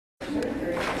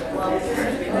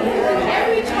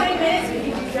Every 20 minutes we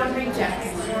can do jumping jacks.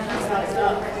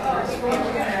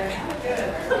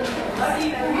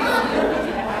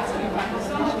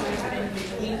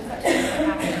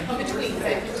 Between,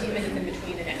 say 15 minutes in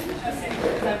between and end.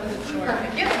 That wasn't sure.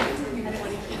 Yeah.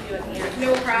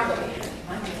 No problem.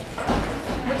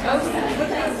 What time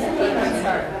does it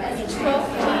start?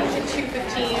 12:15 to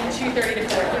 2:15, 2:30 to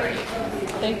 4:30.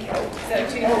 Thank you. So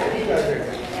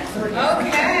 2:30.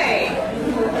 Okay.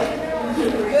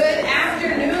 Good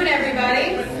afternoon,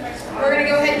 everybody. We're going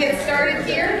to go ahead and get started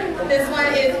here. This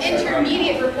one is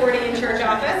intermediate reporting in church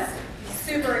office.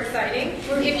 Super exciting.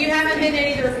 If you haven't been to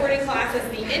any of the reporting classes,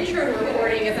 the intro to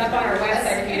reporting is up on our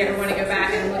website if you ever want to go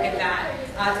back and look at that.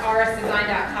 It's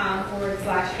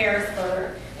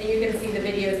rsdesign.com/Harrisburg. And you can see the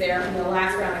videos there from the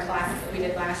last round of classes that we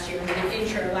did last year. We did an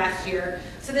intro last year.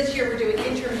 So this year we're doing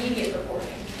intermediate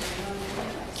reporting.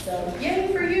 So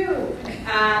yay for you.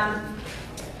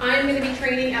 I'm going to be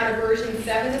training out of version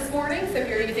 7 this morning. So if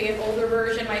you're using an older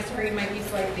version, my screen might be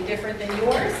slightly different than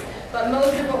yours. But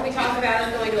most of what we talk about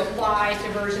is going to apply to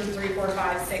versions 3, 4,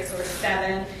 5, 6, or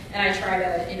 7. And I try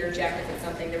to interject if it's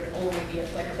something that would only be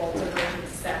applicable to version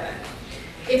 7.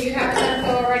 If you haven't done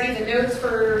so already, the notes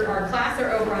for our class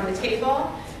are over on the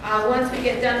table. Once we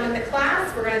get done with the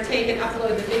class, we're going to take and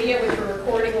upload the video, which we're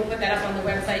recording. We'll put that up on the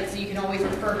website so you can always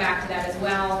refer back to that as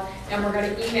well. And we're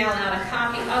going to email out a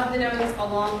copy of the notes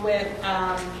along with,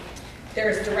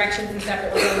 there's directions and stuff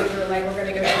that we're going through, like we're going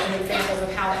to go through some examples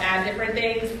of how to add different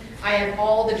things. I have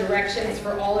all the directions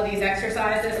for all of these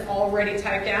exercises already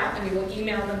typed out, and we will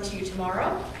email them to you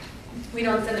tomorrow. We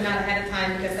don't send them out ahead of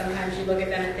time because sometimes you look at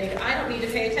them and think, I don't need to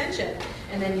pay attention,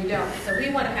 and then you don't. So we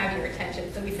want to have your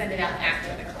attention, so we send it out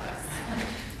after the class.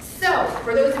 So,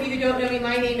 for those of you who don't know me,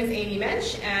 my name is Amy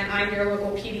Mensch, and I'm your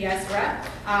local PDS rep.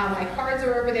 My cards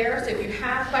are over there, so if you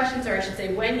have questions, or I should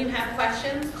say when you have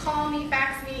questions, call me,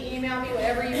 fax me, email me,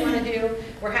 whatever you want to do.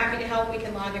 We're happy to help. We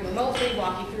can log in remotely,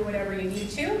 walk you through whatever you need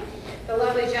to. The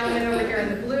lovely gentleman over here in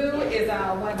the blue is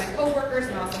one of my co-workers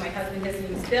and also my husband. His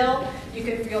name is Bill. You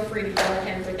can feel free to yell at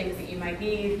him for things that you might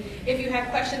need. If you have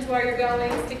questions while you're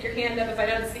going, stick your hand up. If I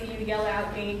don't see you, yell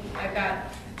at me. I've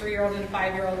got 3-year-olds and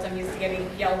 5-year-olds. I'm used to getting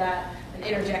yelled at and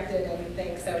interjected and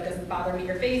things, so it doesn't bother me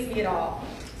or faze me at all.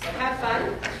 So have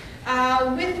fun.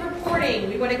 With reporting,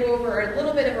 we want to go over a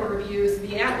little bit of a review. So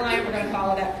the outline, we're going to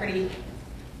follow that pretty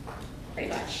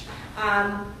much.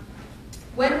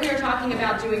 When we are talking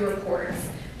about doing reports,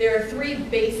 there are 3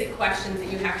 basic questions that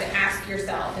you have to ask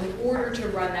yourself in order to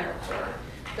run that report.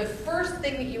 The first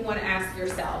thing that you want to ask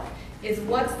yourself is,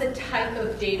 what's the type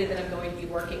of data that I'm going to be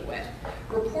working with?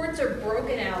 Reports are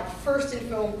broken out first and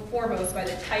foremost by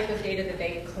the type of data that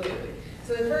they include.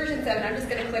 So in version 7, I'm just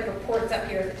going to click reports up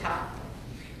here at the top.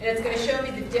 And it's going to show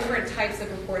me the different types of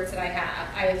reports that I have.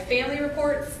 I have family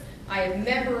reports, I have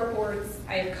member reports,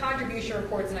 I have contribution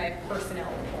reports, and I have personnel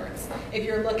reports. If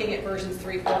you're looking at versions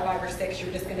 3, 4, 5, or 6,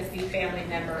 you're just going to see family,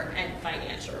 member, and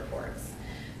financial reports.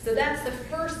 So that's the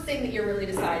first thing that you're really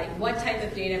deciding. What type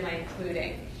of data am I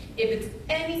including? If it's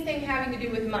anything having to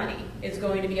do with money, it's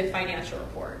going to be a financial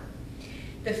report.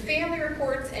 The family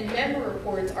reports and member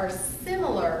reports are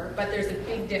similar, but there's a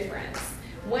big difference.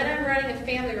 When I'm running a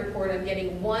family report, I'm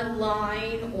getting 1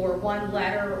 line or 1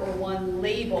 letter or 1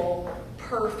 label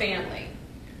per family.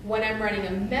 When I'm running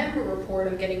a member report,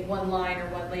 I'm getting 1 line or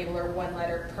 1 label or 1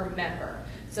 letter per member.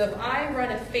 So if I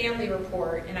run a family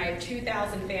report and I have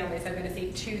 2,000 families, I'm going to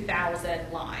see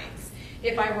 2,000 lines.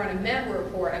 If I run a member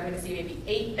report, I'm going to see maybe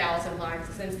 8,000 lines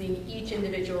because I'm seeing each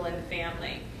individual in the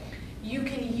family. You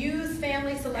can use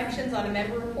family selections on a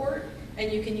member report,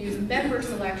 and you can use member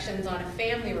selections on a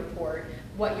family report.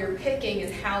 What you're picking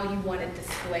is how you want it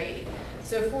displayed.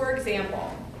 So for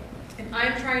example, if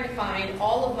I'm trying to find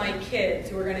all of my kids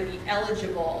who are going to be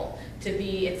eligible to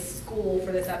be at school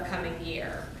for this upcoming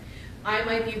year, I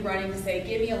might be running to say,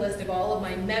 give me a list of all of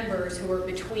my members who are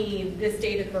between this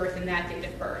date of birth and that date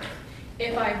of birth.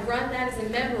 If I run that as a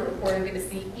member report, I'm going to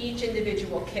see each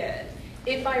individual kid.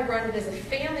 If I run it as a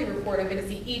family report, I'm going to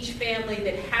see each family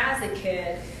that has a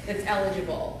kid that's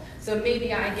eligible. So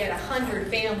maybe I get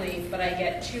 100 families, but I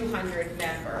get 200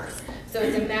 members. So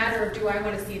it's a matter of, do I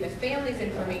want to see the family's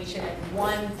information in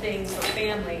 1 thing per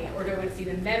family, or do I want to see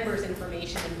the members'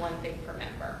 information in 1 thing per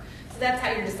member? So that's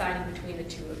how you're deciding between the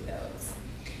 2 of those.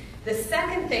 The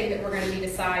second thing that we're going to be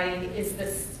deciding is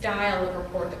the style of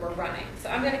report that we're running. So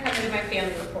I'm going to come into my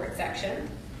family report section.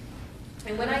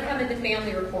 And when I come into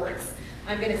family reports,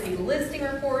 I'm going to see listing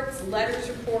reports, letters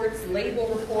reports, label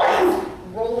reports,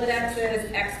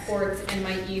 Rolodexes, exports, and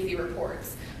my easy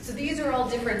reports. So these are all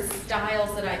different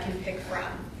styles that I can pick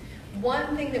from.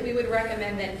 One thing that we would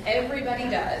recommend that everybody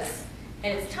does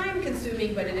and it's time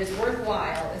consuming, but it is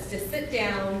worthwhile, is to sit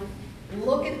down,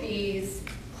 look at these,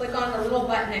 click on the little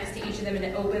button next to each of them, and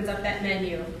it opens up that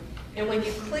menu. And when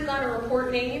you click on a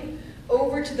report name,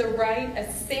 over to the right,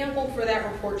 a sample for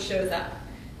that report shows up.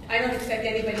 I don't expect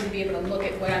anybody to be able to look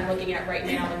at what I'm looking at right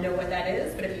now and know what that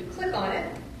is, but if you click on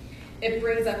it, it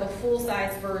brings up a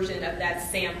full-size version of that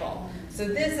sample. So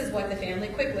this is what the family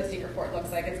quick listing report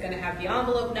looks like. It's going to have the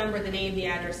envelope number, the name, the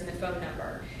address, and the phone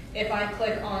number. If I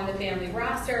click on the family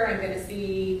roster, I'm going to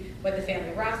see what the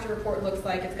family roster report looks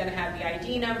like. It's going to have the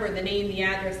ID number, the name, the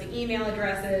address, the email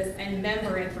addresses, and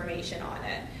member information on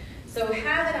it. So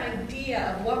have an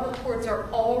idea of what reports are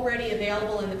already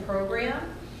available in the program.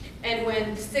 And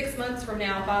when 6 months from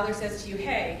now, Father says to you,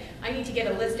 hey, I need to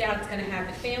get a list out, it's going to have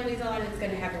the families on it, it's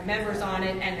going to have the members on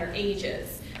it, and their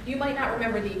ages. You might not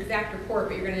remember the exact report,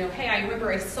 but you're going to know, hey, I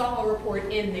remember I saw a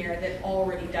report in there that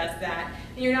already does that.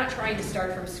 And you're not trying to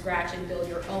start from scratch and build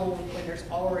your own when there's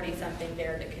already something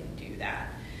there that can do that.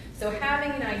 So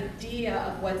having an idea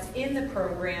of what's in the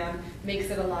program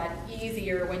makes it a lot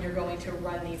easier when you're going to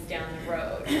run these down the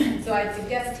road. So I'd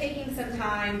suggest taking some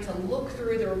time to look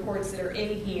through the reports that are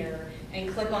in here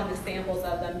and click on the samples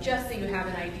of them just so you have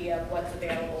an idea of what's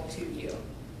available to you.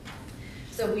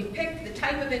 So we picked the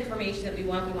type of information that we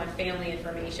want. We want family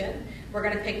information. We're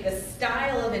going to pick the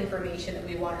style of information that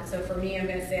we want. So for me, I'm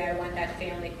going to say I want that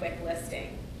family quick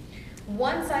listing.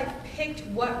 Once I've picked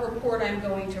what report I'm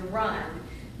going to run,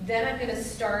 then I'm going to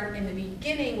start in the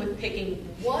beginning with picking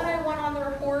what I want on the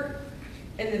report,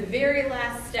 and the very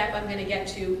last step I'm going to get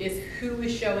to is who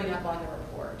is showing up on the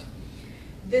report.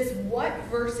 This what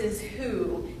versus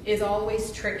who is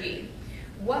always tricky.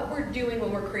 What we're doing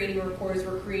when we're creating a report is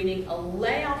we're creating a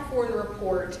layout for the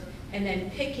report and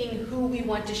then picking who we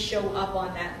want to show up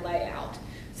on that layout.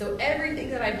 So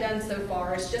everything that I've done so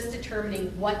far is just determining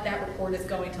what that report is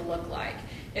going to look like.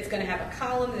 It's going to have a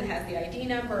column that has the ID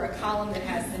number, a column that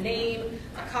has the name,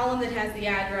 a column that has the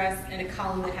address, and a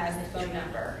column that has the phone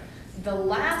number. The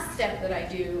last step that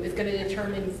I do is going to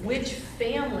determine which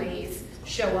families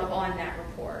show up on that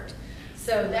report.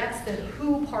 So that's the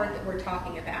who part that we're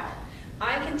talking about.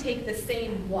 I can take the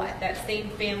same what, that same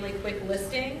family quick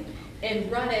listing,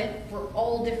 and run it for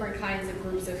all different kinds of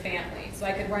groups of families. So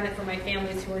I could run it for my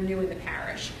families who are new in the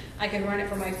parish. I can run it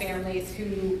for my families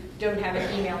who don't have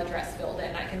an email address filled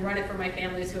in. I can run it for my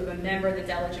families who have a member that's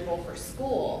eligible for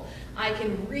school. I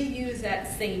can reuse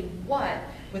that same what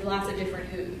with lots of different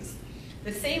who's.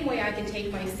 The same way I can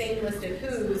take my same list of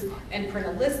who's and print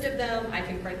a list of them, I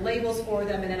can print labels for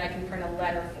them, and then I can print a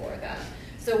letter for them.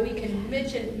 So we can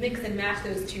mix and match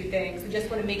those two things. We just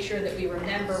want to make sure that we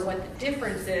remember what the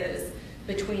difference is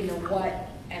between the what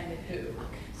and the who.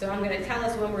 So I'm going to tell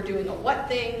us when we're doing a what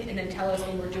thing and then tell us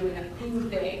when we're doing a who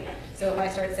thing. So if I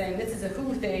start saying this is a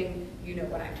who thing, you know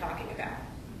what I'm talking about.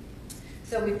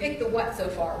 So we picked the what so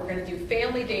far. We're going to do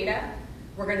family data,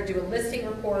 we're going to do a listing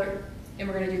report, and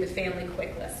we're going to do the family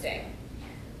quick listing.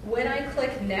 When I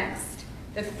click next,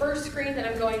 the first screen that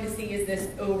I'm going to see is this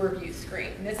overview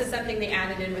screen. And this is something they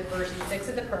added in with version 6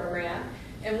 of the program.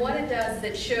 And what it does is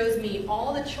it shows me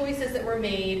all the choices that were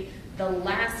made the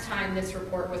last time this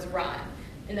report was run.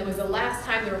 And that was the last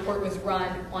time the report was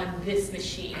run on this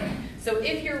machine. So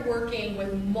if you're working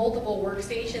with multiple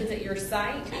workstations at your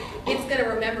site, it's going to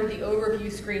remember the overview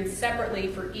screen separately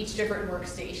for each different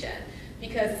workstation.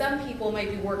 Because some people might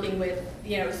be working with,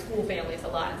 school families a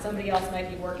lot, and somebody else might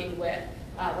be working with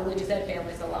religious ed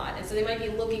families a lot. And so they might be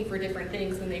looking for different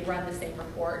things when they run the same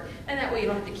report. And that way you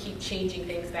don't have to keep changing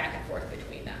things back and forth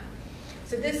between them.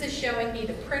 So this is showing me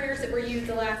the printers that were used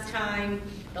the last time,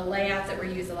 the layouts that were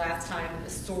used the last time, and the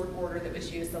sort order that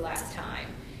was used the last time.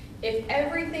 If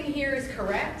everything here is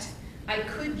correct, I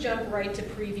could jump right to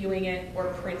previewing it or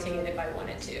printing it if I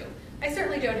wanted to. I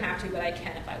certainly don't have to, but I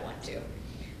can if I want to.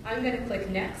 I'm going to click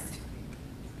Next,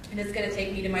 and it's going to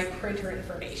take me to my printer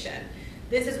information.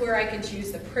 This is where I can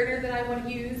choose the printer that I want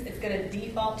to use. It's going to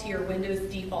default to your Windows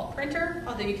default printer,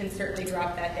 although you can certainly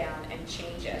drop that down and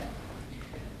change it.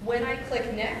 When I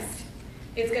click Next,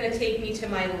 it's going to take me to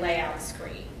my layout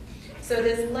screen. So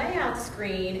this layout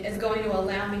screen is going to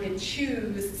allow me to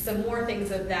choose some more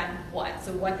things of that what,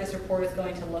 so what this report is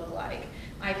going to look like.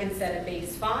 I can set a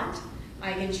base font.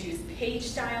 I can choose page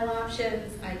style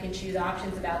options. I can choose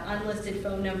options about unlisted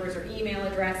phone numbers or email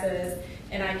addresses,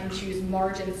 and I can choose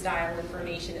margin style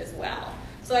information as well.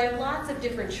 So I have lots of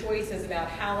different choices about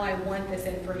how I want this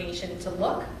information to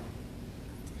look.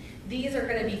 These are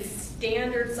going to be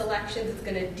standard selections. It's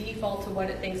going to default to what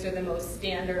it thinks are the most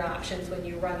standard options when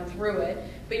you run through it,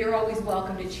 but you're always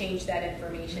welcome to change that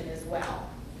information as well.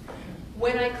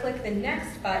 When I click the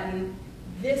Next button,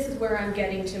 this is where I'm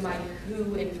getting to my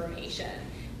who information.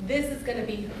 This is going to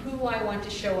be who I want to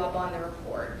show up on the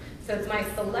report. So it's my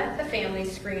select the family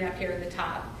screen up here at the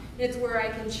top. It's where I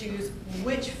can choose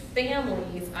which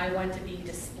families I want to be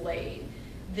displayed.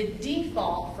 The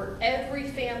default for every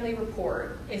family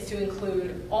report is to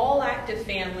include all active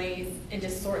families and to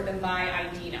sort them by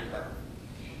ID number.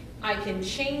 I can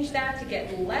change that to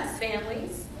get less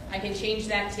families. I can change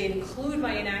that to include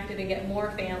my inactive and get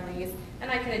more families,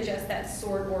 and I can adjust that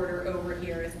sort order over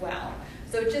here as well.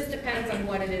 So it just depends on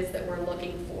what it is that we're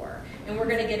looking for. And we're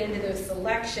going to get into those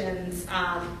selections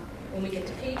when we get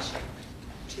to page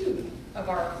 2 of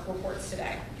our reports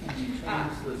today. Can you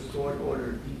change the sort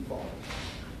order default?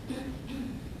 Let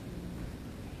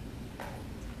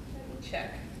me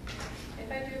check.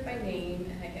 If I do it by name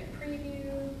and I hit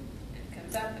preview, it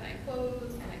comes up and I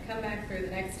close and I come back through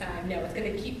the next time. No, it's going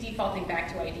to keep defaulting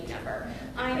back to ID number.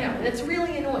 I know, and it's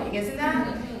really annoying, isn't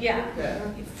that? Yeah.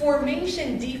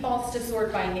 Formation defaults to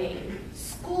sort by name.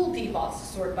 School defaults to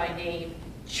sort by name.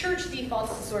 Church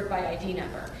defaults to sort by ID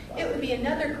number. It would be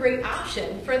another great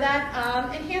option for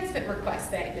that enhancement request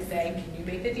thing to say, can you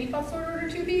make the default sort order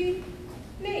to be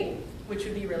name, which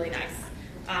would be really nice.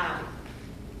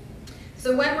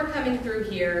 So when we're coming through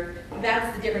here,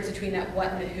 that's the difference between that what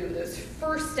and the who. Those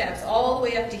first steps all the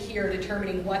way up to here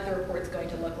determining what the report's going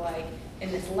to look like.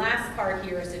 And this last part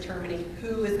here is determining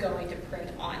who is going to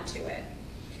print onto it.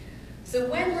 So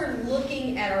when we're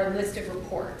looking at our list of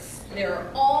reports, there are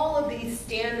all of these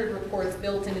standard reports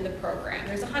built into the program.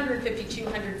 There's 150,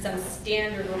 200 some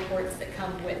standard reports that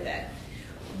come with it.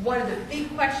 One of the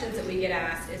big questions that we get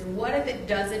asked is, what if it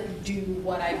doesn't do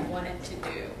what I want it to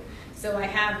do? So I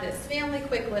have this family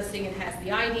quick listing. It has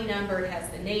the ID number, it has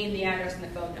the name, the address, and the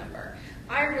phone number.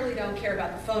 I really don't care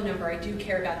about the phone number. I do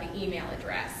care about the email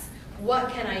address.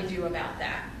 What can I do about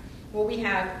that? Well, we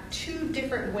have 2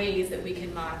 different ways that we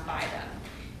can modify them.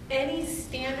 Any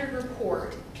standard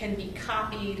report can be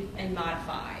copied and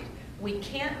modified. We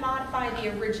can't modify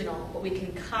the original, but we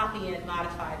can copy and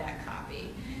modify that copy.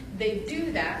 They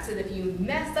do that so that if you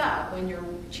mess up when you're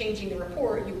changing the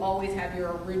report, you always have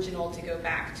your original to go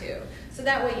back to. So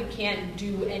that way you can't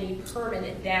do any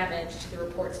permanent damage to the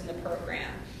reports in the program.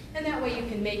 And that way you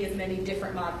can make as many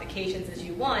different modifications as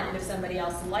you want, and if somebody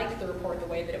else liked the report the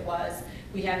way that it was,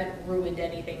 we haven't ruined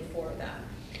anything for them.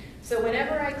 So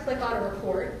whenever I click on a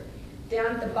report, down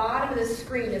at the bottom of the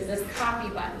screen is this copy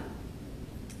button.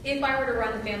 If I were to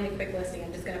run the family quick listing,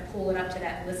 I'm just going to pull it up to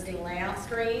that listing layout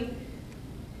screen.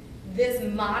 This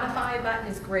modify button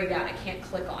is grayed out. I can't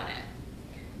click on it.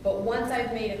 But once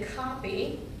I've made a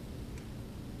copy,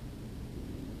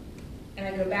 and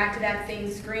I go back to that same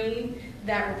screen,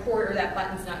 that report or that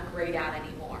button's not grayed out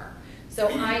anymore. So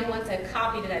once I've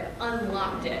copied it, I've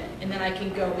unlocked it, and then I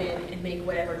can go in and make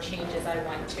whatever changes I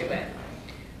want to it.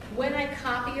 When I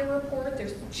copy a report,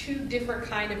 there's 2 different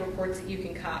kind of reports that you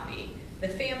can copy. The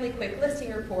family quick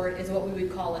listing report is what we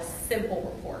would call a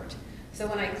simple report. So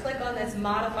when I click on this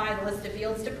modify the list of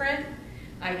fields to print,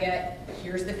 I get,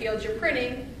 here's the fields you're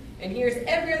printing, and here's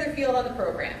every other field on the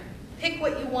program. Pick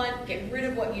what you want, get rid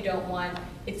of what you don't want.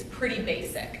 It's pretty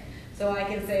basic. So I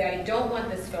can say I don't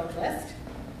want this phone list,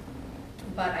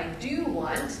 but I do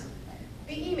want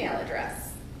the email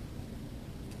address.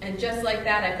 And just like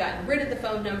that, I've gotten rid of the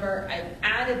phone number, I've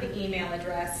added the email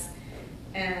address,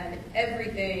 and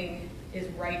everything is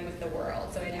right with the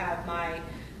world. So I'd have my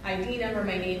ID number,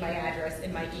 my name, my address,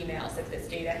 and my emails if this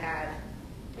data had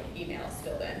emails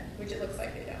filled in, which it looks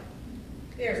like they don't.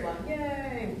 There's one,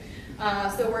 yay!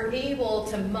 So we're able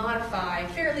to modify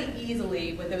fairly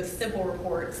easily with those simple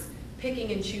reports,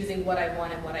 picking and choosing what I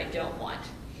want and what I don't want.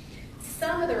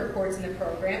 Some of the reports in the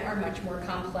program are much more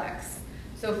complex.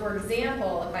 So for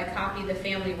example, if I copy the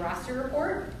family roster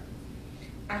report,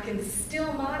 I can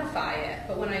still modify it,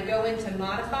 but when I go into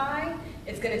modify,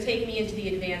 it's going to take me into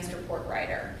the advanced report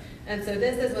writer. And so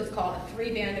this is what's called a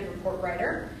 3-banded report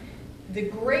writer. The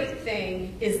great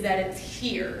thing is that it's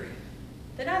here.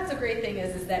 The not so great thing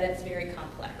is that it's very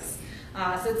complex.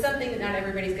 So it's something that not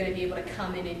everybody's going to be able to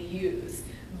come in and use.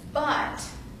 But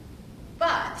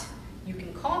you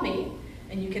can call me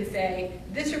and you can say,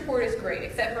 this report is great,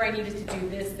 except for I needed to do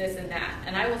this, this, and that.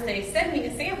 And I will say, send me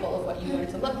a sample of what you want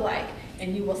it to look like.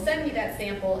 And you will send me that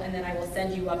sample, and then I will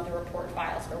send you up the report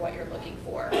files for what you're looking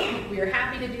for. We are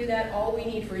happy to do that. All we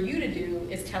need for you to do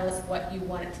is tell us what you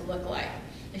want it to look like.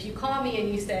 If you call me and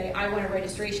you say, I want a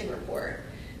registration report,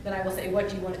 then I will say, what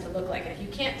do you want it to look like? And if you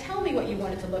can't tell me what you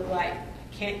want it to look like, I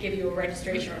can't give you a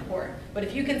registration report. But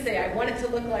if you can say, I want it to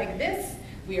look like this,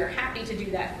 we are happy to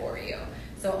do that for you.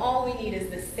 So all we need is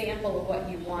the sample of what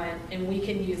you want, and we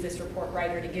can use this report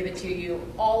writer to give it to you.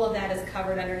 All of that is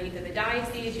covered underneath of the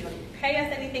diocese. You don't need to pay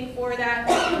us anything for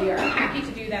that. We are happy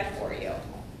to do that for you.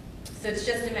 So it's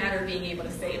just a matter of being able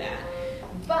to say that.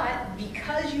 But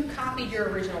because you copied your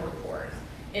original report,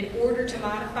 in order to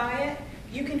modify it,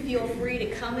 you can feel free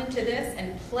to come into this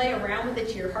and play around with it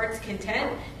to your heart's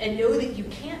content and know that you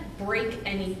can't break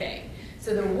anything.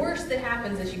 So the worst that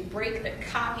happens is you break the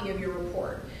copy of your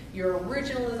report. Your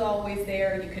original is always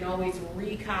there. You can always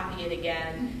recopy it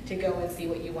again to go and see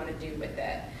what you want to do with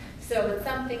it. So it's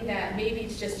something that maybe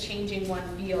it's just changing one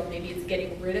field, maybe it's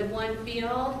getting rid of one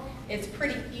field. It's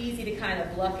pretty easy to kind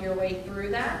of bluff your way through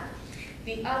that.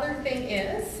 The other thing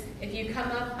is, if you come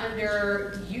up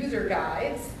under user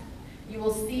guides, you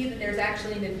will see that there's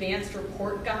actually an advanced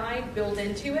report guide built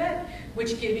into it,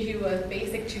 which gives you a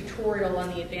basic tutorial on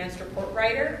the advanced report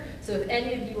writer. So if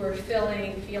any of you are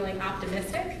feeling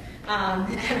optimistic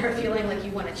and are feeling like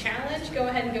you want a challenge, go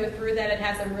ahead and go through that. It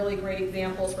has some really great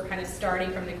examples for kind of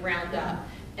starting from the ground up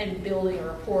and building a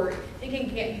report. It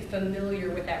can get you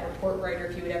familiar with that report writer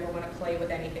if you would ever want to play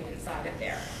with anything inside of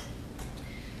there.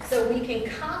 So we can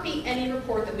copy any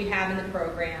report that we have in the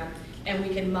program, and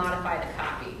we can modify the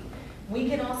copy. We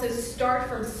can also start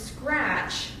from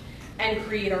scratch and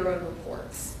create our own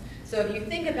reports. So if you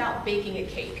think about baking a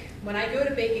cake, when I go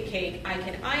to bake a cake, I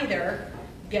can either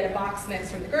get a box mix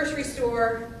from the grocery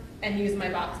store and use my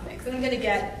box mix. And I'm going to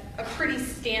get a pretty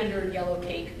standard yellow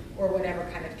cake or whatever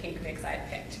kind of cake mix I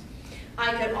picked.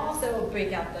 I could also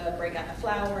break out the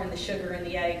flour and the sugar and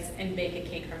the eggs and bake a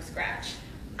cake from scratch.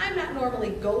 I'm not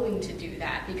normally going to do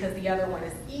that because the other one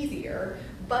is easier,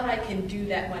 but I can do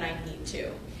that when I need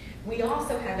to. We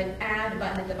also have an add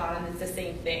button at the bottom that's the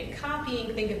same thing.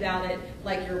 Copying, think about it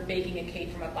like you're baking a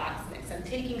cake from a box mix. I'm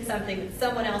taking something that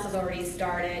someone else has already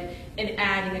started and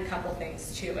adding a couple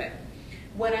things to it.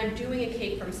 When I'm doing a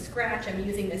cake from scratch, I'm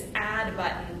using this add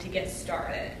button to get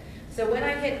started. So when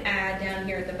I hit add down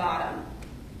here at the bottom,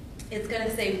 it's going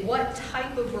to say what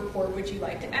type of report would you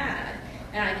like to add.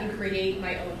 And I can create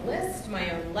my own list, my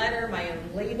own letter, my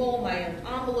own label, my own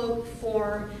envelope,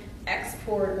 form,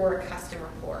 export, or a custom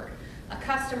report. A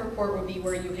custom report would be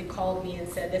where you had called me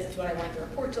and said, this is what I want the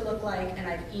report to look like, and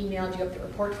I've emailed you up the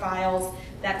report files.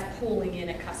 That's pulling in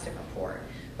a custom report.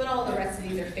 But all the rest of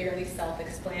these are fairly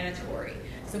self-explanatory.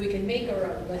 So we can make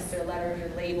our own lists or letters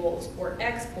or labels or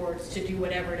exports to do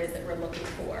whatever it is that we're looking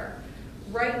for.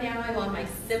 Right now I'm on my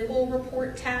simple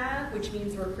report tab, which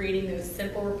means we're creating those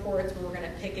simple reports where we're going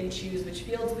to pick and choose which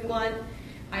fields we want.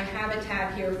 I have a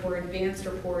tab here for advanced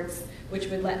reports, which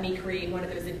would let me create one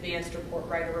of those advanced report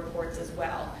writer reports as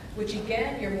well, which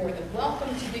again, you're more than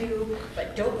welcome to do,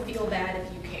 but don't feel bad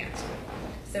if you can't.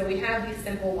 So we have these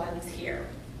simple ones here.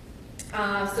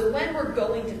 So when we're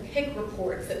going to pick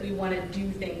reports that we want to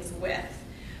do things with,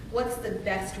 what's the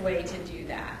best way to do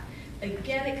that?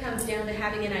 Again, it comes down to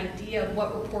having an idea of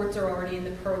what reports are already in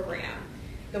the program.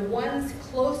 The ones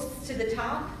closest to the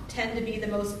top tend to be the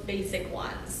most basic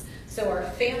ones. So our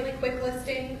family quick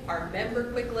listing, our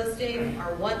member quick listing,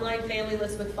 our one-line family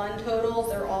list with fund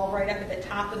totals are all right up at the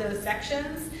top of those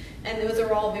sections, and those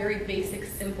are all very basic,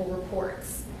 simple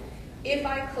reports. If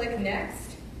I click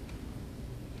next,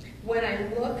 when I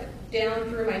look down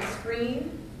through my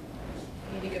screen,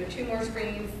 I need to go 2 more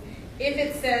screens, if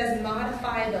it says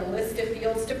modify the list of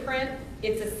fields to print,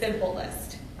 it's a simple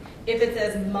list. If it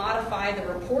says modify the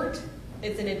report,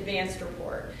 it's an advanced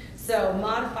report. So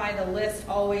modify the list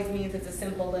always means it's a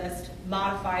simple list.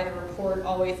 Modify the report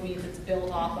always means it's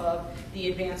built off of the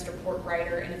advanced report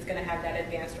writer, and it's going to have that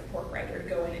advanced report writer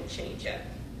go in and change it.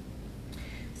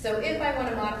 So if I want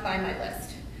to modify my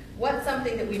list, what's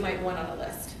something that we might want on a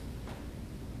list?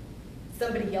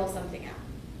 Somebody yell something out.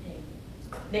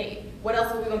 Name. What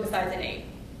else would we want besides a name?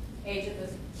 Age of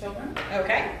the children.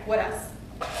 Okay. What else?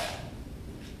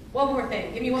 One more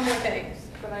thing. Give me one more thing.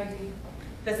 Second ID.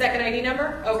 The second ID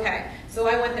number? Okay. So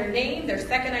I want their name, their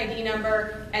second ID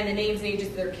number, and the names and ages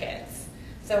of their kids.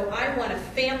 So I want a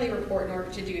family report in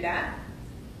order to do that.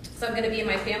 So I'm going to be in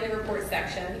my family report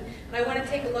section, and I want to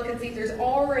take a look and see if there's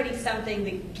already something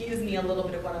that gives me a little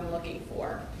bit of what I'm looking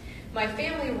for. My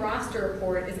family roster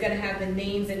report is going to have the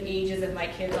names and ages of my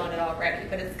kids on it already,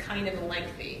 but it's kind of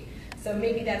lengthy. So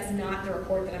maybe that's not the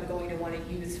report that I'm going to want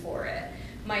to use for it.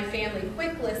 My family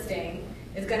quick listing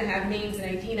is going to have names and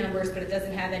ID numbers, but it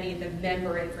doesn't have any of the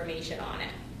member information on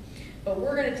it. But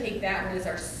we're going to take that one as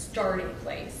our starting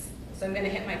place. So I'm going to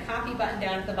hit my copy button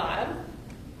down at the bottom.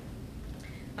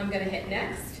 I'm going to hit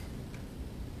next,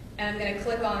 and I'm going to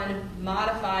click on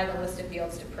modify the list of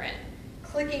fields to print.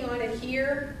 Clicking on it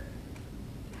here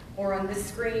or on this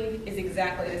screen is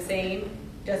exactly the same.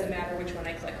 Doesn't matter which one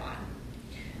I click on.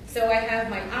 So I have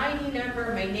my ID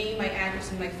number, my name, my address,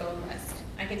 and my phone list.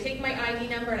 I can take my ID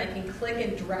number and I can click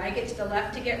and drag it to the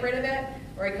left to get rid of it,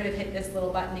 or I could have hit this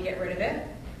little button to get rid of it.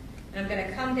 And I'm going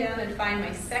to come down and find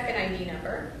my second ID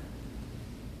number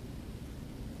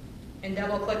and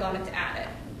double click on it to add it.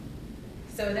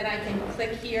 So then I can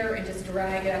click here and just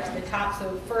drag it up to the top.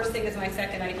 So first thing is my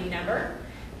second ID number.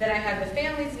 Then I have the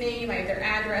family's name, I have their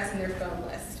address, and their phone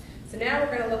list. So now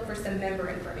we're going to look for some member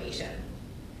information.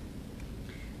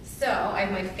 So I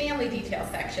have my family detail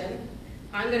section.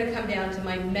 I'm going to come down to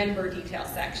my member detail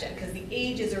section because the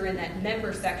ages are in that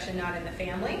member section, not in the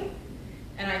family.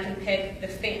 And I can pick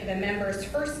the member's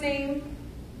first name.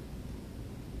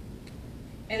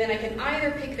 And then I can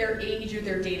either pick their age or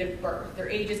their date of birth. Their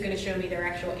age is going to show me their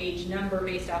actual age number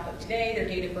based off of today. Their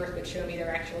date of birth would show me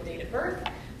their actual date of birth.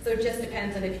 So it just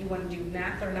depends on if you want to do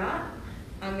math or not.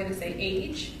 I'm going to say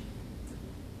age.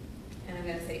 And I'm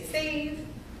going to say save.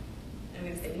 I'm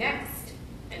going to say next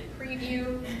and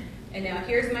preview. And now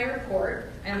here's my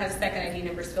report. I don't have second ID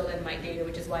numbers filled in my data,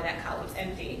 which is why that column's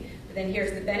empty. But then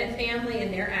here's the Bennett family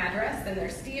and their address. Then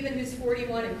there's Stephen, who's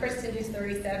 41, and Kristen, who's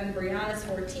 37, Brianna's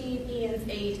 14, Ian's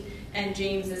 8, and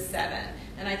James is 7.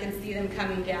 And I can see them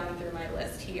coming down through my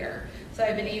list here. So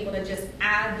I've been able to just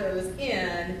add those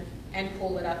in and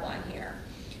pull it up on here.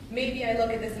 Maybe I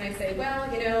look at this and I say,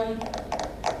 well, you know,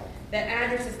 that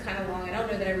address is kind of long. I don't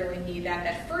know that I really need that.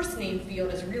 That first name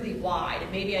field is really wide,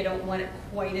 and maybe I don't want it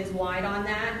quite as wide on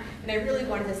that. And I really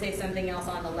wanted to say something else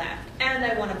on the left. And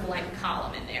I want a blank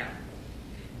column in there.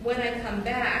 When I come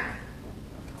back,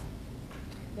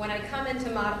 when I come in to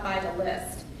modify the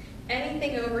list,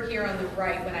 anything over here on the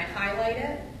right, when I highlight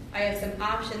it, I have some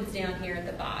options down here at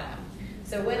the bottom.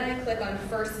 So when I click on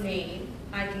first name,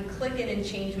 I can click it and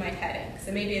change my heading.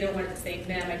 So maybe I don't want it to say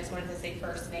mem, I just want it to say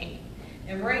first name.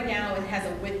 And right now it has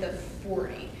a width of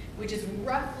 40, which is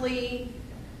roughly,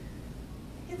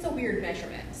 it's a weird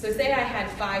measurement. So say I had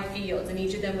 5 fields and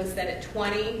each of them was set at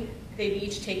 20, they'd be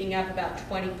each taking up about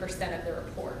 20% of the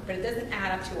report. But it doesn't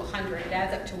add up to 100, it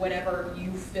adds up to whatever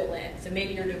you fill in. So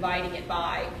maybe you're dividing it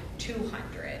by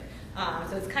 200.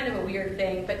 So it's kind of a weird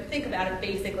thing, but think about it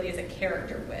basically as a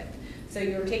character width. So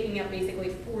you're taking up basically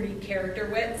 40 character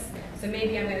widths. So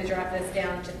maybe I'm going to drop this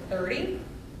down to 30.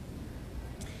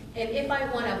 And if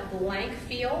I want a blank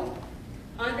field,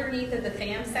 underneath of the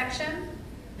FAM section,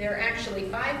 there are actually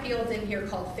 5 fields in here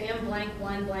called FAM blank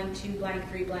 1, blank 2, blank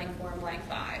 3, blank 4, and blank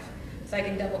 5. So I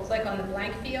can double click on the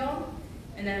blank field,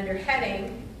 and then under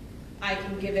heading, I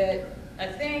can give it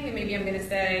a thing, and maybe I'm going to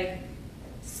say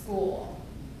school.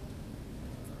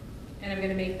 And I'm going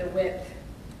to make the width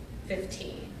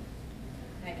 15.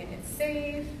 I can hit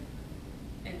save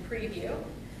and preview.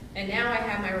 And now I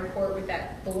have my report with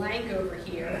that blank over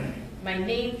here. My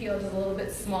name field is a little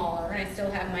bit smaller, and I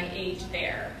still have my age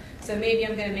there. So maybe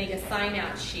I'm going to make a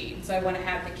sign-out sheet. So I want to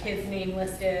have the kid's name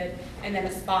listed, and then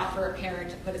a spot for a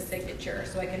parent to put a signature.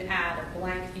 So I can add a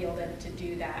blank field in to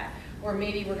do that. Or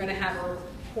maybe we're going to have a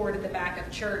report at the back of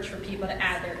church for people to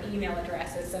add their email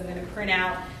addresses. So I'm going to print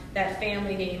out that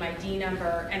family name, ID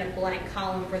number, and a blank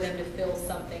column for them to fill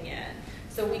something in.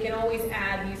 So we can always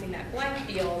add, using that blank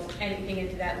field, anything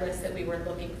into that list that we were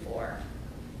looking for.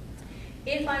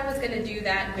 If I was going to do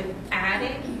that with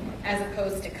adding as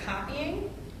opposed to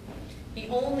copying, the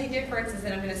only difference is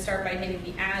that I'm going to start by hitting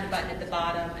the add button at the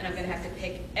bottom, and I'm going to have to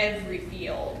pick every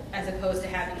field as opposed to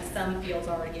having some fields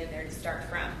already in there to start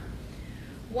from.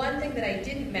 One thing that I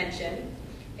didn't mention,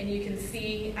 and you can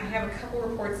see I have a couple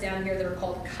reports down here that are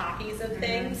called copies of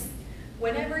things.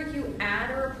 Whenever you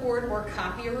add a report or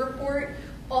copy a report,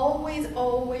 always,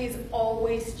 always,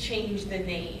 always change the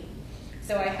name.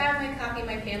 So I have my copy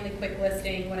my family quick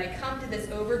listing. When I come to this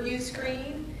overview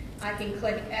screen, I can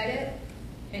click edit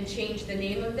and change the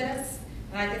name of this.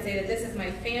 And I can say that this is my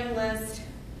fam list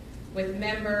with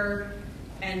member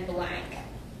and blank,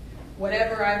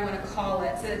 whatever I want to call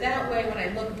it. So that way when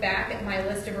I look back at my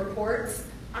list of reports,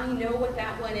 I know what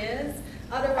that one is.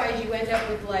 Otherwise, you end up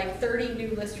with like 30 new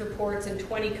list reports and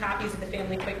 20 copies of the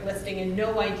family quick listing and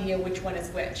no idea which one is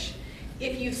which.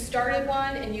 If you've started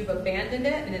one and you've abandoned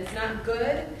it and it's not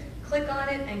good, click on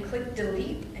it and click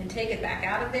delete and take it back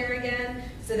out of there again,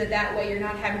 so that way you're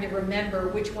not having to remember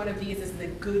which one of these is the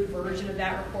good version of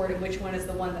that report and which one is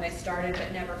the one that I started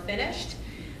but never finished.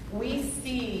 We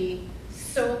see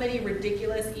so many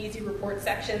ridiculous easy report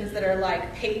sections that are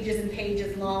like pages and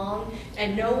pages long,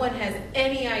 and no one has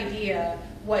any idea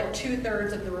what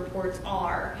 2/3 of the reports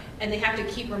are, and they have to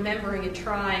keep remembering and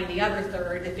trying the other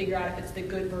third to figure out if it's the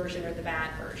good version or the bad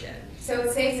version. So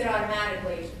it saves it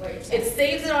automatically, is what you're saying? It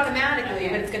saves it automatically,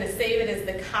 but it's going to save it as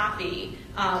the copy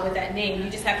with that name.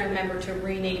 You just have to remember to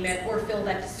rename it or fill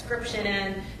that description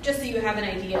in, just so you have an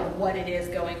idea of what it is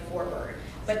going forward.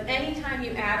 But anytime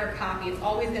you add or copy, it's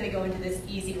always going to go into this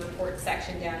easy report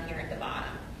section down here at the bottom.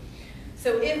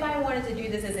 So if I wanted to do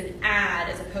this as an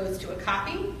add as opposed to a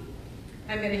copy,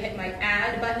 I'm going to hit my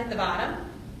add button at the bottom.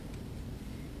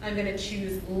 I'm going to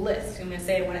choose list. I'm going to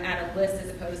say I want to add a list as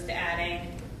opposed to adding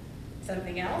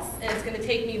something else. And it's going to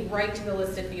take me right to the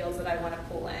list of fields that I want to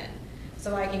pull in.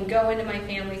 So I can go into my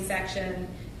family section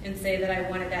and say that I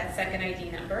wanted that second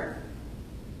ID number.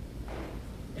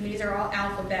 And these are all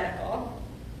alphabetical.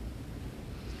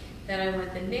 Then I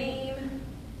want the name.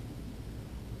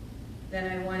 Then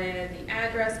I wanted the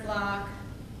address block.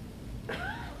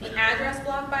 The address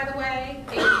block, by the way,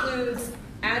 includes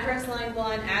address line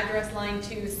 1, address line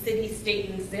 2, city, state,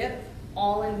 and zip,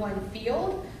 all in one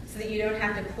field, so that you don't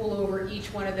have to pull over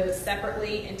each one of those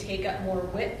separately and take up more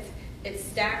width. It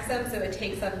stacks them so it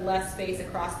takes up less space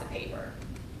across the paper.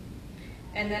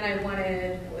 And then I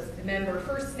wanted was the member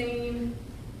first name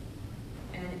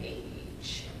and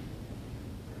age.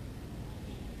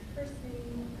 First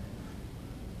name,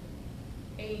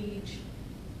 age,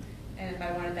 and if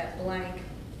I wanted that blank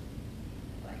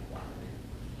one.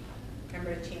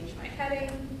 Remember to change my heading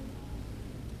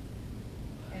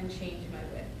and change my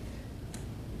width.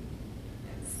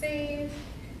 And save.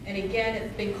 And again,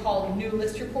 it's been called new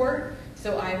list report,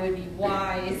 so I would be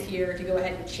wise here to go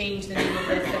ahead and change the name of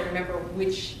this and remember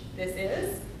which this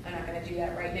is. I'm not going to do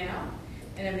that right now.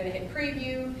 And I'm going to hit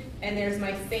preview, and there's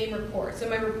my same report. So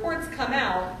my reports come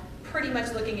out pretty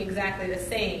much looking exactly the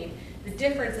same. The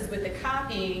difference is with the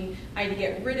copying, I had to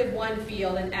get rid of one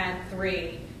field and add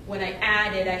 3. When I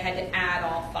added, I had to add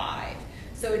all 5.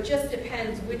 So it just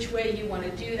depends which way you want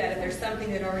to do that. If there's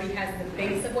something that already has the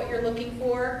base of what you're looking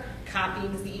for,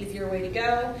 copying is the easier way to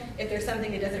go. If there's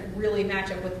something that doesn't really match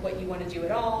up with what you want to do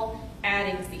at all,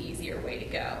 adding is the easier way to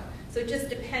go. So it just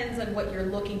depends on what you're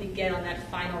looking to get on that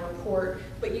final report,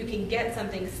 but you can get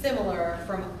something similar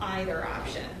from either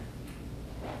option.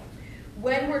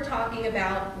 When we're talking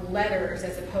about letters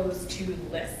as opposed to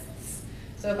lists.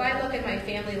 So if I look at my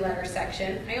family letter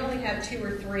section, I only have 2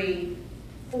 or 3,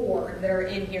 4 that are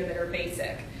in here that are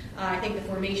basic. I think the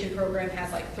formation program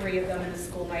has like 3 of them, and the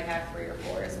school might have 3 or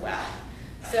 4 as well.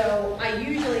 So I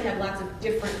usually have lots of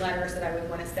different letters that I would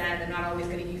want to send. I'm not always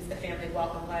going to use the family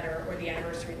welcome letter or the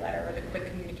anniversary letter or the quick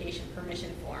communication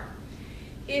permission form.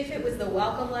 If it was the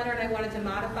welcome letter and I wanted to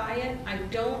modify it, I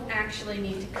don't actually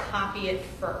need to copy it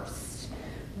first.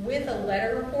 With a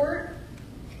letter report,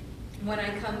 when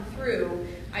I come through,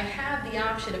 I have the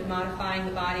option of modifying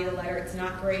the body of the letter. It's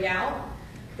not grayed out.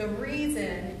 The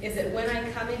reason is that when I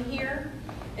come in here,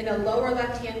 in the lower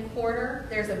left-hand corner,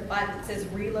 there's a button that says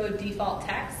Reload Default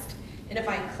Text. And if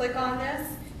I click on this,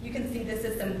 you can see this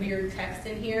is some weird text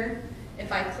in here.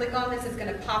 If I click on this, it's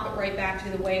going to pop it right back to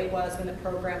the way it was when the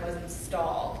program was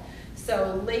installed.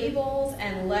 So labels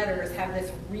and letters have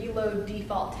this Reload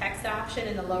Default Text option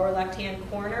in the lower left-hand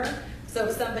corner. So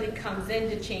if somebody comes in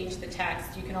to change the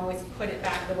text, you can always put it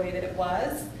back the way that it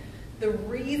was. The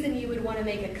reason you would want to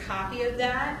make a copy of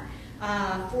that,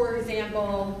 for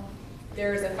example,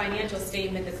 there's a financial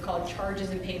statement that's called Charges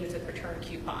and Payments with Return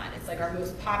Coupon. It's like our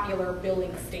most popular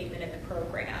billing statement in the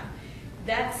program.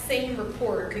 That same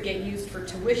report could get used for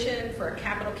tuition, for a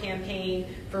capital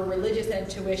campaign, for religious ed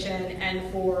tuition,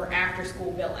 and for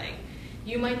after-school billing.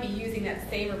 You might be using that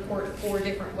same report 4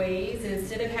 different ways, and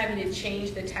instead of having to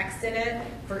change the text in it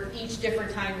for each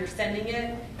different time you're sending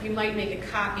it, you might make a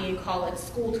copy and call it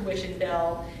school tuition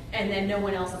bill, and then no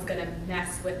one else is going to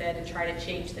mess with it and try to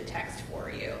change the text for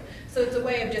you. So it's a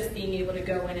way of just being able to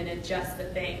go in and adjust the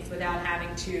things without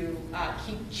having to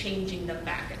keep changing them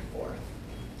back and forth.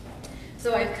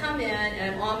 So I've come in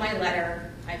and I'm on my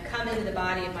letter. I've come into the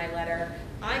body of my letter.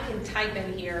 I can type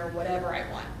in here whatever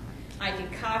I want. I can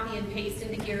copy and paste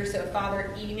into here, so if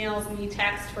Father emails me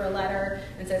text for a letter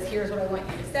and says, here's what I want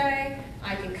you to say,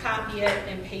 I can copy it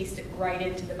and paste it right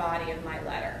into the body of my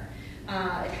letter.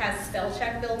 It has spell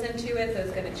check built into it, so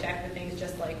it's going to check the things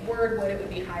just like Word would. It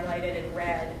would be highlighted in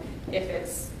red if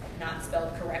it's not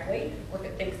spelled correctly, or if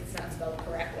it thinks it's not spelled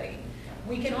correctly.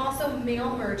 We can also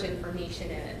mail merge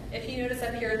information in it. If you notice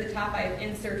up here at the top, I have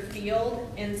insert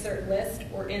field, insert list,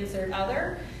 or insert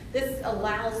other. This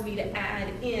allows me to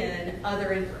add in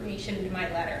other information into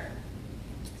my letter.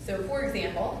 So for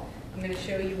example, I'm going to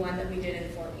show you one that we did in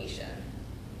formation.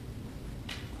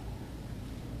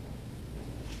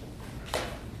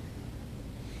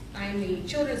 I'm the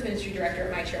children's ministry director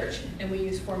at my church, and we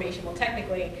use formation. Well,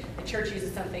 technically, the church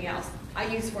uses something else. I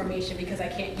use formation because I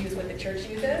can't use what the church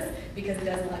uses because it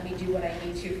doesn't let me do what I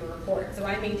need to for report. So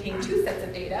I maintain 2 sets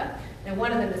of data, and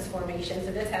one of them is formation,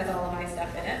 so this has all of my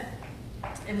stuff in it.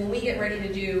 And when we get ready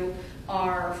to do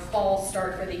our fall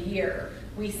start for the year,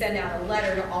 we send out a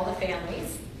letter to all the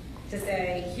families to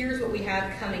say, here's what we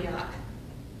have coming up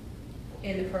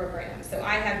in the program. So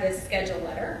I have this schedule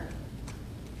letter.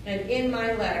 And in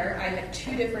my letter, I have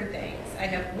 2 different things. I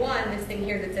have one, this thing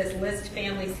here that says list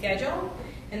family schedule.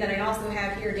 And then I also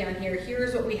have here down here,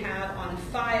 here's what we have on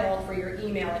file for your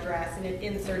email address, and it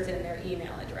inserts in their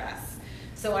email address.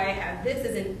 So I have this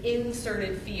as an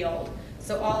inserted field.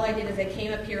 So all I did is I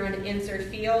came up here on the insert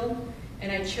field,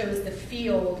 and I chose the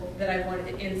field that I wanted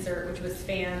to insert, which was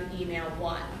fam email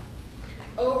 1.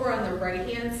 Over on the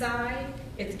right-hand side,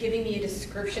 it's giving me a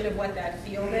description of what that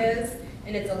field is,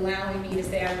 and it's allowing me to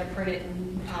say I want to print it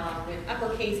in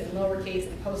uppercase and lowercase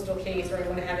and postal case, or I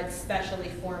want to have it specially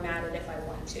formatted if I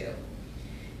want to.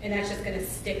 And that's just going to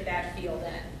stick that field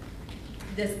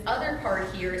in. This other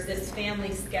part here is this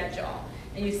family schedule,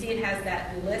 and you see it has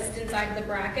that list inside of the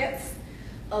brackets.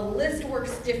 A list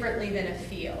works differently than a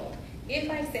field. If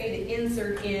I say to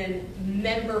insert in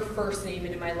member first name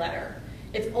into my letter,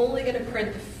 it's only going to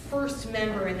print the first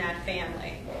member in that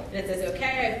family. And it says,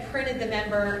 okay, I've printed the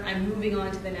member, I'm moving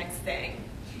on to the next thing.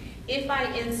 If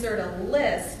I insert a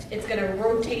list, it's going to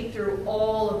rotate through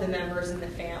all of the members in the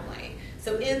family.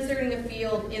 So inserting a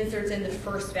field inserts in the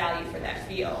first value for that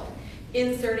field.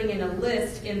 Inserting in a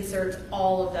list inserts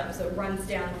all of them, so it runs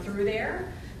down through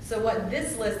there. So what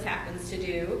this list happens to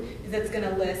do is it's going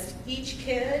to list each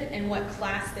kid and what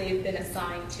class they've been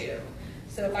assigned to.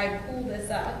 So if I pull this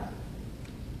up,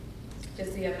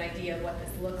 just so you have an idea of what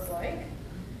this looks like.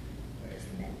 Where's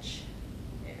Mitch?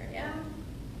 There we go.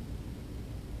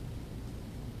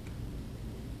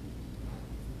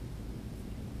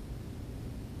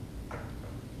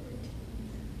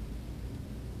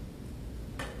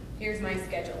 Here's my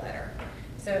schedule letter.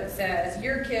 So it says,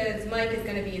 your kids, Mike is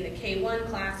going to be in the K1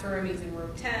 classroom, he's in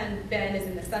room 10. Ben is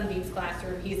in the Sunbeams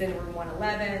classroom, he's in room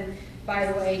 111. By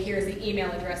the way, here's the email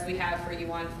address we have for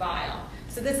you on file.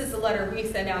 So this is the letter we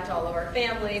send out to all of our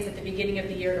families at the beginning of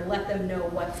the year to let them know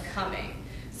what's coming.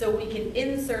 So we can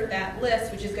insert that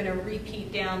list, which is going to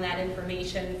repeat down that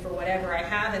information for whatever I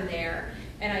have in there,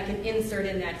 and I can insert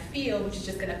in that field, which is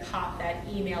just going to pop that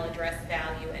email address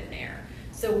value in there.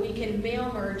 So we can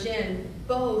mail merge in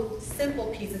both simple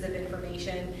pieces of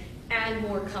information and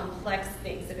more complex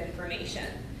things of information.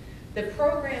 The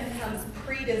program comes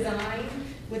pre-designed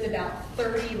with about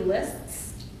 30 lists.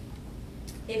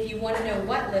 If you want to know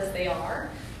what list they are,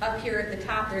 up here at the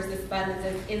top there's this button that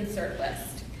says Insert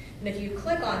List. And if you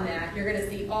click on that, you're going to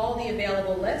see all the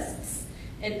available lists.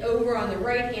 And over on the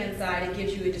right-hand side, it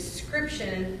gives you a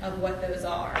description of what those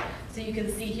are. So you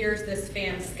can see here's this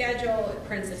FAM schedule. It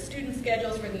prints the student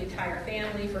schedules for the entire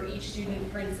family. For each student,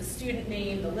 it prints the student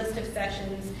name, the list of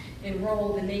sessions,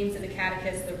 enrolled, the names of the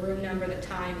catechist, the room number, the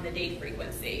time, and the date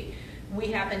frequency. We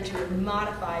happen to have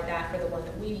modified that for the one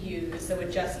that we use, so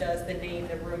it just does the name,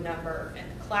 the room number, and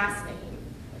the class name.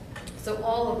 So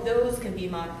all of those can be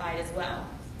modified as well.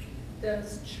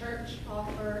 Does church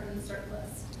offer insert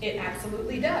list? It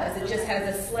absolutely does. It just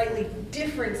has a slightly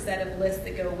different set of lists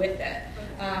that go with it.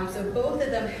 So both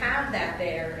of them have that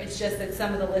there. It's just that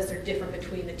some of the lists are different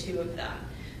between the two of them.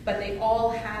 But they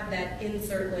all have that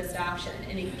insert list option.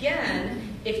 And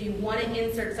again, if you want to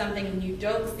insert something and you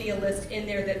don't see a list in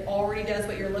there that already does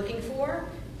what you're looking for,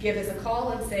 give us a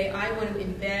call and say, I want to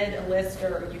embed a list,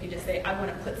 or you can just say, I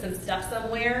want to put some stuff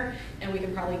somewhere, and we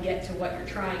can probably get to what you're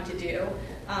trying to do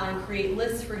and create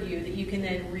lists for you that you can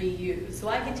then reuse. So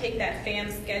I can take that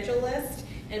FAM schedule list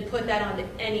and put that onto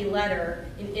any letter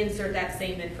and insert that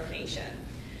same information.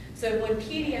 So when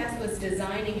PDS was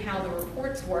designing how the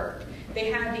reports worked,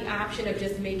 they had the option of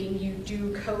just making you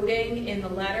do coding in the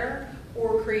letter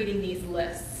or creating these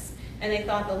lists. And they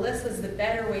thought the list was the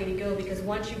better way to go because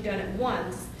once you've done it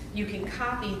once, you can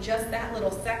copy just that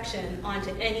little section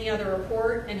onto any other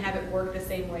report and have it work the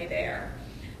same way there.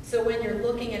 So when you're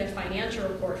looking at a financial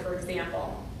report, for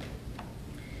example,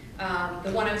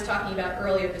 the one I was talking about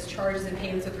earlier, this charges and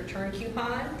payments with return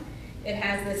coupon, it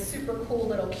has this super cool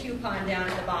little coupon down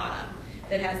at the bottom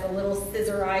that has the little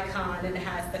scissor icon, and it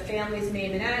has the family's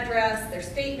name and address, their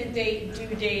statement date,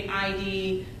 due date,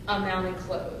 ID, amount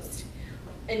enclosed.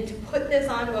 And to put this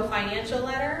onto a financial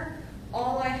letter,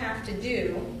 all I have to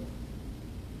do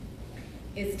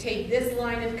is take this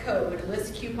line of code,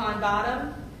 list coupon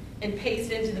bottom, and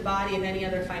paste it into the body of any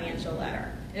other financial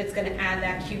letter. And it's going to add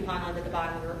that coupon onto the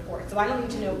bottom of the report. So I don't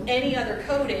need to know any other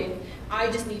coding.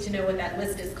 I just need to know what that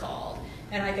list is called.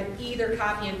 And I could either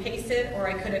copy and paste it, or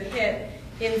I could have hit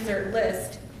insert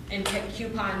list and hit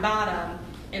coupon bottom.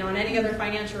 And on any other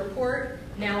financial report,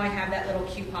 now I have that little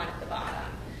coupon at the bottom.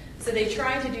 So they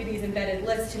try to do these embedded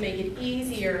lists to make it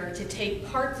easier to take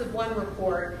parts of one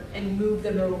report and move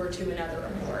them over to another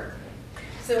report.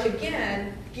 So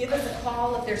again, give us a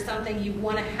call if there's something you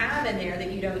want to have in there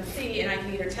that you don't see, and I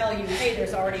can either tell you, hey,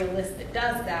 there's already a list that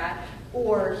does that,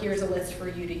 or here's a list for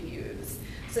you to use.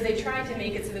 So they try to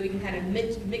make it so that we can kind of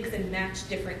mix and match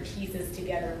different pieces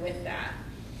together with that.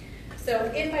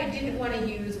 So if I didn't want to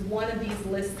use one of these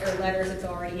lists or letters that's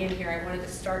already in here, I wanted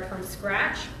to start from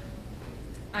scratch,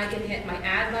 I can hit my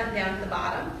add button down at the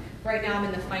bottom. Right now I'm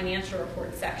in the financial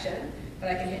report section, but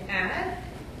I can hit add,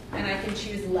 and I can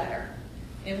choose letter.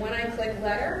 And when I click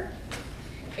letter,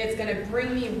 it's going to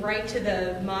bring me right to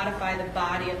the modify the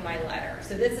body of my letter.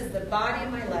 So this is the body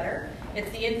of my letter.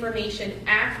 It's the information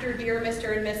after Dear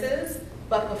Mr. and Mrs.,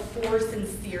 but before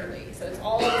sincerely. So it's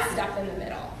all the stuff in the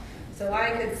middle. So I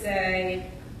could say,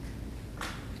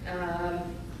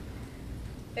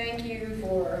 thank you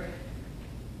for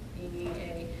being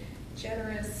a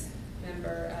generous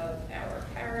member of our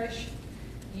parish.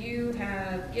 You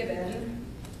have given,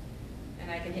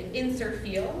 and I can hit insert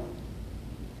field,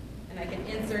 and I can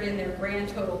insert in their grand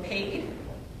total paid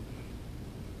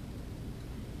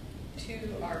to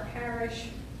our parish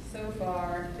so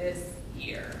far this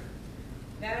year.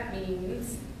 That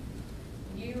means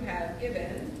you have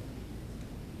given,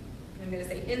 I'm going to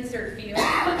say insert field,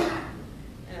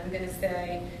 and I'm going to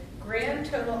say grand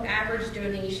total average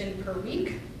donation per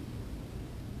week,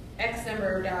 X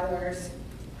number of dollars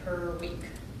per week.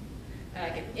 And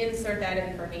I can insert that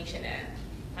information in.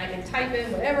 I can type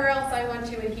in whatever else I want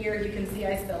to in here. You can see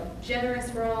I spelled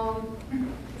generous wrong,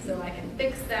 so I can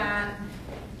fix that.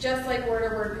 Just like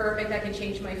word perfect, I can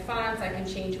change my fonts, I can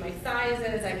change my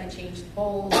sizes, I can change the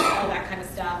bold, all that kind of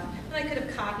stuff. And I could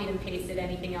have copied and pasted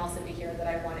anything else into here that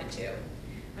I wanted to.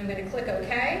 I'm going to click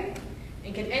OK.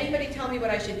 And can anybody tell me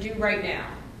what I should do right now?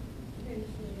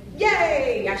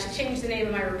 Yay! I should change the name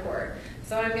of my report.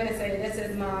 So I'm going to say this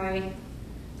is my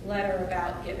letter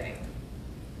about giving.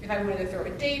 If I wanted to throw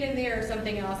a date in there or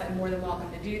something else, I'm more than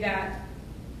welcome to do that.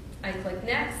 I click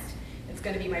next. It's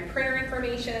going to be my prayer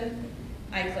information.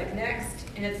 I click next,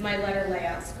 and it's my letter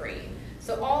layout screen.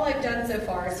 So all I've done so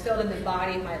far is filled in the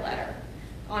body of my letter.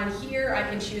 On here, I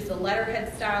can choose the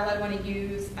letterhead style I want to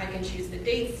use. I can choose the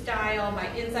date style, my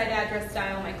inside address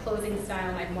style, my closing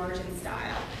style, my margin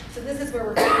style. So this is where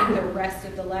we're putting the rest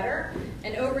of the letter.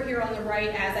 And over here on the right,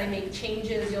 as I make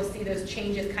changes, you'll see those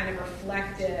changes kind of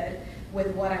reflected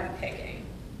with what I'm picking.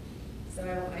 So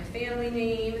I want my family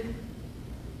name,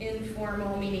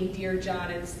 informal, meaning Dear John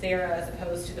and Sarah, as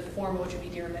opposed to the formal, which would be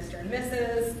Dear Mr. and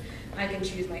Mrs. I can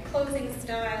choose my closing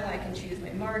style, I can choose my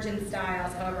margin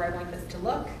styles, however I want this to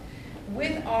look.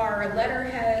 With our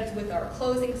letterheads, with our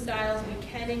closing styles, we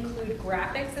can include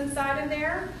graphics inside of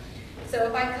there. So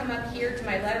if I come up here to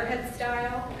my letterhead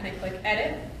style, and I click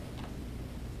edit,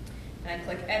 and I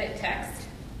click edit text,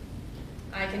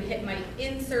 I can hit my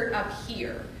insert up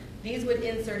here. These would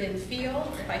insert in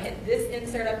fields. If I hit this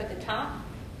insert up at the top,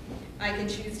 I can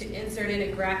choose to insert in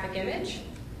a graphic image,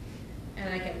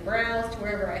 and I can browse to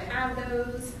wherever I have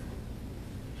those.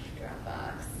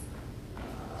 Dropbox.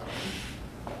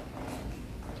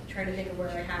 Trying to think of where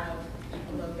I have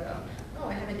a logo. Oh,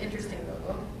 I have an interesting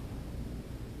logo.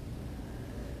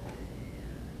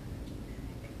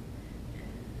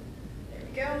 There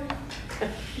we go.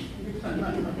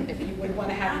 If you would want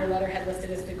to have your letterhead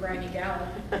listed as the Grammy Gala.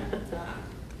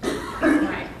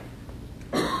 My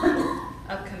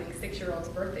upcoming 6-year-old's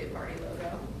birthday party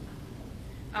logo.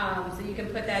 So you can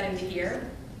put that into here.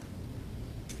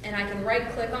 And I can right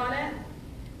click on it.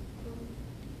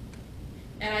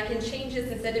 And I can change this,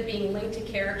 instead of being linked to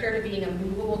character, to being a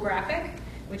movable graphic,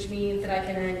 which means that I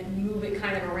can move it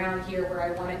kind of around here where I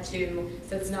want it to,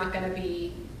 so it's not going to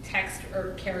be text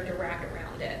or character wrapped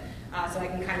around it. So I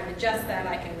can kind of adjust that,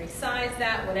 I can resize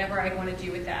that, whatever I want to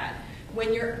do with that.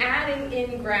 When you're adding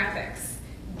in graphics,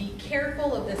 be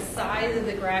careful of the size of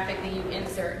the graphic that you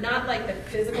insert, not like the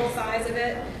physical size of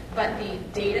it, but the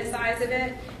data size of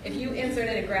it. If you insert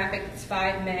in a graphic that's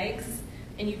 5 megs,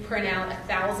 and you print out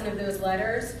 1,000 of those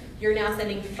letters, you're now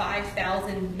sending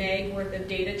 5,000 meg worth of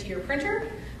data to your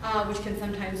printer, which can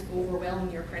sometimes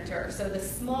overwhelm your printer. So the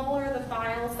smaller the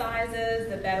file sizes,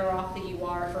 the better off that you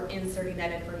are for inserting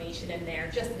that information in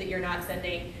there, just so that you're not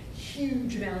sending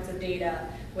huge amounts of data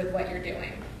with what you're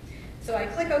doing. So I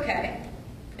click OK,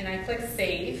 and I click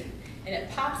Save, and it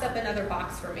pops up another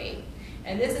box for me.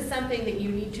 And this is something that you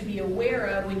need to be aware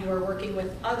of when you are working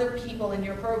with other people in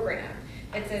your program.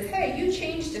 It says, hey, you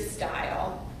changed a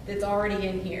style that's already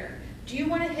in here. Do you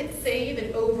want to hit save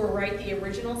and overwrite the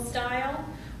original style?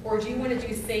 Or do you want to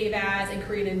do save as and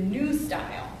create a new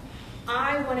style?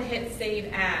 I want to hit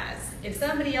save as. If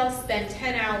somebody else spent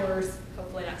 10 hours,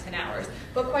 hopefully not 10 hours,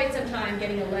 but quite some time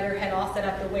getting a letterhead all set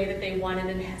up the way that they wanted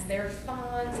and it has their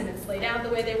fonts and it's laid out the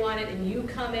way they want it, and you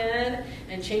come in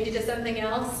and change it to something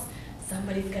else,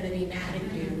 somebody's going to be mad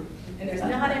at you. And there's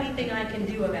not anything I can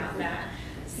do about that.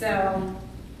 So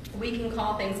we can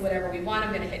call things whatever we want.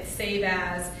 I'm going to hit save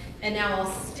as, and now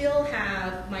I'll still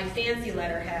have my fancy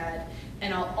letterhead,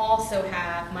 and I'll also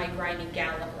have my grimy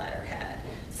Gallup letterhead.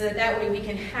 So that way we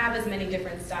can have as many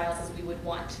different styles as we would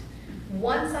want.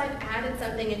 Once I've added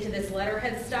something into this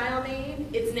letterhead style name,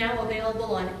 it's now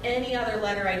available on any other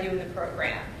letter I do in the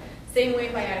program. Same way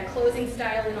if I add a closing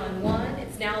style in on one,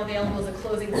 it's now available as a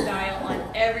closing style on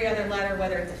every other letter,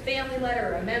 whether it's a family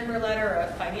letter or a member letter or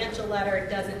a financial letter, it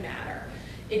doesn't matter.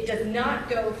 It does not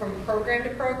go from program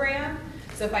to program.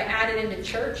 So if I add it into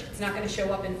church, it's not going to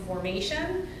show up in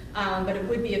formation, but it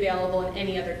would be available in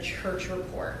any other church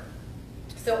report.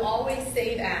 So always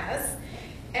save as.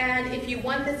 And if you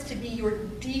want this to be your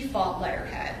default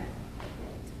letterhead,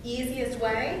 easiest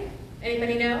way,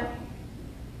 anybody know?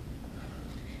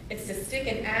 It's to stick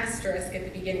an asterisk at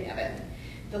the beginning of it.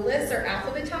 The lists are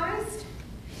alphabetized,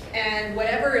 and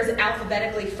whatever is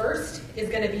alphabetically first is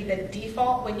going to be the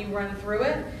default when you run through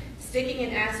it. Sticking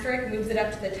an asterisk moves it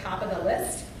up to the top of the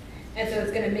list, and so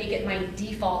it's going to make it my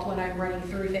default when I'm running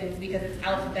through things because it's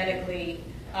alphabetically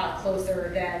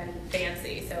closer than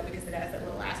fancy, so because it has that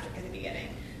little asterisk at the beginning.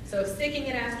 So sticking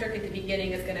an asterisk at the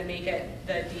beginning is going to make it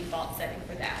the default setting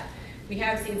for that. We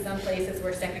have seen some places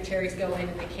where secretaries go in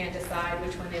and they can't decide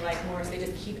which one they like more, so they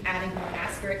just keep adding more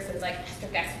asterisks. So it's like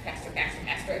asterisk, asterisk, asterisk, asterisk,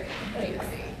 asterisk. I don't even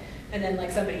see. And then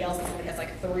like somebody else only has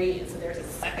like 3, and so there's a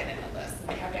second in the list. And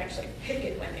they have to actually pick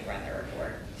it when they run their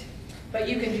report. But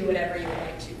you can do whatever you would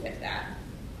like to with that.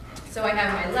 So I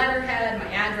have my letterhead,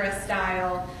 my address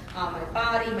style, my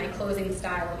body, my closing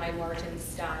style, and my margin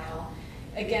style.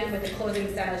 Again, with the closing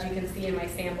styles, you can see in my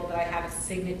sample that I have a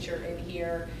signature in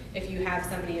here. If you have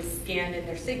somebody who's scanned in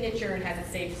their signature and has it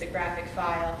saved as a graphic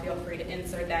file, feel free to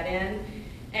insert that in.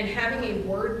 And having a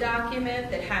Word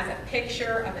document that has a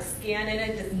picture of a scan in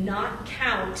it does not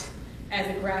count as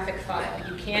a graphic file.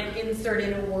 You can't insert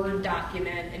in a Word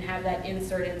document and have that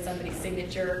insert in somebody's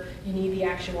signature. You need the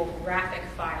actual graphic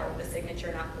file of the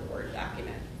signature, not the Word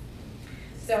document.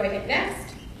 So I hit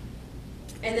next.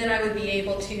 And then I would be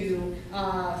able to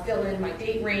fill in my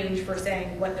date range for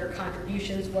saying what their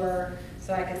contributions were.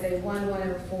 So I could say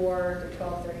 1/1/04 through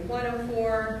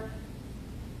 12/31/04,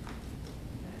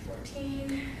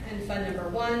 14, and fund number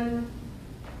 1.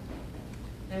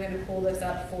 I'm going to pull this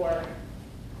up for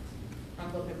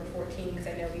envelope number 14 because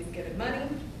I know he's given money.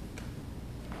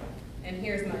 And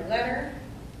here's my letter.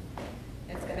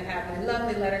 It's going to have my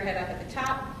lovely letterhead up at the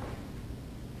top.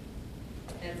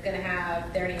 And it's going to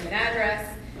have their name and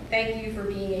address. Thank you for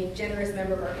being a generous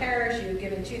member of our parish. You've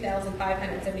given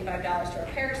 $2,575 to our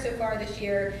parish so far this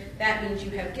year. That means you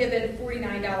have given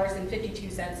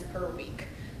 $49.52 per week.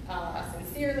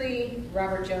 Sincerely,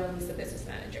 Robert Jones, the business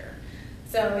manager.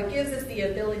 So it gives us the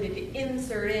ability to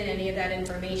insert in any of that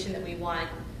information that we want,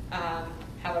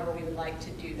 however we would like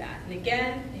to do that. And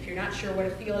again, if you're not sure what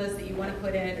a field is that you want to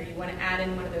put in or you want to add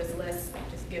in one of those lists,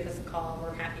 just give us a call and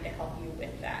we're happy to help you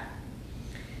with that.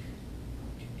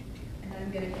 I'm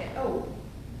going to hit,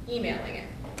 emailing it.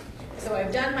 So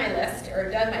I've done my list, or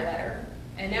done my letter,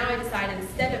 and now I decide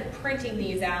instead of printing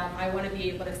these out, I want to be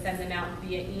able to send them out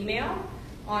via email.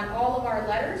 On all of our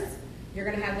letters, you're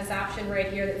going to have this option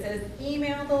right here that says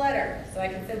email the letter. So I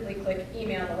can simply click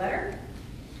email the letter,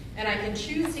 and I can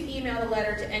choose to email the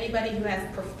letter to anybody who has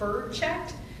preferred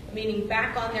checked, meaning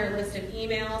back on their list of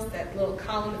emails, that little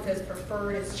column that says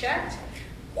preferred is checked,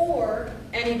 or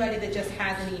anybody that just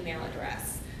has an email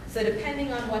address. So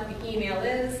depending on what the email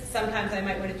is, sometimes I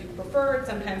might want to do preferred,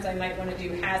 sometimes I might want to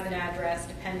do has an address,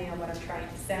 depending on what I'm trying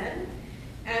to send.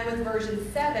 And with version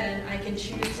 7, I can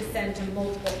choose to send to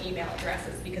multiple email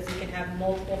addresses because we can have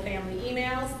multiple family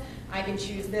emails. I can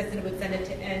choose this and it would send it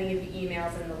to any of the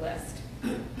emails in the list.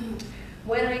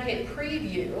 When I hit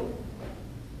preview,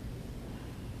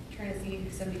 I'm trying to see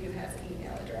somebody who has an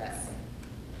email address.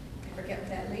 I forget what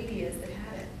that lady is that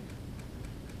had it.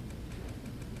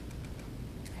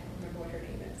 What her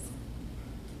name is.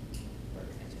 We're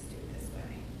going to just do it this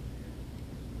way.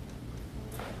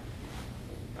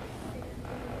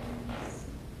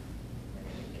 We're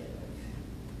going to give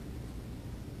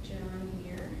John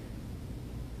here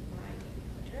my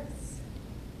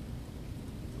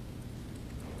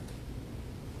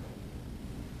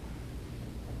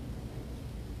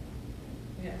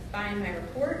find my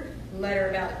report, letter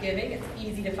about giving. It's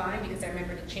easy to find because I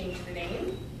remember to change the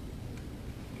name.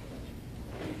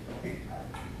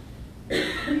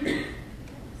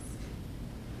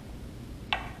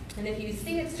 And if you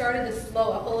see, it started to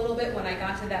slow up a little bit when I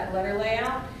got to that letter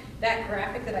layout. That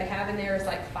graphic that I have in there is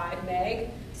like 5 meg,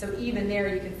 so even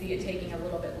there you can see it taking a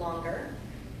little bit longer.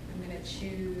 I'm going to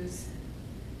choose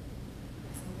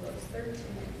 13 and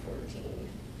 14.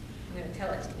 I'm going to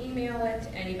tell it to email it to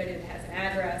anybody that has an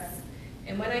address.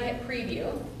 And when I hit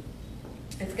preview,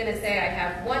 it's going to say I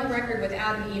have one record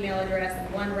without an email address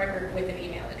and one record with an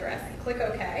email address. And click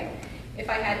OK. If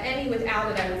I had any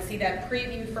without it, I would see that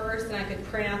preview first, and I could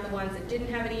print out the ones that didn't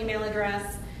have an email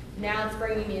address. Now it's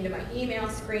bringing me into my email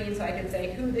screen, so I can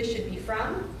say who this should be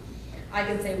from. I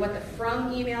can say what the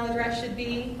from email address should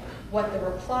be, what the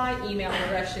reply email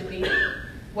address should be,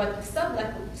 what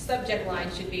the subject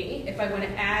line should be. If I want to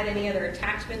add any other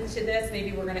attachments to this,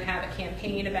 maybe we're going to have a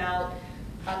campaign about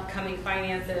upcoming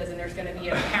finances, and there's going to be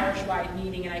a parish-wide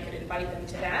meeting, and I could invite them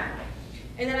to that.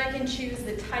 And then I can choose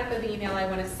the type of email I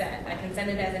want to send. I can send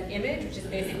it as an image, which is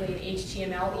basically an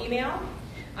HTML email.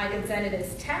 I can send it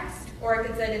as text, or I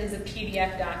can send it as a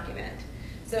PDF document.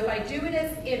 So if I do it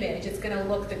as image, it's going to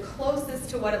look the closest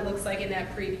to what it looks like in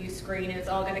that preview screen, and it's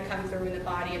all going to come through in the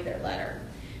body of their letter.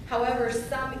 However,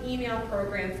 some email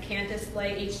programs can't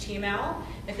display HTML.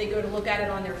 If they go to look at it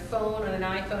on their phone, on an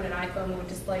iPhone won't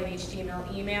display an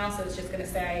HTML email, so it's just going to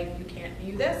say, you can't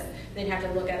view this. They'd have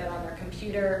to look at it on their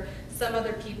computer. Some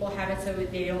other people have it so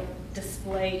they don't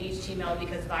display HTML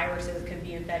because viruses can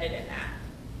be embedded in that.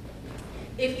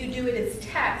 If you do it as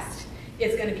text,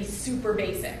 it's going to be super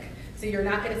basic. So you're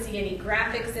not going to see any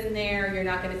graphics in there. You're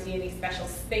not going to see any special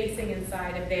spacing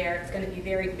inside of there. It's going to be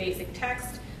very basic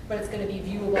text, but it's going to be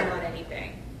viewable on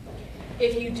anything.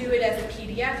 If you do it as a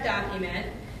PDF document,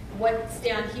 what's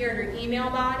down here in your email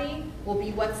body will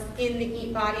be what's in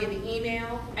the body of the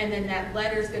email, and then that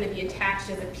letter is going to be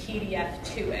attached as a PDF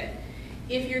to it.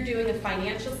 If you're doing a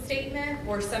financial statement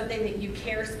or something that you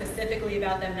care specifically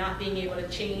about them not being able to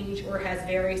change or has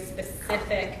very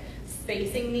specific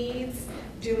spacing needs,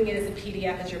 doing it as a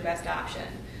PDF is your best option.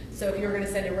 So if you're going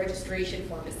to send a registration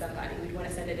form to somebody, we'd want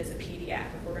to send it as a PDF.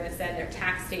 If we're going to send their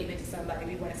tax statement to somebody,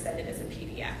 we'd want to send it as a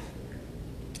PDF.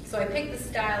 So I pick the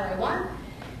style I want.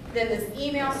 Then this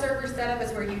email server setup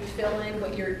is where you fill in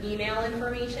what your email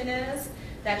information is.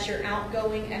 That's your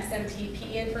outgoing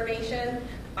SMTP information.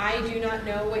 I do not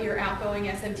know what your outgoing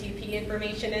SMTP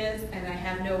information is, and I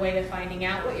have no way of finding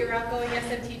out what your outgoing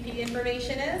SMTP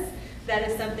information is. That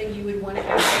is something you would want to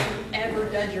ask whoever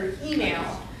does your email,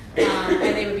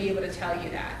 and they would be able to tell you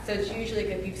that. So it's usually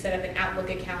if you've set up an Outlook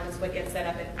account, it's what gets set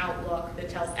up in Outlook that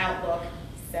tells Outlook,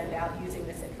 send out using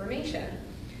this information.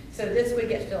 So this would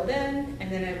get filled in, and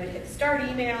then I would hit start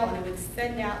email, and it would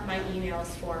send out my emails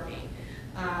for me.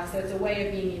 So it's a way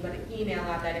of being able to email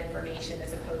out that information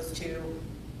as opposed to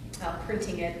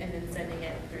printing it and then sending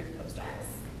it through the post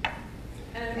office.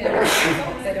 And I'm going to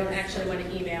because I don't actually want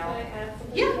to email. Can I add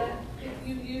something Yeah. to that? If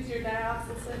you use your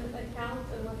diocesan account,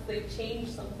 unless they've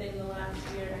changed something in the last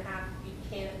year and a half, you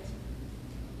can't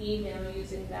email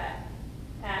using that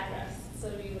address. So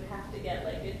you would have to get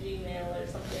like a Gmail or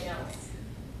something else.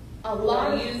 A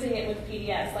lot of using it with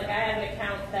PDS. Like I have an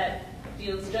account that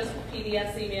deals just with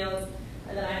PDS emails,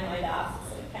 and then I have my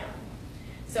diocesan account.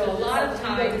 So a lot of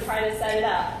times, try to set it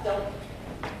up.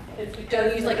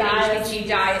 Don't use like an HBG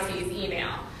diocese email.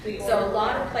 So a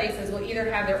lot of places will either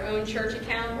have their own church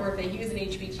account, or if they use an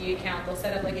HBG account, they'll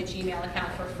set up like a Gmail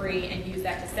account for free and use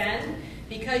that to send.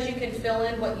 Because you can fill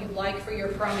in what you'd like for your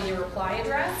from and your reply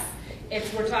address,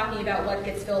 we're talking about what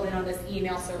gets filled in on this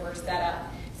email server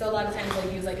setup. So a lot of times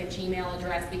they'll use like a Gmail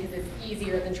address because it's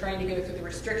easier than trying to go through the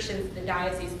restrictions the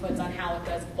diocese puts on how it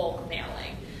does bulk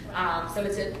mailing. So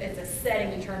it's a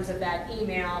setting in terms of that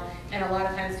email, and a lot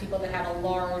of times people that have a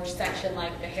large section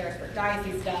like the Harrisburg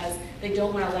Diocese does, they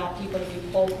don't want to allow people to do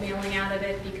bulk mailing out of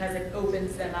it because it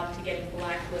opens them up to getting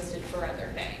blacklisted for other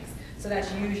things. So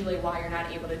that's usually why you're not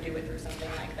able to do it through something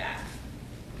like that.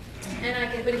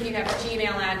 But if you have a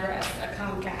Gmail address, a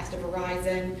Comcast, a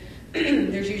Verizon,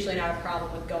 there's usually not a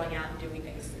problem with going out and doing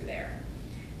things through there.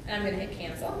 And I'm going to hit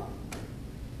cancel.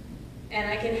 And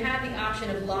I can have the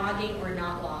option of logging or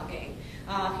not logging.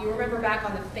 If you remember back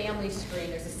on the family screen,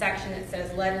 there's a section that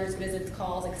says letters, visits,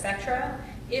 calls, etc.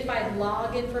 If I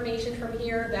log information from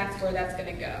here, that's where that's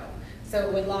going to go. So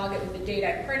it would log it with the date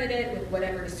I printed it, with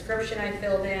whatever description I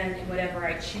filled in, and whatever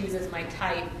I choose as my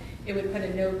type. It would put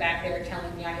a note back there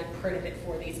telling me I had printed it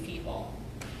for these people.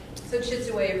 So it's just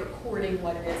a way of recording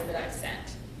what it is that I've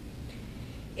sent.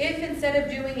 If instead of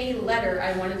doing a letter,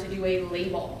 I wanted to do a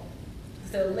label.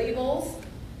 So labels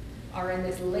are in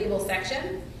this label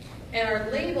section. And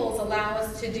our labels allow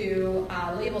us to do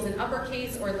labels in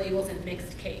uppercase or labels in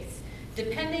mixed case.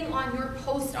 Depending on your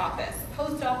post office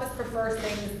prefers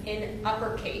things in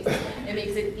uppercase. It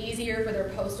makes it easier for their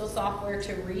postal software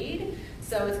to read.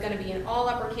 So it's going to be in all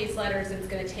uppercase letters, and it's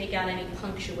going to take out any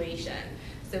punctuation.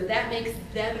 So that makes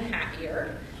them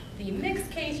happier. The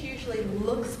mixed case usually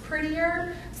looks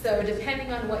prettier. So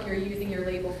depending on what you're using your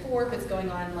label for, if it's going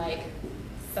on like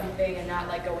something and not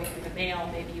like going through the mail,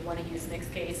 maybe you want to use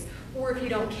mixed case. Or if you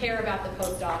don't care about the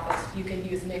post office, you can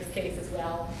use mixed case as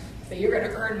well. So you're going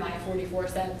to earn my 44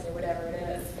 cents or whatever it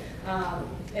is.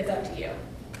 It's up to you.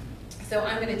 So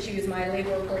I'm going to choose my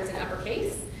label reports in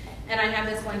uppercase. And I have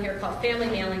this one here called Family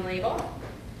Mailing Label.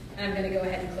 And I'm going to go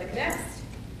ahead and click Next.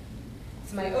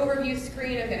 It's my overview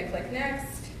screen. I'm going to click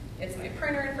Next. It's my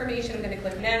printer information. I'm going to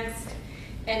click Next.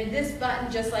 And this button,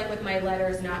 just like with my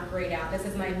letters, not grayed out. This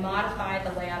is my modify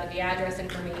the layout of the address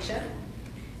information.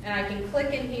 And I can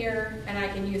click in here, and I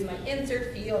can use my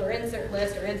insert field or insert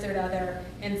list or insert other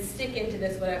and stick into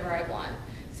this whatever I want.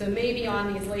 So maybe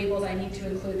on these labels I need to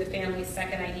include the family's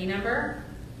second ID number.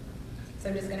 So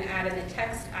I'm just going to add in the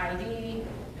text ID.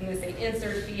 I'm going to say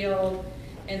insert field.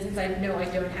 And since I know I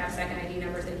don't have second ID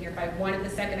numbers in here, if I wanted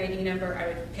the second ID number, I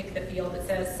would pick the field that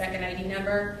says second ID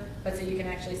number. But so you can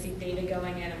actually see data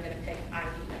going in, I'm going to pick ID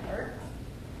number.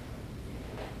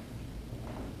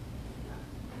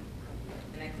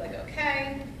 And I click OK,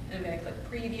 and I'm going to click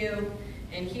Preview.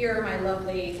 And here are my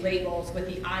lovely labels with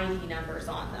the ID numbers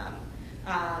on them.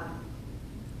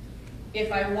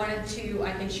 If I wanted to,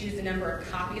 I can choose the number of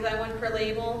copies I want per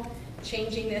label.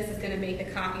 Changing this is going to make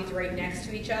the copies right next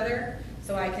to each other,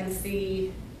 so I can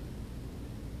see.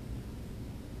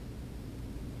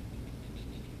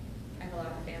 I have a lot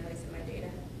of families in my data.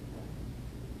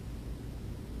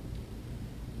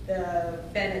 The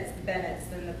Bennetts,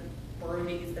 then the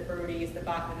Brodies, the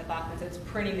Bachman, so it's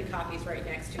printing the copies right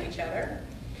next to each other.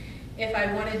 If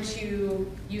I wanted to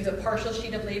use a partial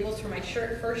sheet of labels for my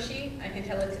first sheet, I can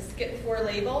tell it to skip 4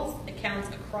 labels. It counts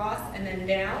across and then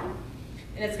down.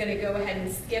 And it's going to go ahead and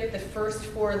skip the first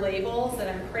 4 labels that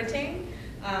I'm printing.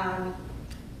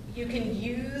 You can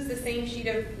use the same sheet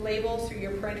of labels through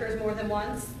your printers more than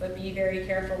once, but be very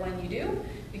careful when you do,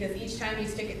 because each time you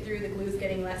stick it through, the glue is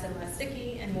getting less and less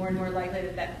sticky, and more likely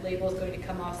that that label is going to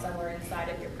come off somewhere inside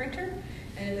of your printer.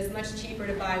 And it is much cheaper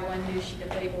to buy one new sheet of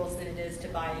labels than it is to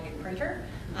buy a new printer.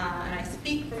 And I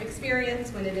speak from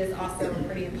experience when it is also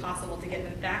pretty impossible to get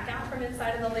them back out from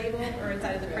inside of the label or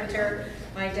inside of the printer.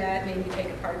 My dad made me take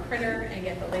apart a printer and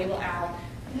get the label out,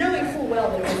 knowing full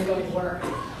well that it wasn't going to work.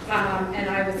 And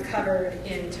I was covered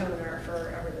in toner for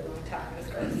a really long time. It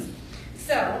was gross.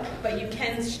 So, but you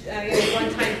can,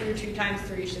 1 time through, 2 times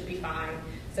through, you should be fine.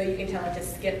 So you can tell it to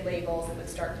skip labels and would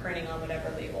start printing on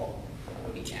whatever label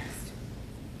would be next.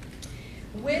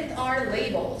 With our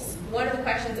labels, one of the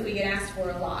questions that we get asked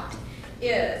for a lot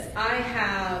is, I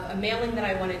have a mailing that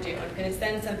I want to do. I'm going to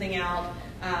send something out,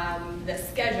 the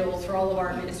schedules for all of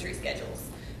our ministry schedules.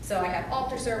 So I have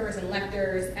altar servers and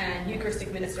lectors and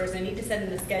Eucharistic ministers, and I need to send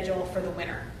them the schedule for the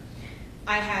winter.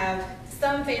 I have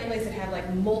some families that have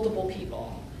like multiple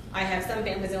people. I have some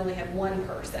families that only have 1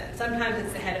 person. Sometimes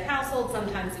it's the head of household,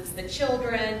 sometimes it's the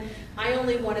children. I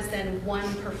only want to send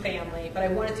 1 per family, but I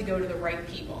want it to go to the right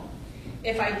people.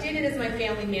 If I did it as my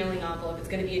family mailing envelope, it's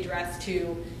going to be addressed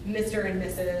to Mr. and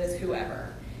Mrs.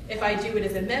 whoever. If I do it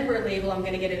as a member label, I'm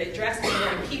going to get it addressed to the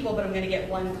right people, but I'm going to get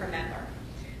 1 per member.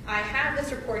 I have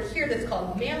this report here that's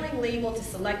called Mailing Label to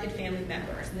Selected Family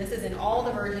Members, and this is in all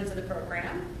the versions of the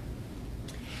program.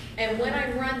 And when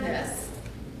I run this,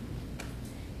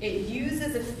 it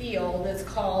uses a field that's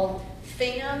called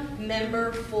Fam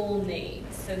Member Full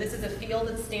Names. So this is a field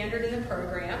that's standard in the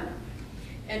program.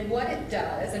 And what it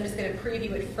does, I'm just going to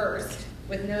preview it first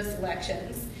with no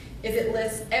selections, is it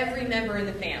lists every member in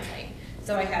the family.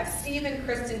 So I have Stephen,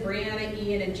 Kristen, Brianna,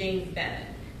 Ian, and James Bennett,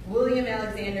 William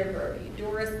Alexander Brody,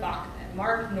 Doris Bachman,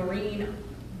 Mark, Noreen,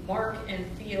 Mark, and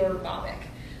Theodore Bobick.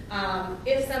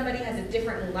 If somebody has a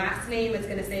different last name, it's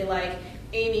going to say like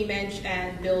Amy Mensch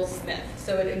and Bill Smith.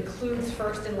 So it includes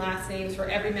first and last names for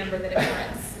every member that it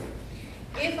prints.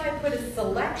 If I put a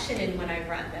selection in when I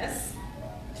run this,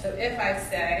 so if I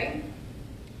say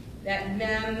that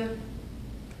mem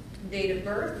date of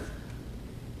birth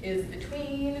is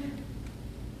between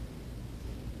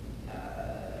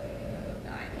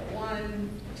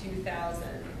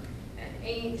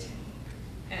 9/1/2008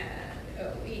 and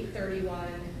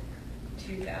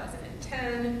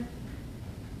 08/31/2010.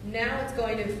 Now it's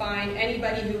going to find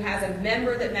anybody who has a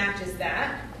member that matches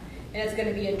that, and it's going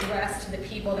to be addressed to the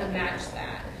people that match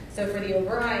that. So for the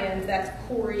O'Briens, that's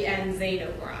Corey and Zane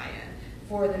O'Brien.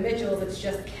 For the Mitchells, it's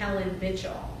just Kellen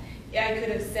Mitchell. I could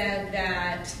have said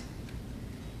that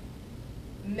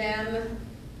Mem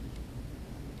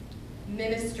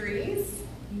Ministry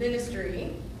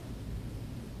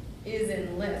is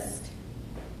in list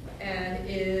and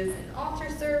is an altar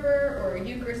server or a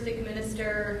Eucharistic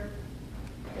minister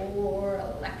or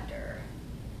a lector.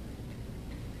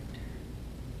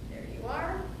 There you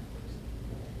are.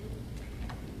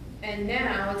 And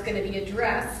now it's going to be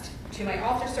addressed to my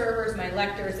altar servers, my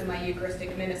lectors, and my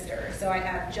Eucharistic ministers. So I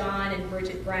have John and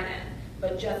Bridget Brennan,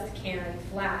 but just Karen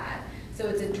Flad. So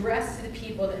it's addressed to the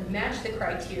people that match the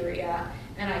criteria,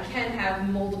 and I can have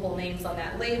multiple names on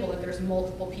that label if there's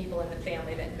multiple people in the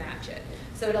family that match it.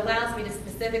 So it allows me to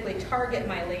specifically target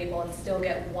my label and still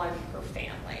get one per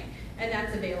family. And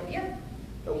that's available. Yep.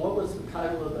 And what was the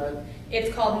title of that?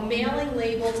 It's called Mailing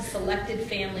Label to Selected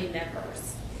Family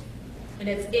Members. And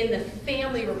it's in the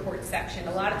family report section.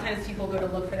 A lot of times people go to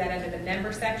look for that under the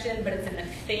member section, but it's in the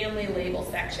family label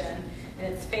section.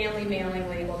 And it's family mailing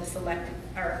label to select,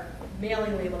 or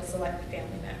mailing label to select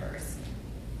family members.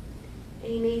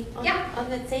 Amy, on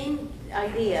the same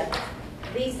idea,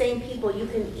 these same people you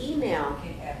can email,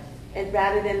 and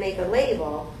rather than make a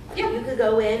label, you could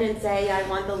go in and say, I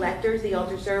want the lectors, the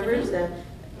altar servers, the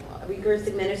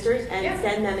Eucharistic ministers, and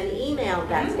send them an email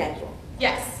that schedule.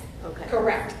 Yes. Okay.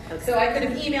 Correct. Okay. So I could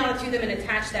have emailed it to them and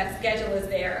attached that schedule as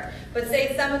there. But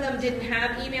say some of them didn't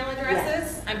have email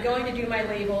addresses, I'm going to do my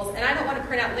labels, and I don't want to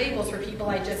print out labels for people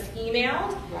I just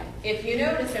emailed. Right. If you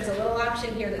notice, there's a little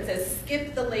option here that says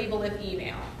skip the label if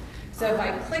email. So if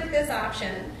I click this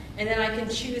option, and then I can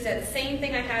choose that same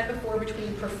thing I had before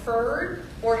between preferred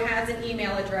or has an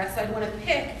email address. So I'd want to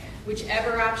pick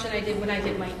whichever option I did when I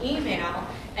did my email,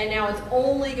 and now it's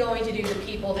only going to do the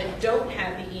people that don't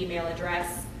have the email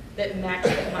address that match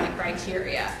with my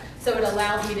criteria. So it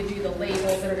allows me to do the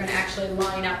labels that are going to actually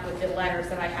line up with the letters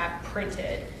that I have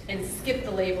printed and skip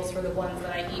the labels for the ones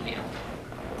that I emailed.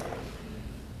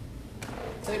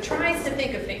 So it tries to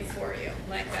think of things for you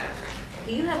like that.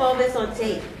 Do you have all this on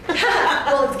tape?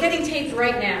 Well, it's getting taped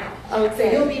right now. Okay.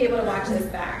 So you'll be able to watch this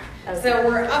back. Okay. So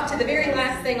we're up to the very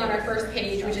last thing on our first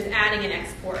page, which is adding an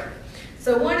export.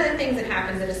 So one of the things that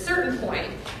happens at a certain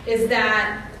point is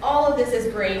that all of this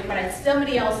is great, but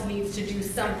somebody else needs to do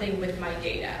something with my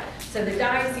data. So the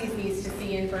diocese needs to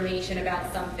see information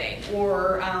about something,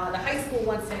 or the high school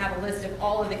wants to have a list of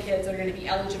all of the kids that are going to be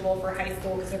eligible for high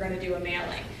school because they're going to do a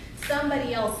mailing.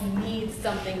 Somebody else needs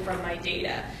something from my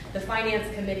data. The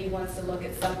finance committee wants to look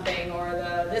at something, or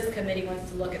this committee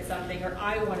wants to look at something, or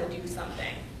I want to do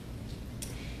something.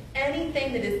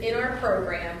 Anything that is in our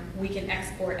program, we can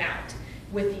export out,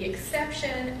 with the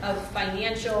exception of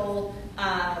financial,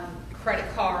 credit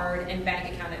card, and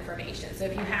bank account information. So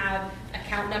if you have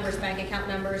account numbers, bank account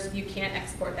numbers, you can't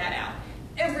export that out.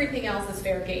 Everything else is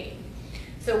fair game.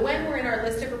 So when we're in our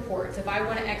list of reports, if I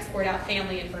want to export out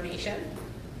family information,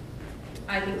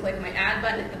 I can click my add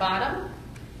button at the bottom,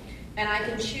 and I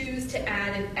can choose to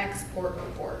add an export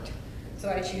report. So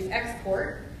I choose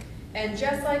export, and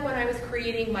just like when I was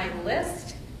creating my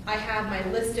list, I have my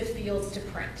list of fields to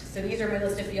print. So these are my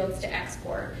list of fields to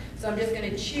export. So I'm just going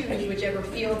to choose whichever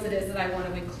fields it is that I want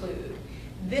to include.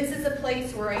 This is a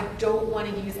place where I don't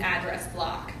want to use address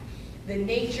block. The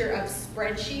nature of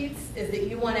spreadsheets is that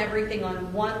you want everything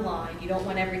on one line. You don't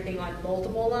want everything on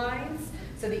multiple lines.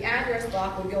 So the address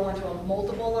block would go onto a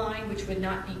multiple line, which would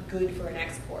not be good for an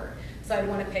export. So I'd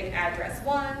want to pick address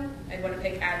 1, I'd want to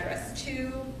pick address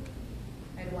 2,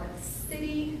 I'd want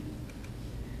city,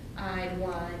 I'd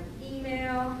want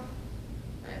email,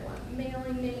 I want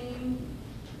mailing name,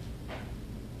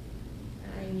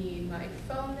 I need my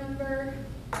phone number,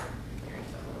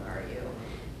 where are you?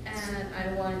 And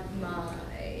I want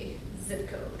my zip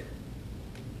code.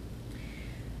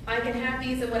 I can have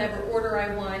these in whatever order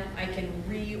I want. I can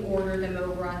reorder them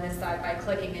over on this side by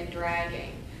clicking and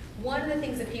dragging. One of the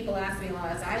things that people ask me a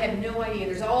lot is, I have no idea,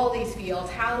 there's all these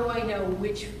fields, how do I know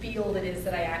which field it is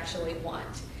that I actually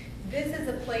want? This is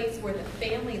a place where the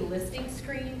family listing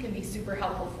screen can be super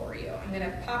helpful for you. I'm going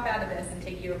to pop out of this and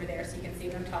take you over there so you can see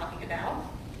what I'm talking about.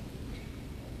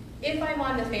 If I'm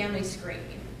on the family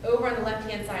screen, over on the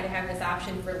left-hand side I have this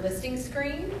option for listing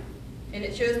screen, and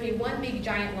it shows me one big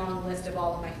giant long list of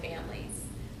all of my families.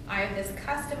 I have this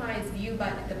customized view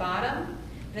button at the bottom,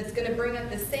 and it's going to bring up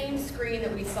the same screen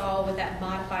that we saw with that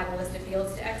modified list of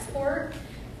fields to export.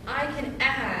 I can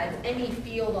add any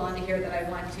field onto here that I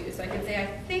want to. So I can say, I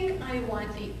think I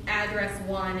want the address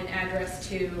 1 and address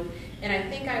 2, and I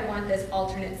think I want this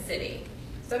alternate city.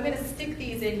 So I'm going to stick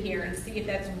these in here and see if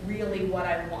that's really what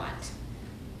I want.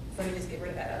 So let me just get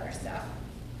rid of that other stuff.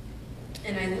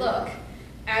 And I look,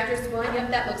 address 1, yep,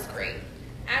 that looks great.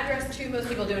 Address 2, most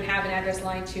people don't have an address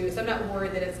line 2, so I'm not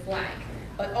worried that it's blank.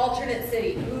 But alternate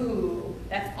city, ooh,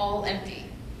 that's all empty.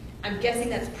 I'm guessing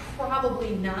that's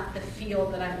probably not the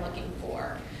field that I'm looking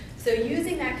for. So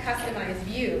using that customized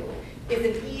view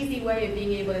is an easy way of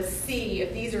being able to see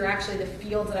if these are actually the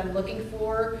fields that I'm looking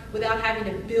for without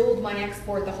having to build my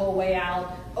export the whole way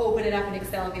out, open it up in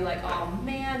Excel and be like, oh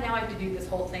man, now I have to do this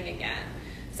whole thing again.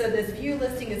 So this view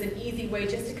listing is an easy way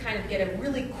just to kind of get a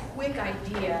really quick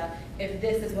idea if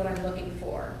this is what I'm looking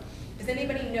for. Does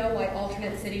anybody know why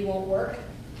alternate city won't work?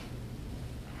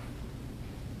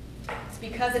 It's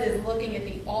because it is looking at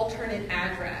the alternate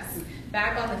address.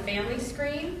 Back on the family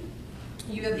screen,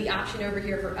 you have the option over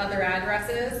here for other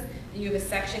addresses. You have a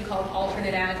section called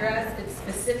alternate address. It's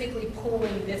specifically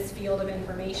pulling this field of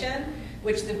information,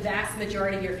 which the vast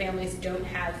majority of your families don't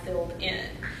have filled in.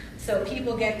 So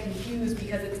people get confused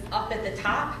because it's up at the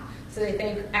top. So they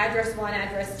think address 1,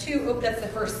 address 2, oh, that's the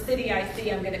first city I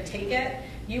see, I'm going to take it.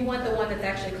 You want the one that's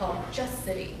actually called just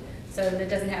city, so that it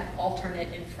doesn't have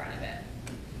alternate in front of it.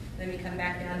 Let me come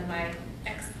back down to my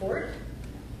export.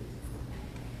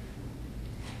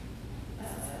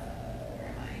 Where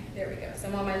am I? There we go. So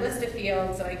I'm on my list of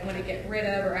fields that I want to get rid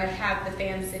of, or I have the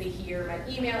fam city here, my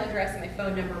email address, my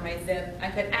phone number, my zip. I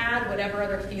could add whatever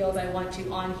other fields I want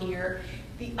to on here.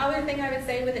 The other thing I would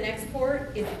say with an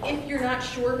export is if you're not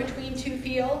sure between two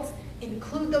fields,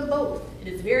 include them both. It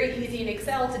is very easy in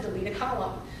Excel to delete a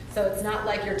column. So it's not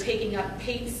like you're taking up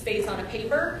space on a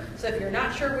paper. So if you're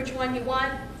not sure which one you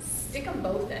want, stick them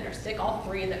both in, or stick all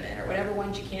 3 of them in, or whatever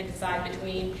ones you can't decide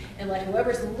between, and let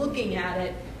whoever's looking at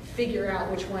it figure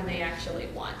out which one they actually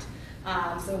want.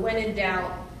 So when in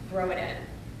doubt, throw it in.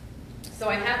 So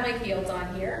I have my fields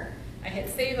on here. I hit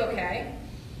Save OK.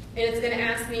 And it's going to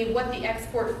ask me what the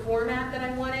export format that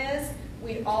I want is.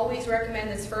 We always recommend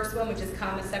this first one, which is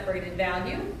comma separated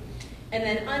value. And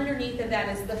then underneath of that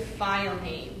is the file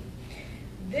name.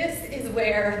 This is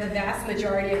where the vast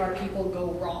majority of our people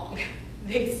go wrong.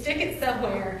 They stick it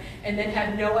somewhere and then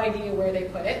have no idea where they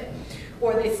put it.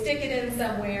 Or they stick it in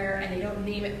somewhere and they don't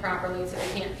name it properly so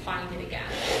they can't find it again.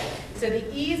 So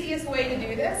the easiest way to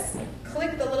do this,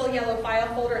 click the little yellow file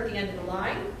folder at the end of the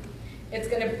line. It's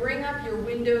going to bring up your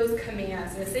Windows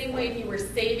commands. In the same way if you were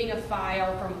saving a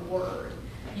file from Word.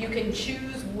 You can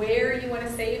choose where you want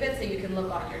to save it, so you can look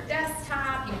on your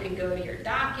desktop, you can go to your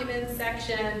documents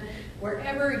section,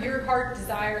 wherever your heart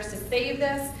desires to save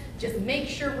this, just make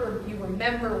sure you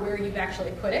remember where you've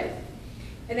actually put it.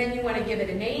 And then you want to give it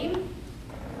a name,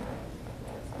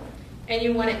 and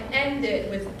you want to end it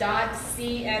with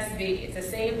 .csv. It's the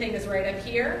same thing as right up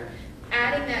here.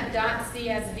 Adding that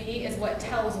 .csv is what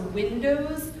tells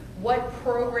Windows what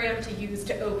program to use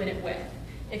to open it with.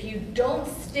 If you don't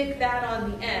stick that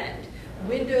on the end,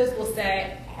 Windows will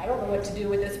say, I don't know what to do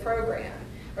with this program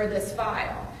or this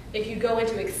file. If you go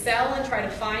into Excel and try to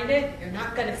find it, you're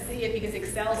not going to see it because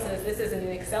Excel says this isn't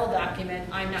an Excel document,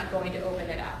 I'm not going to open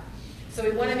it up. So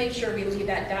we want to make sure we leave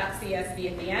that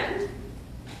 .csv at the end.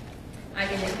 I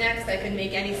can hit next, I can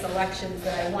make any selections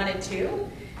that I wanted to,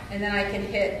 and then I can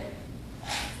hit,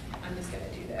 I'm just going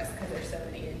to do this because there's so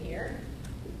many in here.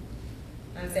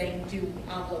 I'm saying do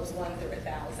envelopes 1 through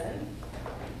 1,000.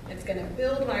 It's going to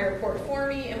build my report for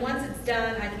me, and once it's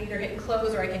done, I can either hit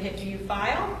close or I can hit view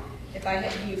file. If I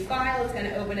hit view file, it's going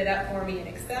to open it up for me in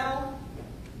Excel.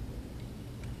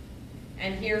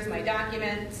 And here's my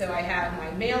document. So I have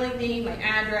my mailing name, my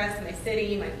address, my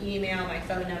city, my email, my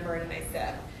phone number, and my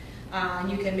zip.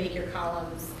 You can make your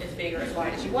columns as big or as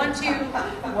wide as you want to,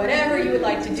 whatever you would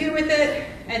like to do with it,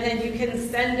 and then you can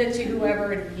send it to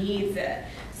whoever needs it.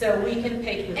 So we can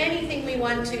pick anything we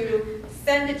want to,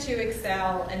 send it to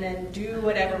Excel, and then do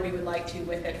whatever we would like to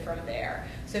with it from there.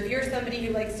 So if you're somebody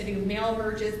who likes to do mail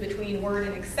merges between Word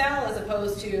and Excel as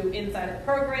opposed to inside of the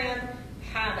program,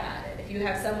 have at it. If you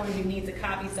have someone who needs a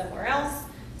copy somewhere else,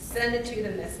 send it to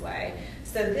them this way.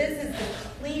 So this is the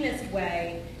cleanest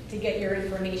way to get your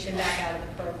information back out of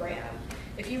the program.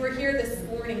 If you were here this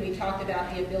morning, we talked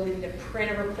about the ability to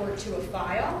print a report to a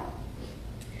file.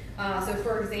 So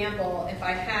for example, if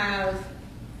I have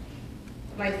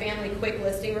my family quick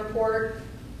listing report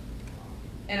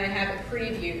and I have it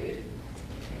previewed,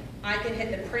 I can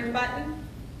hit the print button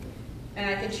and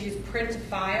I can choose print to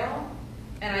file,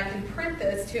 and I can print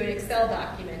this to an Excel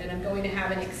document, and I'm going to have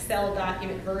an Excel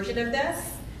document version of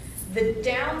this. The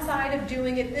downside of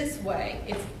doing it this way,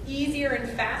 it's easier and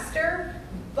faster,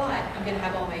 but I'm going to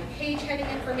have all my page heading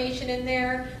information in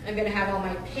there. I'm going to have all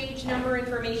my page number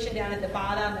information down at the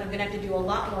bottom, and I'm going to have to do a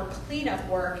lot more cleanup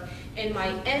work in my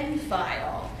end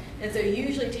file And so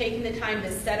usually taking the time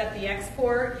to set up the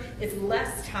export is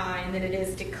less time than it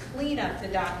is to clean up the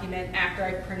document after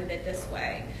I've printed it this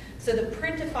way. So the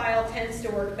print to file tends to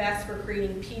work best for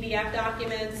creating PDF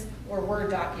documents or Word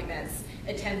documents.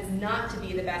 It tends not to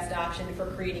be the best option for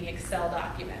creating Excel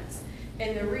documents.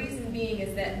 And the reason being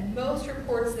is that most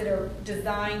reports that are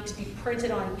designed to be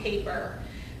printed on paper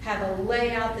have a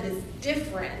layout that is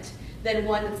different than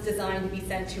one that's designed to be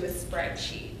sent to a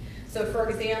spreadsheet. So for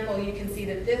example, you can see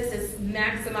that this is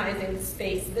maximizing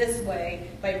space this way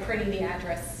by printing the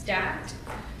address stacked.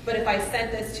 But if I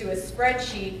sent this to a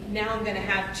spreadsheet, now I'm going to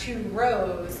have 2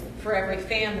 rows for every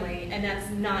family, and that's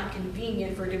not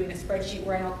convenient for doing a spreadsheet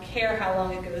where I don't care how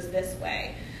long it goes this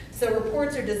way. So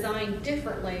reports are designed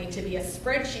differently to be a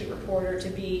spreadsheet report or to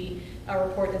be a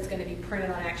report that's going to be printed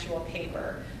on actual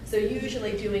paper. So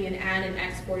usually doing an add and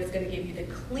export is going to give you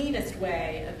the cleanest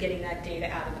way of getting that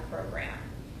data out of the program.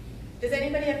 Does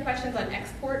anybody have questions on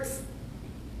exports?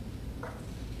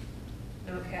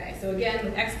 Okay, so again,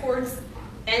 with exports,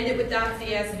 end it with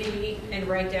 .csv and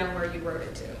write down where you wrote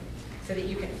it to so that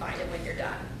you can find it when you're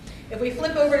done. If we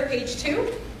flip over to page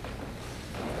 2,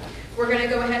 we're going to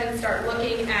go ahead and start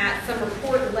looking at some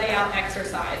report layout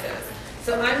exercises.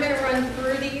 So I'm going to run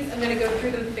through these. I'm going to go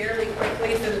through them fairly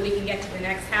quickly so that we can get to the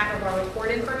next half of our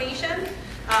report information.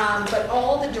 But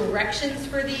all the directions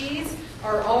for these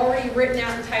are already written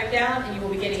out and typed out, and you will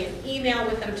be getting an email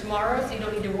with them tomorrow, so you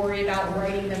don't need to worry about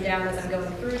writing them down as I'm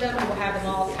going through them. We'll have them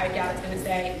all typed out. It's going to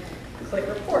say, click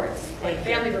reports, click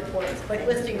family reports, click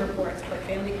listing reports, click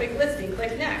family quick listing,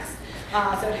 click next.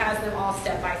 So it has them all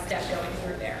step by step going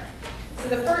through there. So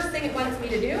the first thing it wants me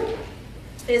to do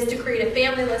is to create a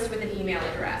family list with an email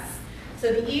address.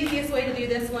 So the easiest way to do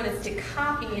this one is to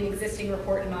copy an existing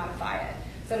report and modify it.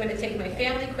 So I'm going to take my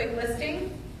family quick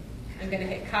listing, I'm going to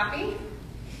hit copy,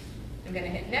 I'm going to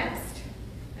hit next,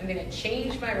 I'm going to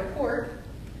change my report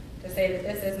to say that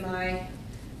this is my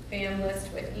fam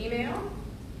list with email,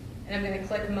 and I'm going to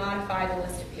click modify the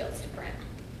list of fields to print.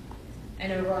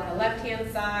 And over on the left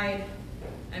hand side,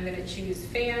 I'm going to choose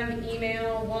fam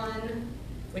email 1,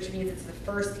 which means it's the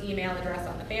first email address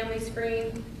on the family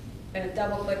screen. I'm going to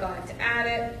double click on it to add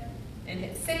it and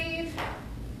hit save.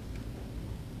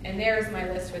 And there's my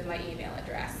list with my email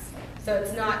address. So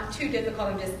it's not too difficult,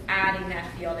 I'm just adding that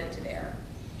field into there.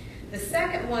 The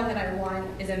second one that I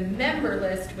want is a member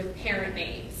list with parent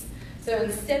names. So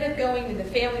instead of going to the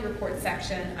family report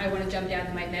section, I want to jump down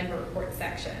to my member report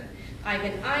section. I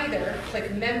can either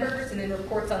click members and then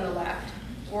reports on the left,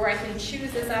 or I can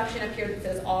choose this option up here that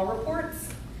says all reports,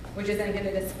 which is then going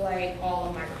to display all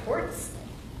of my reports.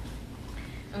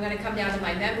 I'm going to come down to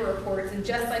my member reports, and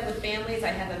just like with families, I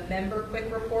have a member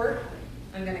quick report.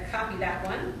 I'm going to copy that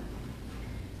one.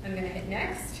 I'm going to hit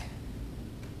next,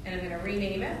 and I'm going to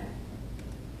rename it.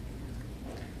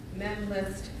 Mem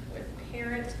list with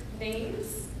parent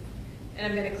names. And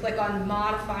I'm going to click on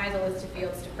modify the list of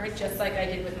fields to print, just like I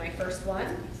did with my first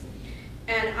one.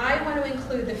 And I want to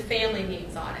include the family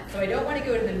names on it. So I don't want to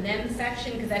go to the mem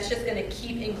section because that's just going to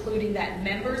keep including that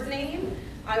member's name.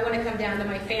 I want to come down to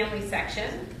my family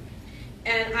section.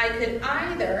 And I could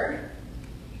either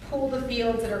pull the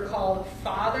fields that are called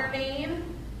father name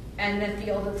and the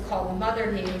field that's called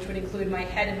mother name, which would include my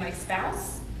head and my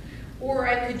spouse. Or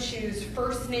I could choose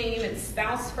first name and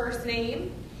spouse first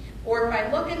name. Or if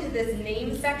I look into this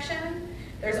name section,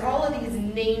 there's all of these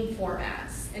name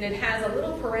formats. And it has a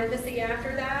little parenthesis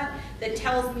after that that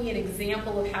tells me an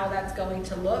example of how that's going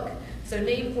to look. So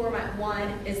name format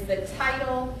 1 is the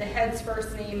title, the head's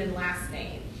first name and last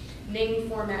name. Name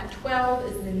format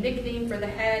 12 is the nickname for the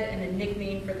head and the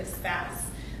nickname for the spouse.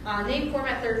 Name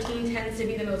format 13 tends to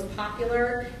be the most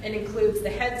popular and includes the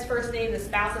head's first name, the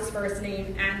spouse's first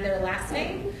name, and their last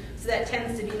name. So that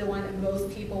tends to be the one that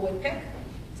most people would pick.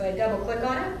 So I double click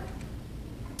on it,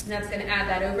 and that's going to add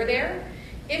that over there.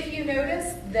 If you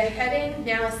notice, the heading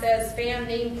now says fam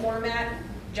name format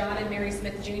John and Mary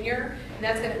Smith Jr., and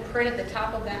that's going to print at the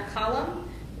top of that column.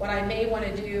 What I may want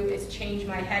to do is change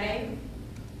my heading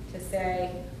to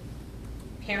say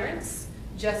parents,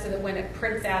 just so that when it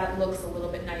prints out, it looks a little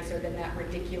bit nicer than that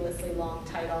ridiculously long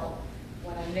title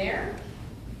when I'm there.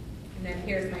 And then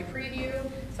here's my preview.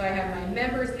 So I have my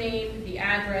member's name, the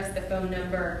address, the phone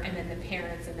number, and then the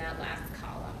parents in that last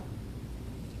column.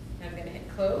 And I'm going to hit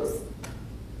close.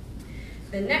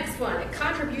 The next one, a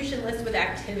contribution list with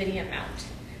activity amount.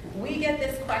 We get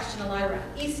this question a lot around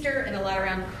Easter and a lot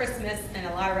around Christmas and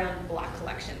a lot around block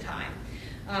collection time.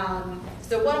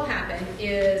 So what will happen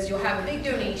is you'll have a big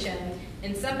donation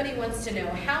and somebody wants to know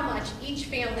how much each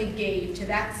family gave to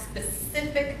that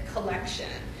specific collection.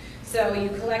 So you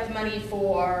collect money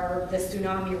for the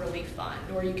Tsunami Relief Fund,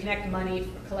 or you collect money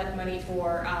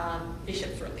for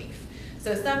Bishop's Relief.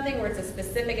 So something where it's a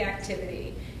specific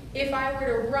activity. If I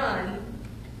were to run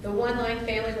the one-line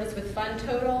family list with fund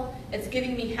total, it's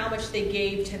giving me how much they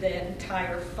gave to the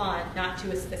entire fund, not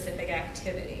to a specific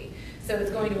activity. So it's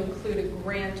going to include a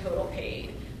grand total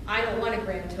paid. I don't want a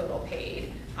grand total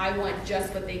paid. I want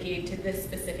just what they gave to this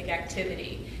specific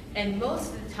activity. And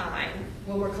most of the time,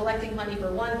 when we're collecting money for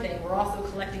one thing, we're also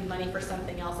collecting money for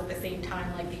something else at the same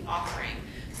time, like the offering.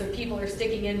 So people are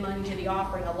sticking in money to the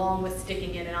offering along with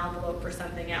sticking in an envelope for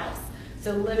something else.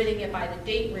 So limiting it by the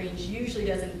date range usually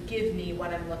doesn't give me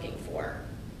what I'm looking for.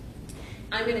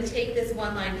 I'm going to take this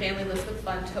one-line family list with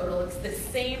fund total. It's the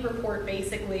same report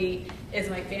basically as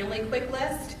my family quick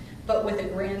list, but with a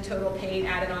grand total paid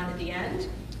added on at the end.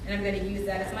 And I'm going to use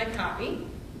that as my copy.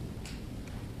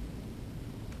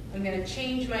 I'm going to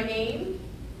change my name,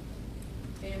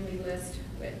 family list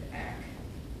with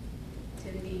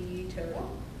activity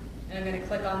total. And I'm going to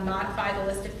click on modify the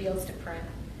list of fields to print.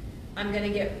 I'm going to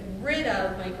get rid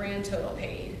of my grand total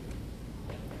paid.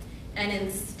 And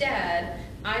instead,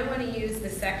 I want to use the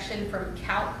section from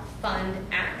Calc Fund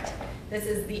Act. This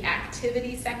is the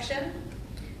activity section.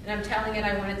 And I'm telling it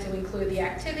I want it to include the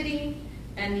activity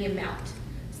and the amount.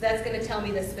 So that's going to tell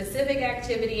me the specific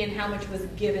activity and how much was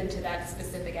given to that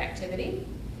specific activity.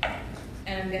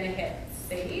 And I'm going to hit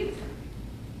save.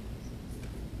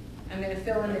 I'm going to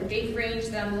fill in the date range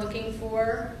that I'm looking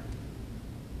for.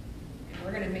 And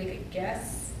we're going to make a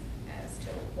guess as to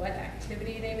what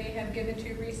activity they may have given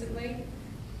to recently.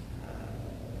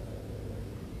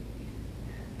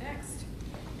 Next.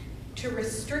 To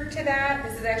restrict to that,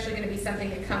 this is actually going to be something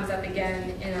that comes up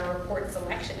again in our report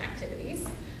selection activities.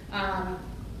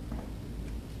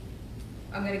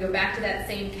 I'm going to go back to that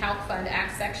same Calc Fund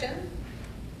Act section.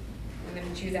 I'm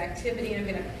going to choose activity, and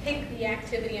I'm going to pick the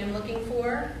activity I'm looking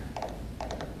for.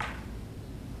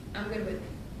 I'm going to,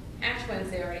 Ash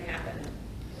Wednesday already happened.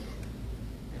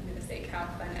 I'm going to say Calc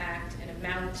Fund Act and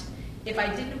amount. If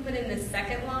I didn't put in the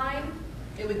second line,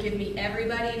 it would give me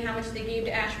everybody and how much they gave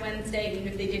to Ash Wednesday, even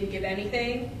if they didn't give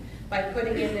anything. By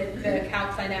putting in that the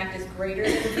Calc Fund Act is greater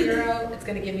than 0, it's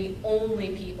going to give me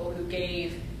only people who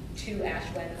gave to Ash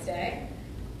Wednesday,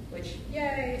 which,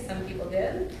 yay, some people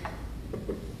did.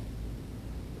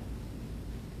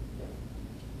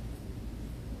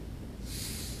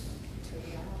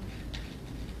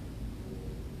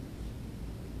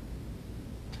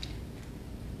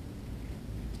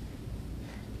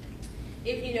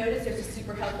 If you notice, there's a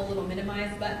super helpful little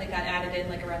minimize button that got added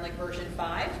in around version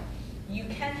 5. You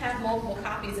can have multiple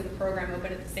copies of the program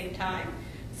open at the same time.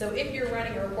 So if you're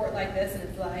running a report like this and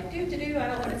it's like, I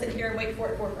don't want to sit here and wait for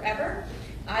it for forever,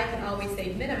 I can always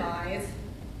say minimize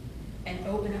and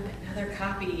open up another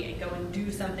copy and go and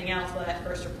do something else while that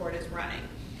first report is running.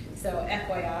 So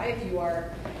FYI, if you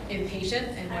are impatient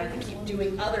and want to keep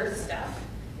doing other stuff,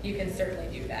 you can certainly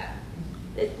do that.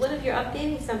 What if you're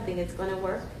updating something, it's going to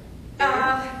work?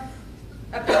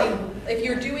 If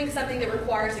you're doing something that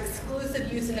requires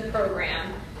exclusive use in the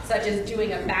program, such as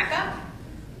doing a backup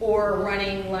or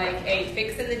running a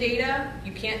fix in the data,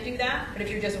 you can't do that. But if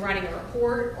you're just running a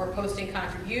report or posting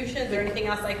contributions or anything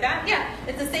else like that, yeah,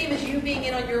 it's the same as you being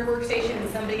in on your workstation and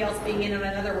somebody else being in on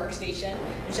another workstation.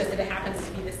 It's just that it happens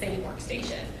to be the same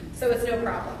workstation. So it's no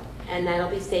problem. And that'll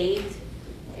be saved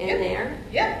in there?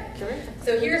 Yep. Terrific.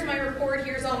 So here's my report,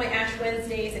 here's all my Ash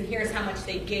Wednesdays, and here's how much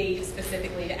they gave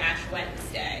specifically to Ash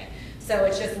Wednesday. So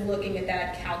it's just looking at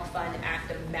that Calc Fund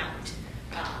Act amount.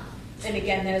 And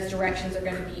again, those directions are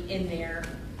going to be in there.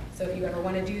 So if you ever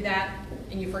want to do that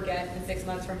and you forget in 6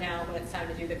 months from now when it's time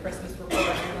to do the Christmas report,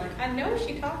 and you're like, I know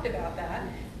she talked about that.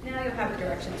 Now you'll have the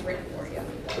directions written for you.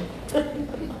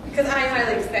 Because I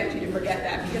highly expect you to forget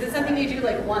that, because it's something you do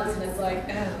once and it's like,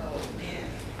 oh man.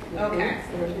 Okay.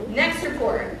 Next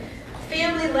report.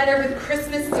 Family letter with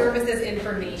Christmas services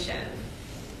information.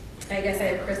 I guess I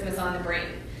have Christmas on the brain.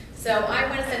 So I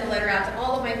want to send a letter out to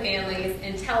all of my families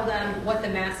and tell them what the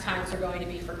mass times are going to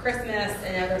be for Christmas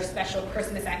and other special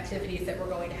Christmas activities that we're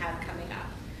going to have coming up.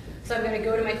 So I'm going to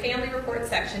go to my family report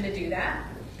section to do that.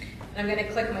 And I'm going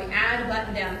to click my add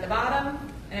button down at the bottom,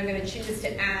 and I'm going to choose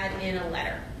to add in a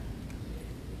letter.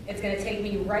 It's going to take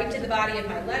me right to the body of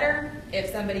my letter.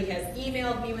 If somebody has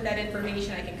emailed me with that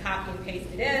information, I can copy and paste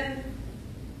it in.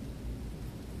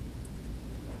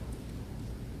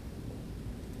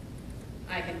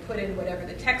 I can put in whatever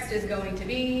the text is going to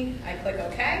be. I click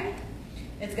OK.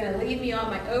 It's going to lead me on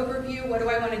my overview. What do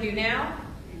I want to do now?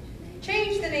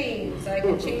 Change the name. So I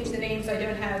can change the name so I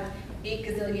don't have 8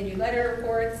 gazillion new letter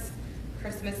reports.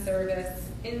 Christmas service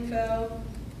info.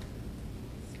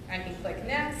 I can click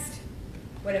next,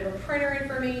 whatever printer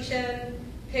information,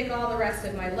 pick all the rest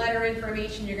of my letter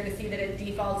information. You're going to see that it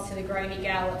defaults to the grimy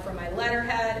Gallup for my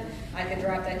letterhead. I can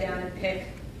drop that down and pick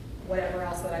whatever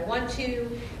else that I want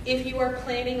to. If you are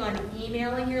planning on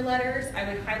emailing your letters,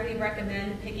 I would highly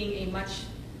recommend picking a much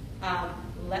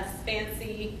less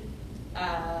fancy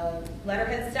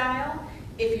letterhead style.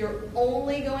 If you're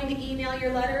only going to email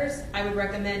your letters, I would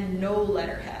recommend no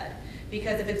letterhead.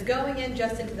 Because if it's going in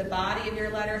just into the body of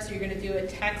your letter, so you're going to do a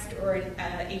text or an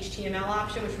HTML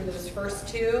option, which were those first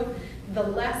two, the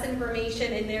less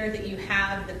information in there that you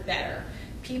have, the better.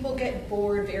 People get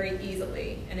bored very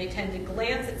easily, and they tend to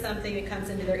glance at something that comes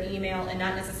into their email and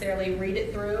not necessarily read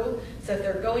it through. So if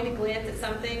they're going to glance at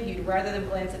something, you'd rather them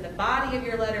glance at the body of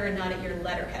your letter and not at your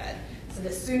letterhead. So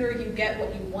the sooner you get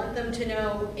what you want them to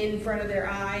know in front of their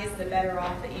eyes, the better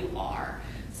off that you are.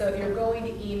 So if you're going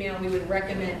to email, we would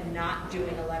recommend not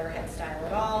doing a letterhead style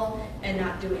at all, and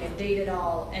not doing a date at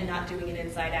all, and not doing an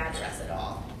inside address at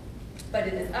all. But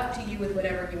it is up to you with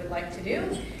whatever you would like to do.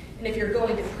 And if you're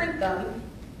going to print them,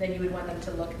 then you would want them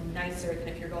to look nicer than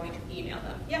if you're going to email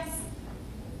them. Yes?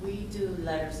 We do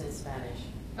letters in Spanish,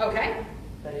 Okay.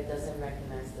 but it doesn't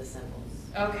recognize the symbols.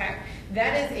 Okay.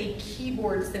 That is a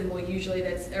keyboard symbol usually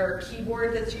or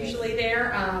keyboard that's usually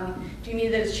there. Do you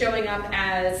mean that it's showing up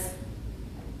as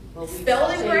Well,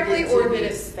 spelled incorrectly, or that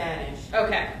it's Spanish?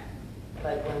 Okay.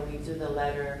 But when we do the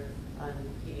letter on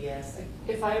PDS,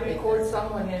 If I record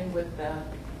someone in with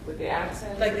the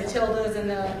accent. Like the tildes and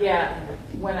the... Yeah,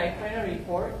 when I print a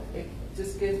report, it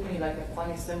just gives me like a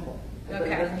funny symbol. But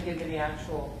Okay. it doesn't give me the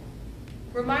actual.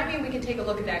 Remind me, we can take a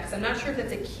look at that, because I'm not sure if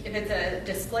it's a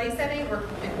display setting or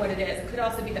what it is. It could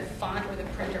also be the font or the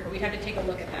printer, but we'd have to take a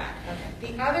look at that.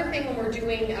 Okay. The other thing when we're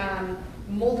doing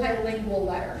multilingual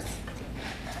letters,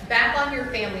 back on your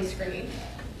family screen,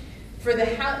 for the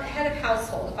head of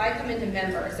household, if I come into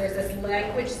members, there's this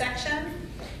language section.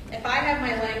 If I have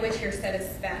my language here set as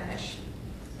Spanish,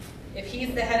 if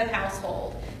he's the head of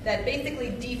household, that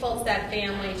basically defaults that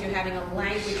family to having a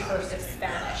language first of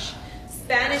Spanish.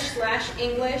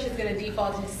 Spanish/English is going to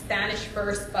default to Spanish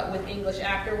first, but with English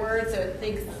afterwards, so it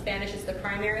thinks Spanish is the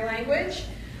primary language.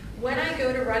 When I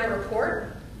go to run a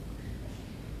report,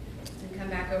 and come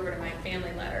back over to my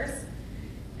family letters,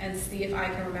 and see if I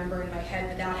can remember in my head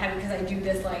without having, because I do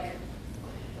this like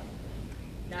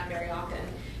not very often,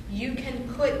 you can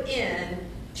put in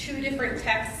two different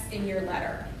texts in your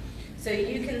letter. So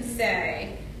you can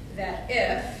say that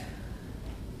if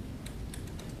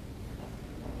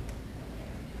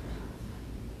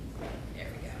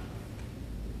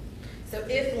So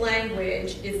if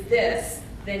language is this,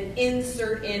 then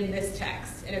insert in this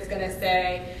text. And it's going to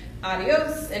say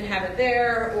adios and have it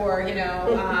there, or, you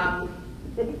know,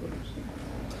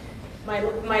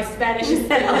 my Spanish is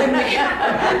failing me.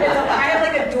 I have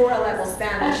like a Dora level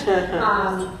Spanish.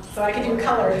 So I can do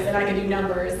colors and I can do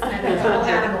numbers and a couple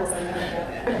animals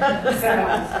and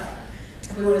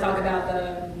so if we want to talk about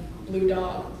the blue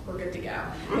dog, we're good to go.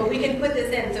 But we can put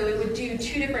this in, so it would do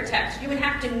two different texts. You would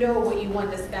have to know what you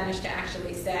want the Spanish to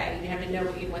actually say. You'd have to know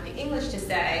what you want the English to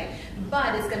say,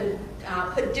 but it's going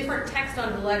to put different text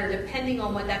on the letter depending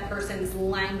on what that person's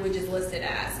language is listed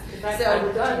as.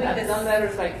 I've done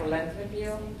letters like for length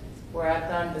review, where I've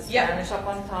done the Spanish up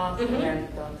on top and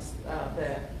done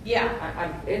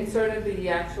I've inserted the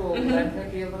actual length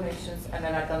review donations, and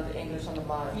then I've done the English on the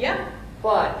bottom. Yeah.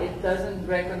 But it doesn't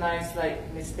recognize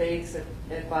like mistakes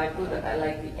if I put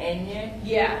like the ñ.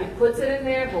 Yeah. It puts it in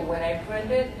there, but when I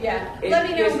print it, Let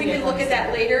me know if we can look at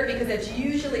that later, because it's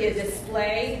usually a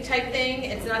display type thing.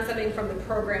 It's not something from the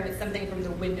program, it's something from the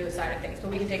Windows side of things,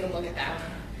 but we can take a look at that.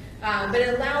 But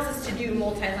it allows us to do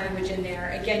multi-language in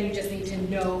there. Again, you just need to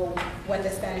know what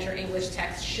the Spanish or English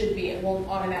text should be. It won't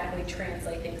automatically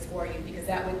translate things for you, because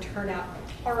that would turn out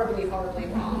horribly, horribly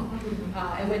wrong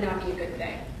and would not be a good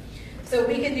thing. So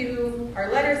we can do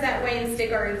our letters that way and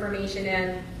stick our information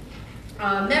in.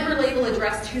 Member label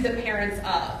addressed to the parents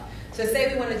of. So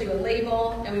say we want to do a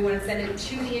label and we want to send it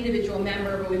to the individual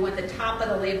member, but we want the top of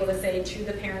the label to say to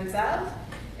the parents of.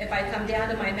 If I come down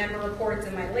to my member reports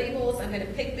and my labels, I'm going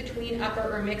to pick between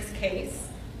upper or mixed case.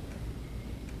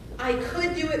 I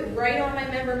could do it right on my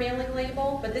member mailing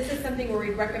label, but this is something where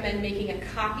we recommend making a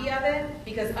copy of it,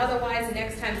 because otherwise the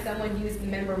next time someone used the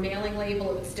member mailing label,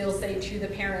 it would still say to the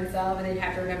parents of, and they'd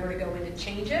have to remember to go in and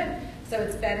change it. So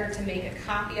it's better to make a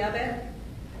copy of it.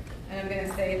 And I'm going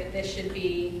to say that this should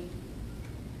be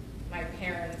my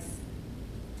parents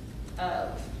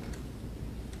of.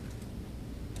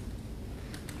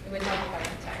 It would help if I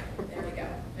could type. There we go.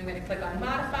 I'm going to click on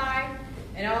modify,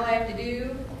 and all I have to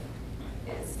do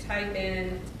is type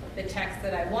in the text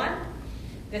that I want.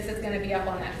 This is going to be up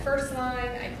on that first line.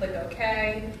 I click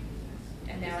OK.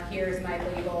 And now here's my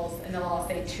labels, and they'll all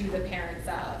say to the parents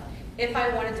of. If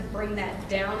I wanted to bring that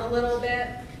down a little bit,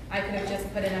 I could have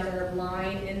just put another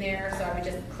line in there, so I would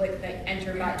just click the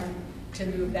enter button to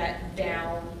move that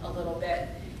down a little bit.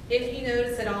 If you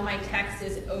notice that all my text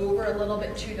is over a little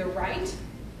bit to the right,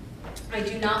 I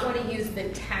do not want to use the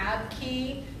tab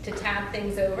key to tab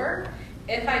things over.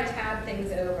 If I tab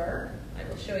things over, I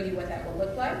will show you what that will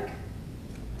look like.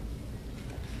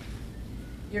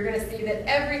 You're going to see that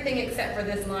everything except for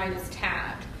this line is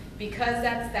tabbed. Because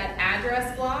that's that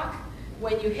address block,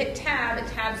 when you hit tab, it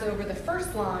tabs over the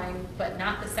first line, but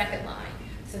not the second line.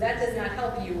 So that does not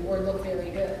help you or look very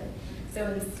good. So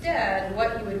instead,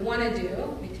 what you would want to do,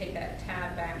 let me take that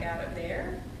tab back out of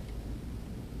there,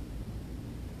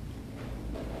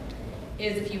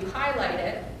 is if you highlight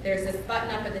it, there's this button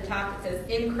up at the top that says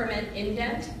increment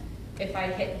indent. If I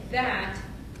hit that,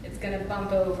 it's going to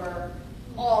bump over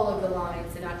all of the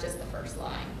lines and not just the first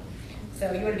line.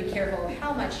 So you want to be careful of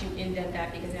how much you indent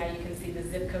that, because now you can see the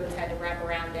zip codes had to wrap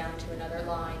around down to another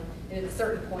line. And at a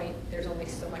certain point, there's only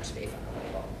so much space on the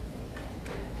label.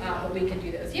 But we can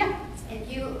do those. Yeah?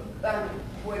 If you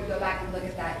would go back and look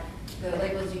at that, the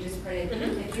labels you just printed,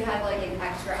 if you had like an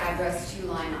extra address to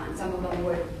line on, some of them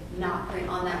would not print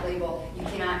on that label. You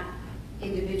cannot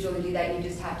individually do that. You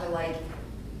just have to like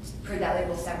print that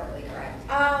label separately, correct?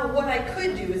 What I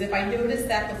could do is if I notice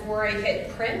that before I hit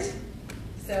print,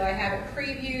 so I have it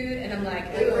previewed, and I'm like,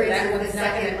 oh, that one's the not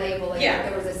second gonna, label. Like yeah.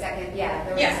 There was a second,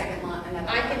 there was a second line.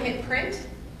 I can hit print.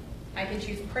 I can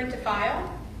choose print to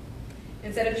file.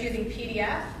 Instead of choosing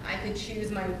PDF, I could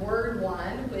choose my Word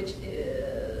one, which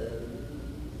is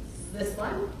this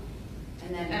one.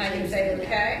 And I can say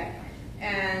OK.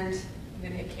 And I'm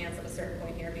going to hit cancel at a certain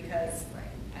point here because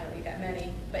I don't need that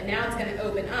many. But now it's going to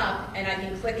open up, and I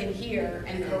can click in here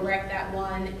and correct that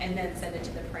one and then send it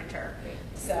to the printer.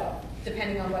 So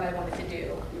depending on what I wanted to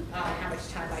do, how much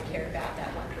time I cared about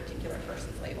that one particular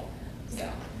person's label.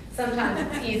 So sometimes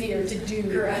it's easier to do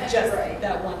just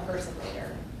that one person later.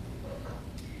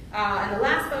 And the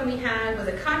last one we had was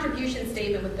a contribution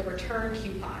statement with the return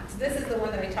coupon. So this is the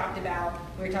one that I talked about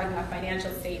when we were talking about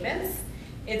financial statements.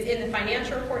 It's in the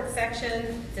financial report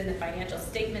section, it's in the financial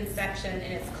statements section,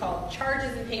 and it's called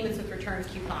Charges and Payments with Return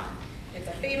Coupon. It's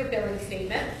a favor billing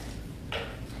statement.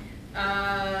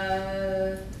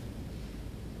 I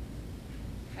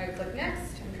would click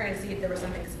next. I'm trying to see if there was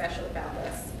something special about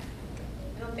this.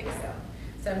 I don't think so.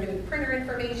 So I'm doing printer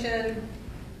information.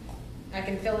 I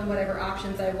can fill in whatever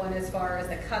options I want as far as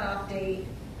the cutoff date.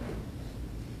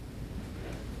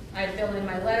 I'd fill in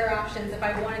my letter options. If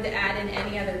I wanted to add in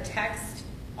any other text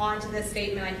onto this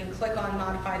statement, I can click on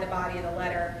modify the body of the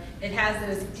letter. It has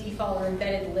those default or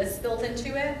embedded lists built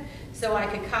into it, so I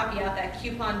could copy out that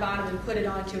coupon bottom and put it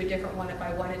onto a different one if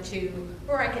I wanted to,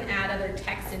 or I can add other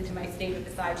text into my statement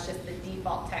besides just the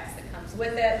default text that comes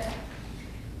with it.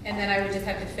 And then I would just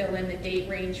have to fill in the date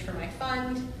range for my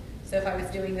fund. So if I was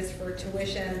doing this for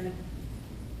tuition,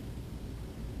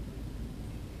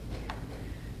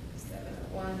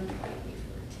 7/1/2014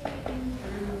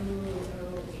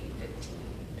 through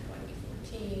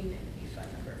 8/15/2014, and it'd be fund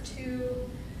number 2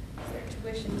 is their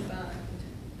tuition fund.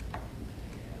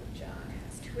 John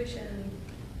has tuition.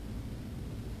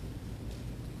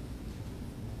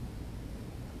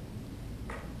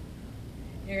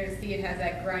 You're going to see it has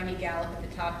that grimy gallop at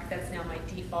the top, because that's now my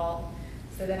default.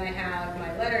 So then I have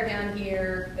my letter down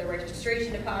here, the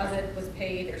registration deposit was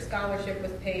paid, their scholarship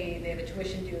was paid, they have a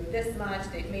tuition due of this much,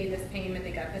 they've made this payment,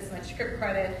 they got this much script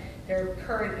credit, their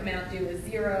current amount due is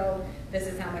 0, this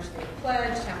is how much they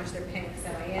pledged, how much they're paying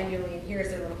semi-annually, and here's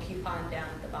their little coupon down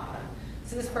at the bottom.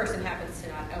 So this person happens to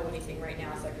not owe anything right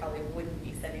now, so I probably wouldn't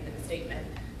be sending them a statement.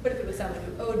 But if it was someone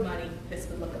who owed money, this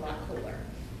would look a lot cooler.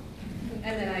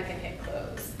 And then I can hit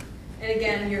close. And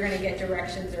again, you're going to get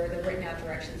directions or the written out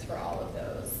directions for all of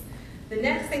those. The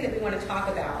next thing that we want to talk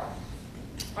about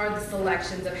are the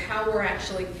selections of how we're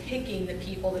actually picking the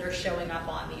people that are showing up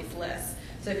on these lists.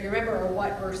 So if you remember our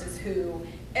what versus who,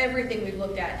 everything we've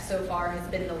looked at so far has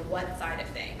been the what side of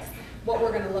things. What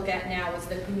we're going to look at now is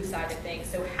the who side of things.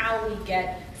 So how we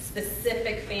get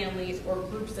specific families or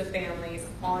groups of families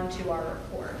onto our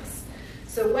reports.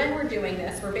 So when we're doing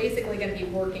this, we're basically going to be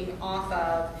working off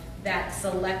of that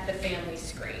select the family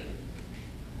screen.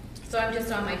 So I'm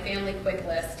just on my family quick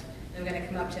list. I'm going to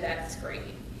come up to that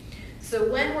screen. So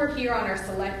when we're here on our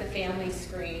select the family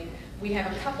screen, we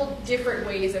have a couple different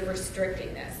ways of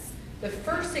restricting this. The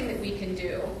first thing that we can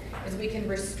do is we can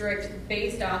restrict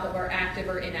based off of our active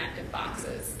or inactive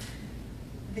boxes.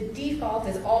 The default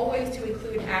is always to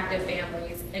include active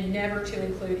families and never to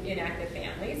include inactive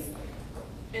families.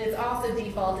 And it's also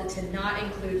defaulted to not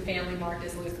include family marked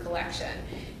as loose collection.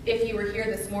 If you were here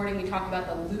this morning, we talked about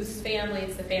the loose family.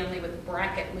 It's the family with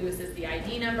bracket loose as the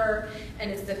ID number, and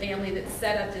it's the family that's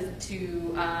set up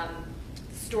to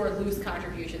store loose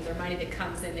contributions or money that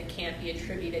comes in that can't be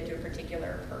attributed to a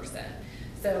particular person.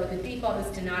 So the default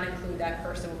is to not include that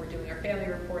person when we're doing our family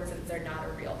report since they're not a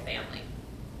real family.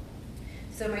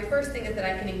 So my first thing is that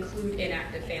I can include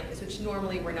inactive families, which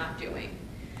normally we're not doing.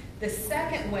 The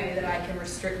second way that I can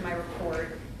restrict my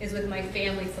report is with my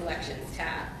Family Selections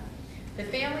tab. The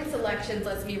Family Selections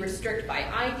lets me restrict by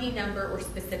ID number or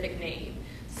specific name.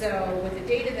 So with the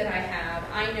data that I have,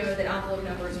 I know that envelope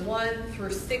numbers 1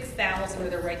 through 6,000 are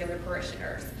the regular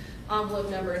parishioners. Envelope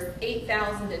numbers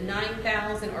 8,000 to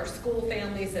 9,000 are school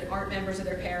families that aren't members of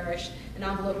their parish, and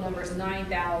envelope numbers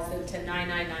 9,000 to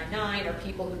 9999 are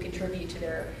people who contribute to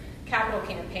their capital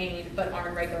campaign but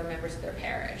aren't regular members of their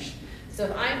parish. So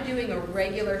if I'm doing a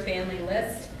regular family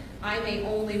list, I may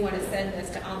only want to send this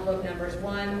to envelope numbers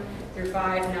 1 through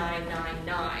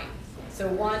 5999. So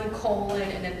 1 colon,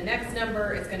 and then the next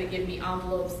number is going to give me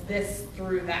envelopes this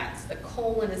through that. So the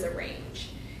colon is a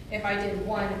range. If I did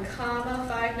 1 comma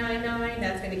 599,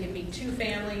 that's going to give me 2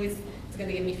 families. It's going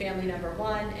to give me family number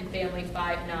 1 and family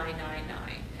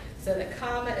 5999. So the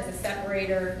comma is a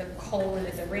separator, the colon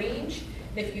is a range.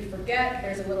 And if you forget,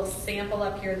 there's a little sample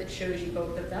up here that shows you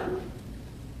both of them.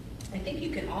 I think you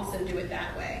can also do it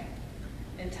that way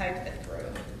and type the through.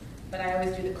 But I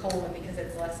always do the colon because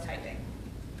it's less typing.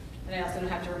 And I also don't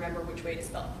have to remember which way to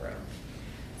spell through.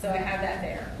 So I have that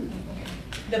there.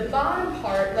 The bottom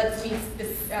part lets me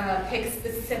pick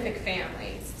specific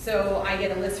families. So I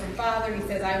get a list from Father, and he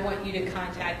says, I want you to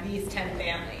contact these 10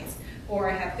 families.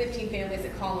 Or I have 15 families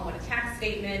that call and want a tax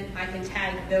statement. I can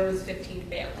tag those 15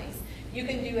 families. You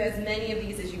can do as many of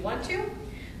these as you want to.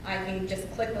 I can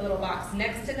just click the little box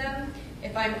next to them.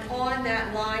 If I'm on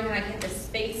that line and I hit the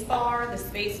space bar is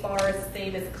the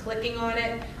same as clicking on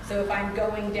it. So if I'm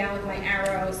going down with my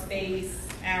arrow, space,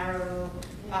 arrow,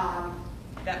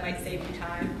 that might save you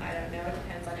time. I don't know. It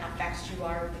depends on how fast you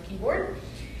are with the keyboard.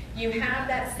 You have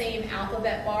that same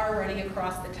alphabet bar running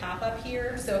across the top up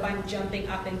here. So if I'm jumping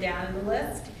up and down in the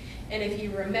list, and if you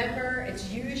remember,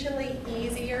 it's usually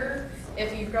easier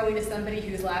if you're going to somebody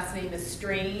whose last name is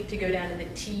Strain to go down to the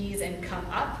T's and come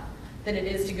up than it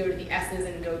is to go to the S's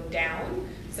and go down.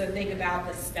 So think about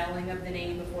the spelling of the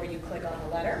name before you click on the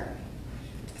letter.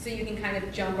 So you can kind of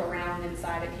jump around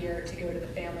inside of here to go to the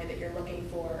family that you're looking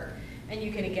for. And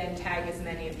you can, again, tag as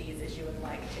many of these as you would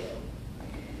like to.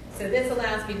 So this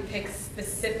allows me to pick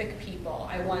specific people.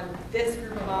 I want this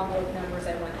group of envelope numbers.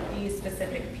 I want these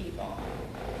specific people.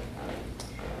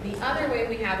 The other way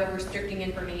we have of restricting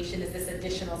information is this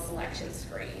additional selection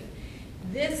screen.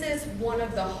 This is one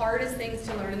of the hardest things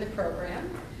to learn in the program,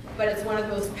 but it's one of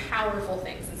the most powerful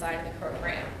things inside of the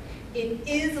program. It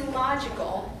is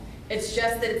logical. It's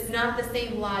just that it's not the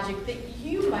same logic that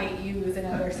you might use in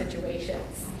other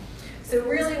situations. So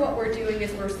really what we're doing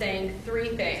is we're saying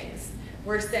 3 things.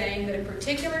 We're saying that a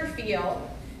particular field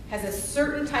has a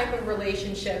certain type of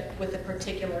relationship with a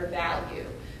particular value.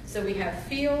 So we have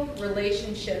field,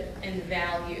 relationship, and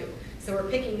value. So we're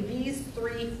picking these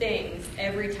 3 things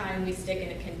every time we stick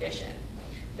in a condition.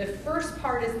 The first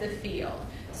part is the field.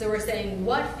 So we're saying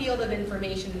what field of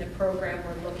information in the program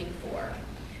we're looking for.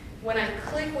 When I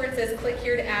click where it says click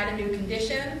here to add a new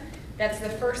condition, that's the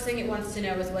first thing it wants to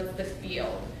know is what's the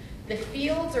field. The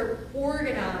fields are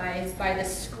organized by the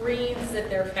screens that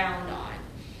they're found on.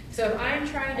 So if I'm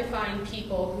trying to find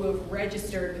people who have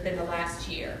registered within the last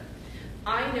year,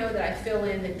 I know that I fill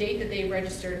in the date that they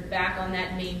registered back on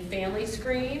that main family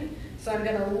screen. So I'm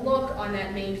going to look on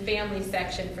that main family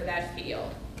section for that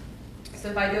field. So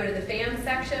if I go to the FAM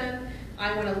section,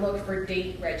 I want to look for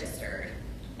date registered.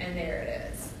 And there it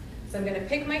is. So I'm going to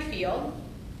pick my field.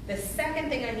 The second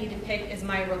thing I need to pick is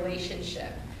my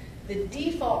relationship. The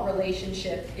default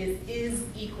relationship is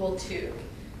equal to.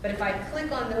 But if I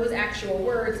click on those actual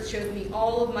words, it shows me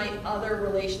all of my other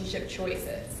relationship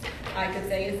choices. I could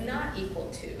say is not equal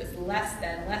to, is less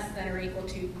than or equal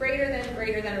to, greater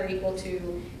than or equal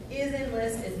to, is in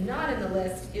list, is not in the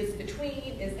list, is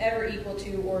between, is ever equal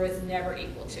to, or is never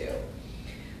equal to.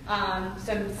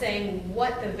 So I'm saying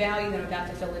what the value that I'm about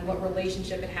to fill in, what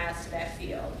relationship it has to that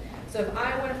field. So if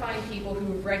I want to find people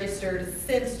who have registered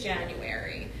since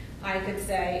January, I could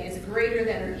say is greater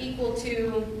than or equal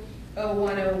to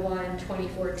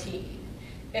 01/01/2014.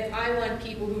 If I want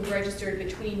people who've registered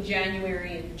between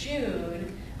January and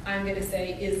June, I'm going to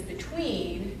say is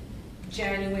between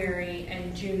January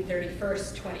and June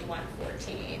 31st,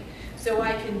 2014. So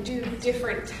I can do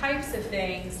different types of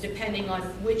things depending on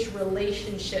which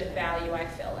relationship value I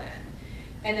fill in.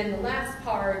 And then the last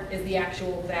part is the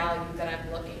actual value that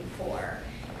I'm looking for.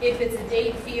 If it's a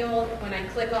date field, when I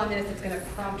click on this, it's going to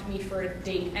prompt me for a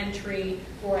date entry,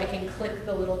 or I can click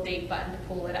the little date button to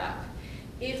pull it up.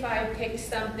 If I picked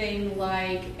something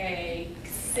like a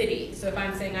city, so if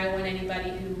I'm saying I want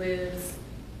anybody who lives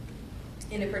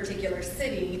in a particular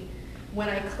city, when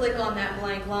I click on that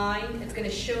blank line, it's going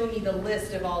to show me the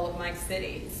list of all of my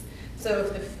cities. So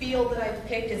if the field that I've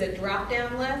picked is a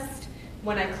drop-down list,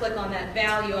 when I click on that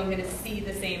value, I'm going to see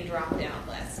the same drop-down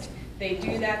list. They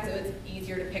do that so it's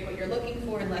easier to pick what you're looking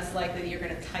for and less likely that you're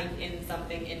going to type in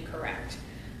something incorrect.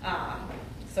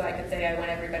 So I could say I want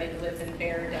everybody who lives in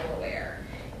Bear, Delaware.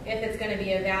 If it's going to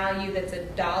be a value that's a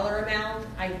dollar amount,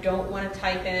 I don't want to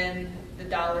type in the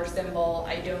dollar symbol.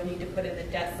 I don't need to put in the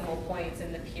decimal points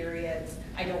and the periods.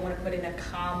 I don't want to put in a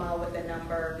comma with a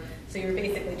number. So you're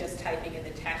basically just typing in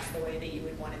the text the way that you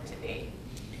would want it to be.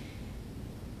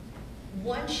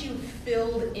 Once you've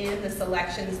filled in the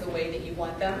selections the way that you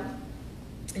want them,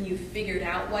 and you've figured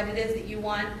out what it is that you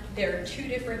want, there are two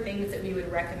different things that we would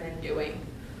recommend doing.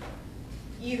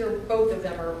 Either both of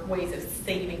them are ways of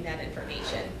saving that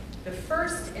information. The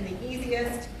first and the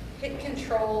easiest, hit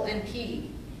Control and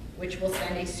P, which will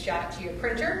send a shot to your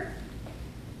printer,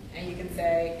 and you can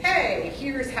say, hey,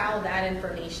 here's how that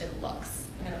information looks.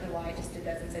 I don't know why I just did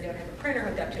that since I don't have a printer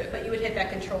hooked up to it, but you would hit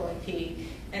that Control and P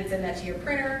and send that to your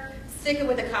printer, stick it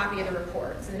with a copy of the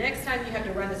report. So the next time you have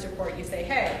to run this report, you say,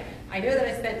 hey, I know that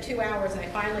I spent 2 hours and I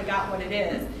finally got what it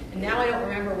is, and now I don't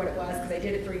remember what it was because I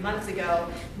did it 3 months ago.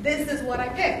 This is what I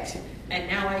picked, and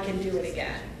now I can do it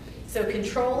again. So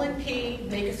Control and P,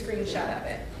 make a screenshot of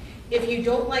it. If you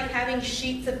don't like having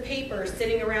sheets of paper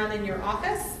sitting around in your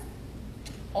office,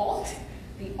 Alt,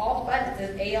 the Alt button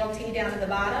says ALT down at the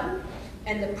bottom,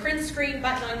 and the print screen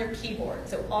button on your keyboard.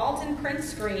 So Alt and print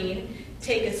screen,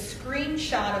 take a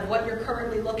screenshot of what you're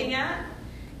currently looking at,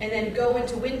 and then go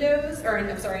into Windows, or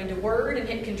into Word and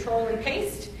hit Control and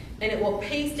paste, and it will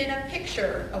paste in a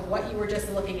picture of what you were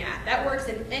just looking at. That works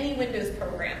in any Windows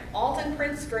program. Alt and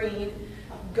print screen,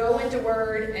 go into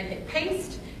Word and hit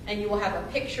paste, and you will have a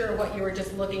picture of what you were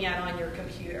just looking at on your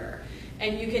computer.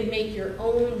 And you can make your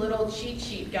own little cheat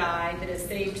sheet guide that is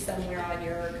saved somewhere on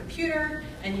your computer,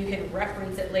 and you can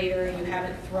reference it later. You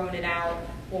haven't thrown it out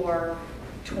or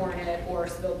torn it or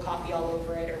spilled coffee all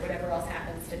over it or whatever else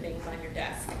happens to things on your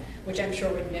desk, which I'm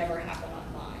sure would never happen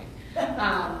on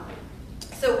mine.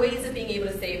 So ways of being able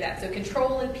to save that. So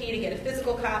Control and P to get a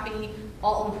physical copy,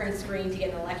 Alt and print screen to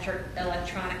get an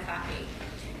electronic copy.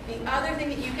 The other thing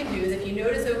that you can do is, if you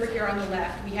notice over here on the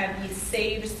left, we have these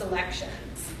saved selections.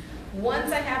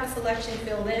 Once I have a selection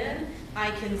filled in, I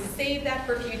can save that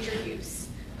for future use.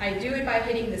 I do it by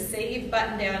hitting the Save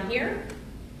button down here.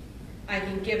 I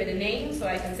can give it a name, so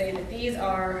I can say that these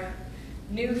are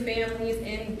new families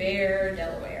in Bear,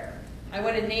 Delaware. I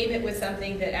want to name it with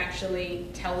something that actually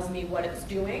tells me what it's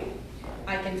doing.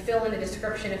 I can fill in a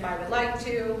description if I would like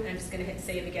to, and I'm just going to hit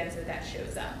Save again so that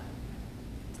shows up.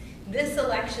 This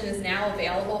selection is now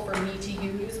available for me to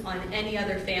use on any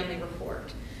other family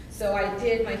report. So I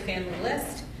did my family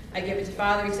list. I give it to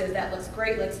Father. He says, that looks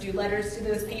great. Let's do letters to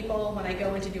those people. When I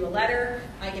go in to do a letter,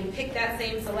 I can pick that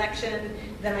same selection.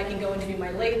 Then I can go in to do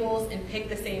my labels and pick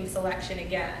the same selection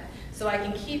again. So I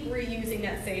can keep reusing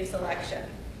that same selection.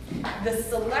 The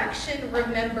selection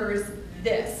remembers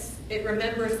this. It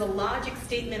remembers the logic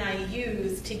statement I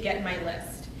used to get my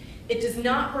list. It does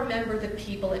not remember the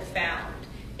people it found.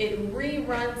 It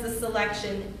reruns the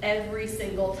selection every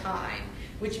single time,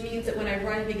 which means that when I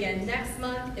run it again next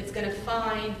month, it's going to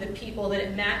find the people that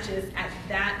it matches at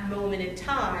that moment in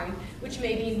time, which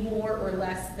may be more or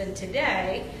less than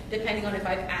today, depending on if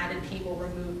I've added people,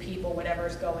 removed people,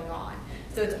 whatever's going on.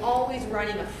 So it's always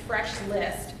running a fresh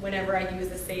list whenever I use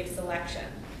the save selection.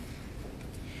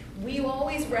 We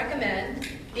always recommend,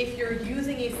 if you're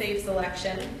using a save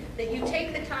selection, that you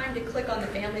take the time to click on the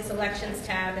Family Selections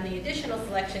tab and the Additional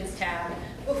Selections tab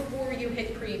before you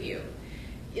hit Preview.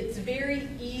 It's very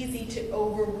easy to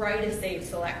overwrite a save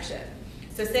selection.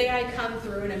 So say I come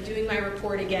through and I'm doing my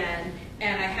report again,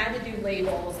 and I had to do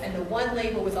labels, and the one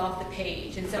label was off the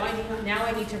page, and so now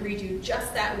I need to redo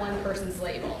just that one person's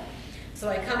label. So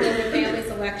I come over to Family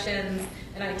Selections,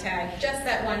 and I tag just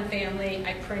that one family,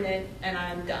 I print it, and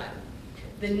I'm done.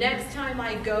 The next time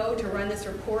I go to run this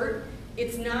report,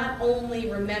 it's not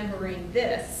only remembering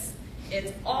this,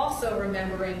 it's also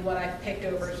remembering what I've picked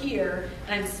over here,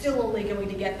 and I'm still only going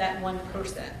to get that one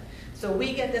person. So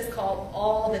we get this call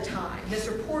all the time. This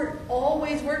report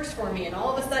always works for me, and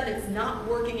all of a sudden it's not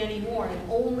working anymore.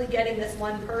 I'm only getting this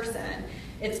one person.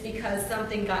 It's because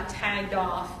something got tagged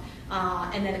off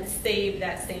and then it's saved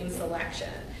that same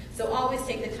selection. So always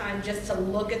take the time just to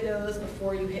look at those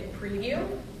before you hit preview.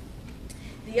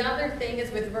 The other thing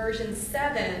is with version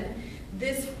 7,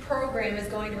 this program is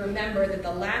going to remember that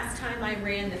the last time I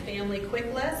ran the family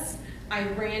quick list, I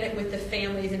ran it with the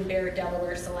families in Bear,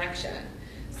 Delaware selection.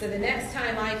 So the next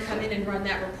time I come in and run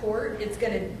that report, it's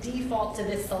going to default to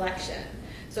this selection.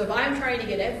 So if I'm trying to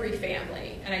get every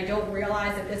family and I don't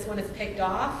realize that this one is picked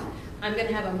off, I'm going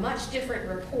to have a much different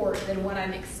report than what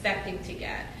I'm expecting to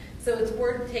get. So it's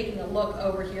worth taking a look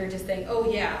over here and just saying,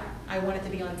 oh yeah, I want it to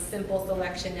be on simple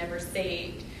selection, never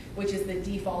saved, which is the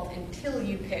default until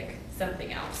you pick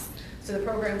something else. So the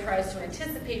program tries to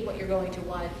anticipate what you're going to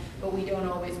want, but we don't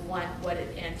always want what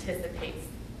it anticipates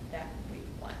that we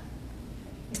want,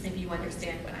 if you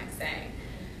understand what I'm saying.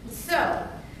 So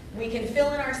we can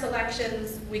fill in our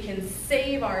selections, we can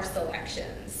save our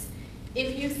selections.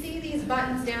 If you see these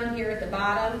buttons down here at the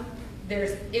bottom,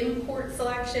 there's import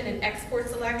selection and export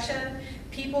selection.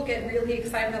 People get really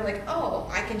excited. They're like, oh,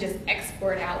 I can just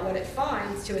export out what it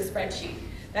finds to a spreadsheet.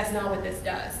 That's not what this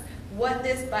does. What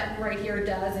this button right here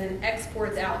does is it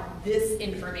exports out this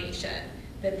information,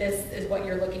 that this is what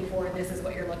you're looking for and this is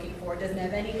what you're looking for. It doesn't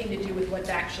have anything to do with what's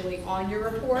actually on your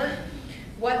report.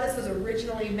 What this was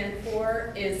originally meant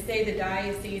for is, say the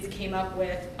diocese came up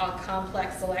with a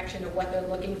complex selection of what they're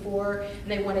looking for, and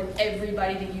they wanted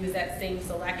everybody to use that same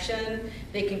selection.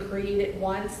 They can create it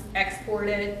once, export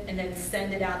it, and then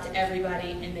send it out to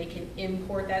everybody, and they can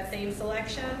import that same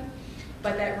selection.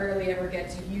 But that rarely ever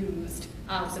gets used,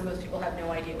 so most people have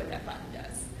no idea what that button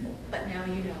does. But now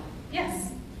you know. Yes?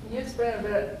 Can you explain a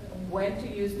bit when to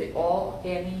use the all,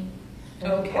 any,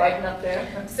 okay. button up there?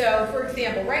 So, for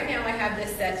example, right now I have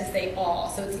this set to say all.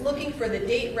 So it's looking for the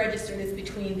date registered is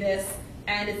between this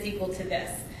and it's equal to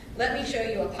this. Let me show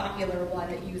you a popular one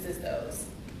that uses those.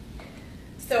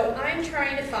 So I'm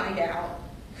trying to find out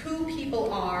who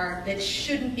people are that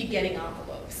shouldn't be getting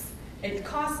envelopes. It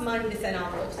costs money to send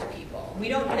envelopes to people. We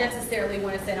don't necessarily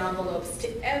want to send envelopes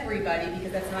to everybody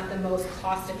because that's not the most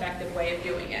cost-effective way of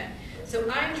doing it. So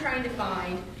I'm trying to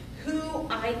find who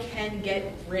I can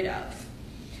get rid of.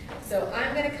 So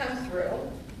I'm going to come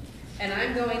through and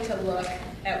I'm going to look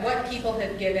at what people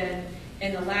have given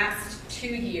in the last 2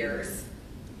 years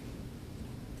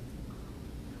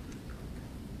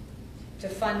to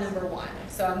fund number 1.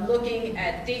 So I'm looking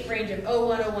at date range of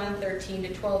 01/01/13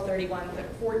 to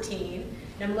 12/31/14,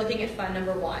 and I'm looking at fund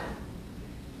number 1.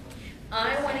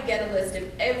 I want to get a list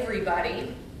of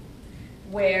everybody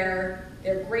where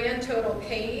their grand total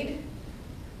paid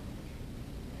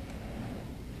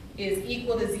is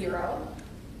equal to 0.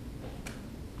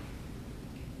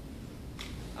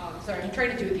 Sorry, I'm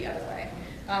trying to do it the other way.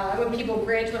 When people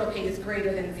grand total paid is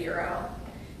greater than 0.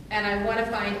 And I want to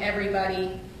find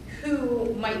everybody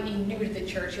who might be new to the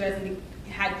church, who hasn't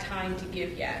had time to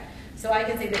give yet. So I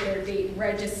can say that their date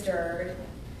registered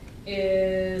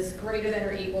is greater than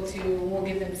or equal to, we'll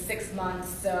give them 6 months,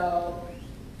 so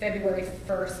February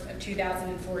 1st of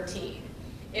 2014.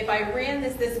 If I ran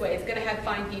this way, it's going to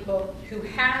find people who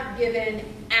have given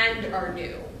and are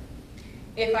new.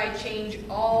 If I change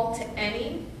all to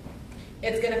any,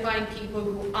 it's going to find people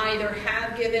who either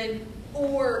have given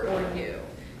or are new.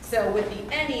 So with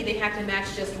the any, they have to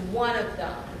match just one of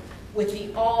them. With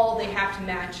the all, they have to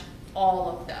match all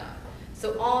of them.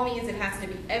 So all means it has to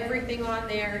be everything on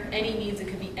there. Any means it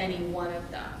could be any one of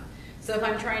them. So if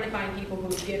I'm trying to find people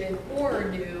who've given or are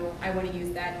new, I want to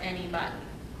use that any button.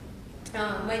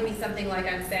 Might be something like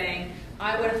I'm saying,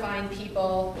 I want to find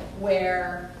people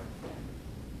where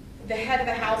the head of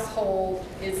the household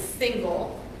is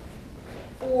single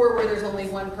or where there's only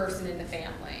one person in the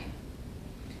family.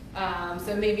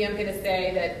 So maybe I'm going to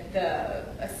say that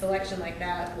a selection like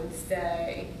that would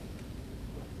say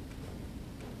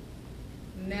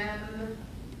mem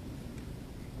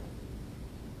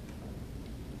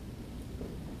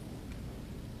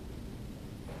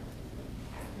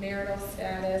marital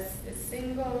status is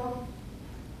single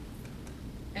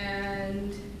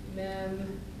and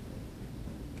mem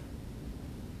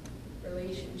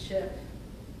relationship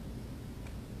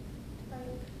type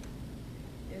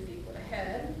is equal to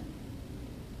head,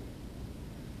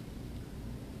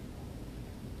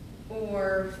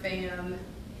 or fam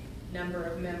number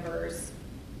of members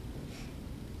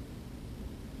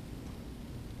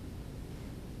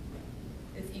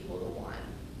is equal to 1.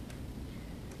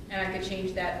 And I could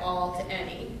change that all to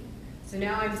any. So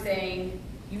now I'm saying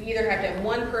you either have to have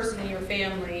one person in your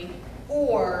family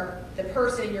or the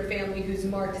person in your family who's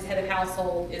marked as head of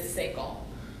household is single.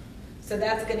 So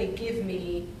that's going to give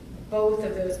me both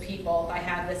of those people if I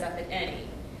have this up at any.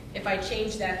 If I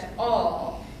change that to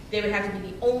all, they would have to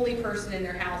be the only person in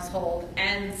their household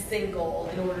and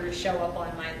single in order to show up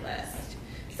on my list.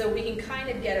 So we can kind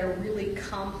of get a really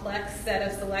complex set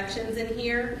of selections in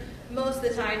here. Most of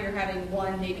the time you're having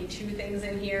 1, maybe 2 things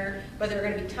in here, but there are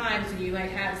going to be times when you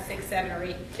might have 6, 7, or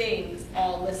 8 things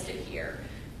all listed here.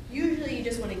 Usually you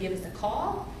just want to give us a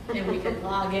call and we can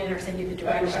log in or send you the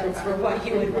directions for what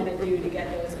you would want to do to get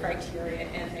those criteria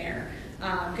in there.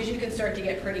 Because you can start to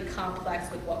get pretty complex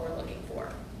with what we're looking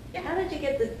for. Yeah. How did you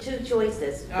get the 2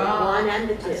 choices? The 1 and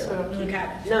the 2? Okay.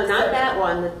 No, not that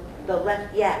one. The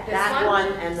left, yeah, This that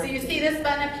one and the... So you see this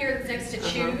button up here that's next to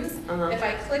choose? If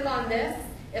I click on this,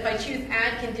 if I choose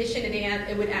add condition,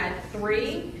 it would add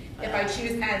 3. If I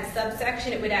choose add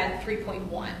subsection, it would add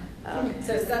 3.1. Okay.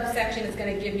 So subsection is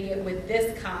going to give me it with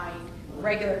this kind.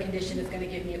 Regular condition is going to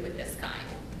give me it with this kind.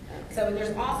 So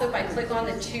there's also, if I click on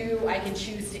the 2, I can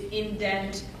choose to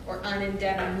indent or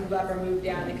unindent or move up or move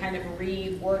down to kind of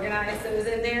reorganize those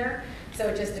in there. So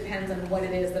it just depends on what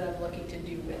it is that I'm looking to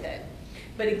do with it.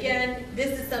 But again,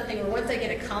 this is something where once I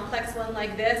get a complex one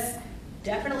like this,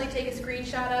 definitely take a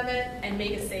screenshot of it and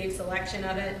make a saved selection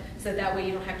of it, so that way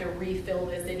you don't have to refill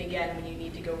this in again when you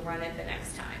need to go run it the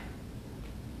next time.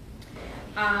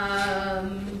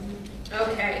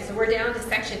 Okay, so we're down to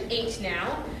section 8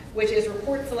 now, which is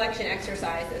report selection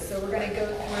exercises. So we're going to go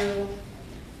through,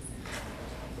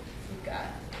 we've got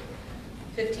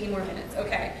 15 more minutes.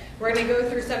 Okay, we're going to go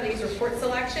through some of these report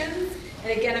selections.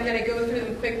 And again, I'm going to go through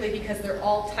them quickly because they're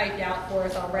all typed out for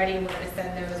us already, and we're going to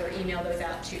send those or email those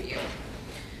out to you.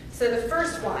 So the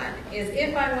first one is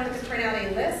if I wanted to print out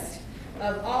a list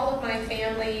of all of my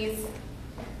families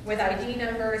with ID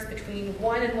numbers between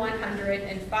 1 and 100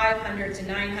 and 500 to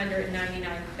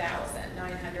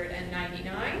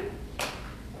 999,999.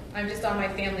 I'm just on my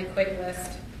family quick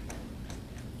list.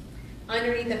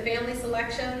 Underneath the family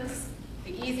selections,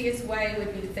 the easiest way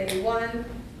would be to say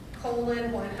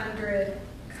 1:100,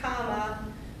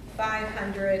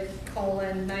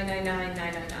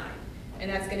 500:999,999.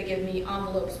 And that's going to give me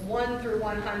envelopes 1 through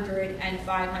 100 and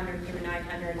 500 through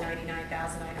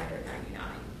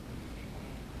 999,999.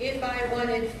 If I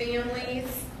wanted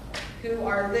families who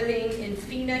are living in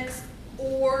Phoenix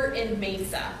or in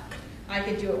Mesa, I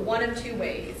could do it one of 2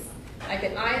 ways. I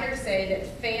could either say that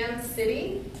Fan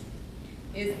City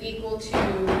is equal to,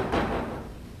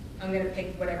 I'm going to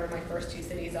pick whatever my first 2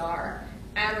 cities are,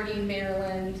 Aberdeen,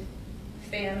 Maryland,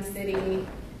 Fan City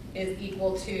is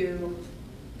equal to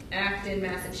Acton,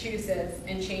 Massachusetts,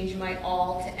 and change my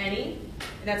all to any.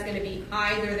 And that's going to be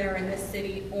either they're in this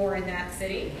city or in that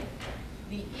city.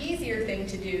 The easier thing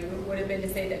to do would have been to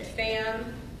say that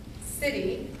Fan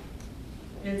City,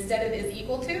 and instead of is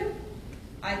equal to,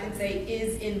 I can say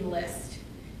is in list.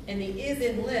 And the is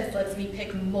in list lets me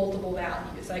pick multiple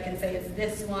values. So I can say it's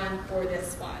this one or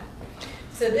this one.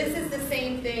 So this is the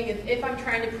same thing if I'm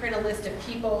trying to print a list of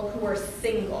people who are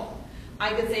single.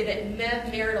 I could say that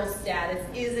marital status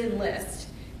is in list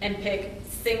and pick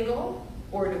single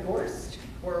or divorced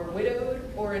or widowed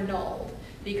or annulled,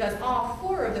 because all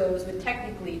 4 of those would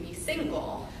technically be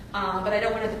single, but I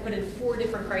don't want to have to put in 4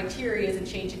 different criteria and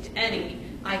change it to any.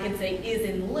 I can say is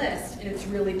in list, and it's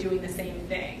really doing the same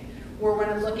thing. Or when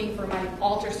I'm looking for my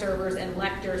altar servers and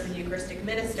lectors and Eucharistic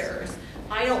ministers,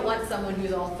 I don't want someone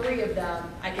who's all 3 of them.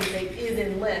 I can say is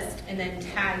in list and then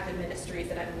tag the ministries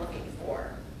that I'm looking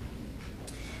for.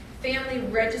 Family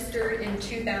registered in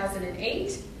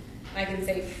 2008. I can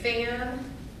say fam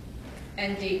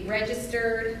and date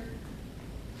registered.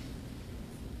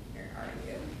 Where are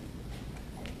you?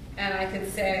 And I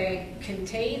could say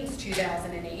contains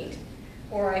 2008,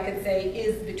 or I could say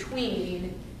is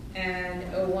between and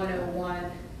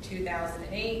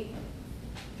 01/01/2008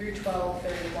 through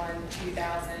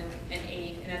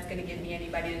 12/31/2008, and that's going to give me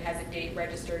anybody that has a date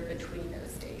registered between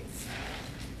those dates.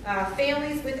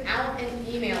 Families without an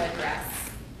email address.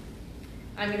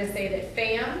 I'm going to say that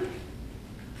fam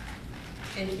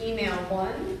and email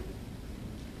 1,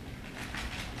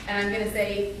 and I'm going to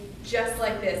say just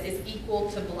like this is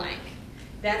equal to blank.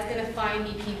 That's going to find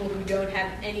me people who don't have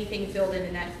anything filled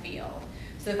in that field.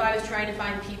 So if I was trying to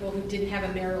find people who didn't have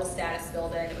a marital status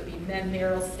filled in, it would be mem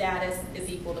marital status is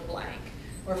equal to blank.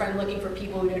 Or if I'm looking for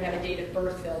people who don't have a date of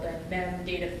birth filled in, mem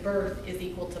date of birth is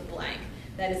equal to blank.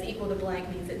 That is equal to blank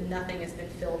means that nothing has been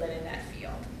filled in that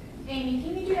field. Amy,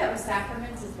 can you do that with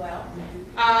sacraments as well?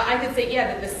 I could say,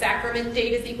 yeah, that the sacrament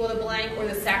date is equal to blank, or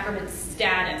the sacrament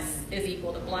status is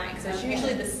equal to blank. So it's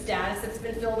usually the status that's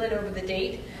been filled in over the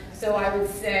date. So I would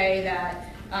say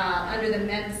that under the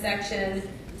mem section,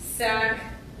 sac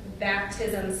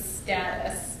baptism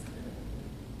status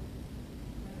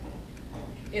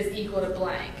is equal to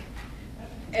blank.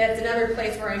 It's another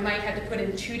place where I might have to put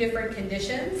in 2 different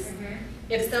conditions.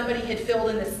 If somebody had filled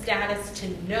in the status to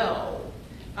no,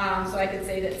 so I could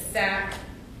say that SAC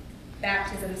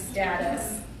baptism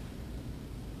status,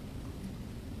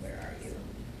 where are you?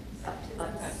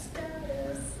 Baptism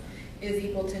status is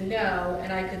equal to no,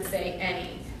 and I could say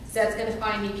any. So that's going to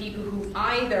find me people who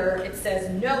either it says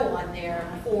no on there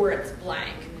or it's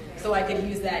blank. So I could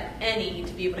use that any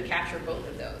to be able to capture both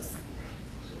of those.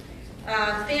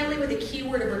 Family with a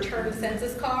keyword of return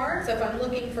census card. So if I'm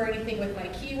looking for anything with my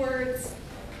keywords,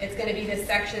 it's going to be this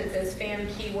section that says fam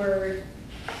keyword,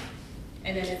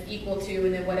 and then it's equal to,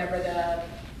 and then whatever the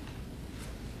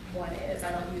one is.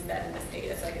 I don't use that in this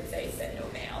data, so I could say send no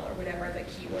mail or whatever the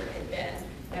keyword had been.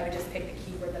 I would just pick the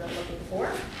keyword that I'm looking for.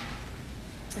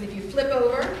 And if you flip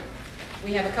over,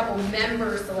 we have a couple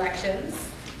member selections.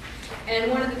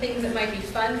 And one of the things that might be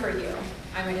fun for you,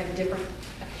 I might have a different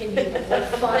opinion of what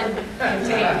fun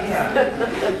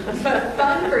contains. But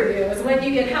fun for you is when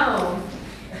you get home,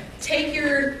 take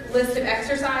your list of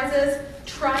exercises,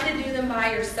 try to do them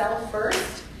by yourself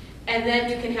first, and then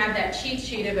you can have that cheat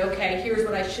sheet of, okay, here's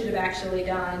what I should have actually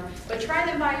done. But try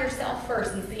them by yourself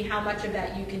first and see how much of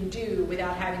that you can do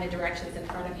without having the directions in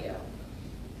front of you.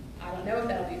 I don't know if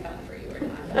that'll be fun for you or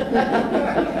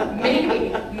not.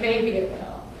 maybe it will.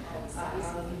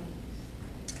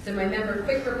 So my member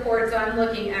quick report, so I'm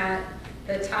looking at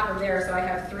the top of there, so I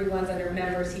have 3 ones under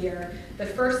members here. The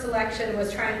first selection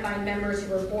was trying to find members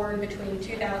who were born between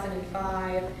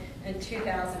 2005 and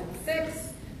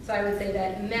 2006. So I would say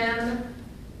that mem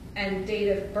and date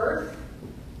of birth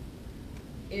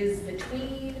is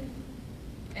between,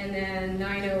 and then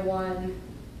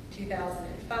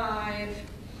 9/01/2005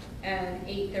 and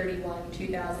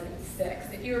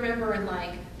 8/31/2006. If you remember in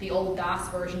like the old DOS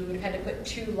version, you would have had to put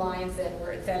 2 lines in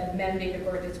where it said mem date of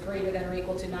birth is greater than or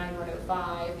equal to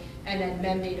 9/1/05, and then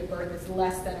mem date of birth is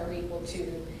less than or equal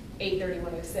to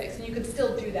 8/31/06. And you could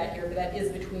still do that here, but that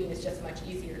is between is just much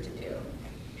easier to do.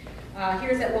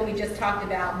 Here's that one we just talked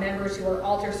about, members who are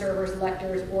altar servers,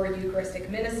 lectors, or Eucharistic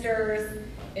ministers.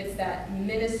 It's that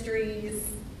ministries,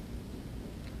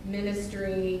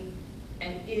 ministry,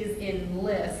 and is in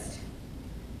list,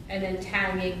 and then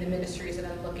tagging the ministries that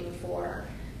I'm looking for.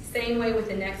 Same way with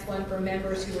the next one for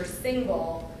members who are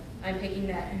single, I'm picking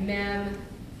that mem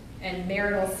and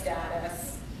marital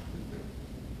status,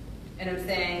 and I'm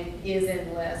saying is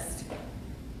in list,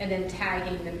 and then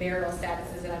tagging the marital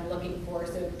statuses that I'm looking for,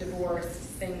 so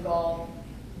divorced, single,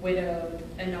 widowed,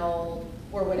 annulled,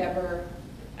 or whatever.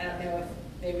 I don't know if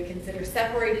they would consider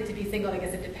separated to be single. I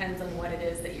guess it depends on what it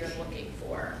is that you're looking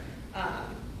for.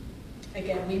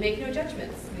 Again, we make no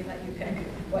judgments. We let you pick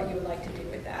what you would like to do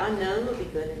with that. Unknown would be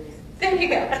good in there. There you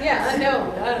go. Yeah,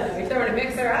 unknown. I don't know. You throw in a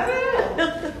mixer. I don't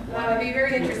know. It'd be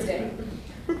very interesting.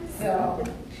 So,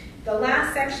 the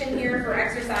last section here for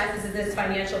exercises is this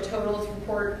financial totals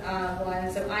report one.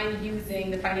 So I'm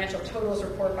using the financial totals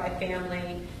report by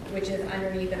family, which is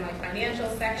underneath in my financial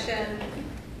section.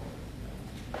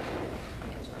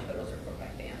 Financial totals report by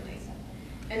family.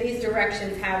 And these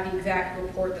directions have the exact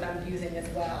report that I'm using as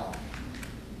well.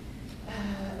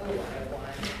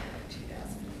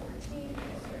 2014.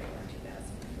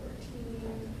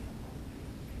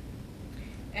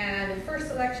 And the first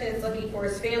selection it's looking for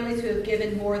is families who have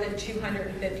given more than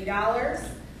 $250.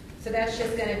 So that's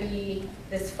just going to be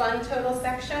this fund total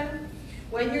section.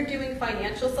 When you're doing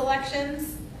financial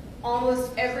selections,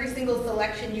 almost every single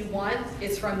selection you want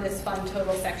is from this fund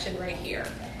total section right here.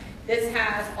 This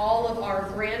has all of our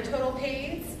grand total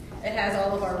pays. It has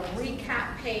all of our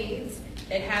recap pays.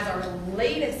 It has our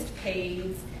latest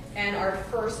pays and our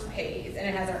first pays, and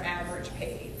it has our average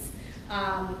pays.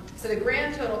 So the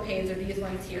grand total pays are these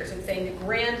ones here. So it's saying the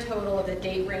grand total of the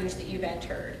date range that you've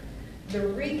entered. The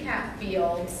recap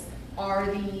fields are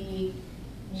the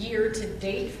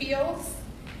year-to-date fields.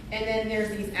 And then there's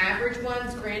these average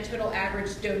ones, grand total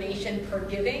average donation per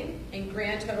giving, and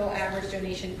grand total average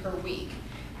donation per week.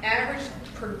 Average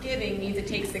per giving means it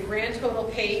takes the grand total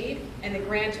paid and the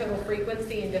grand total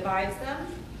frequency and divides them.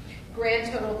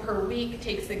 Grand total per week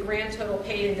takes the grand total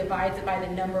paid and divides it by the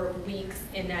number of weeks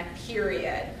in that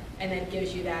period, and then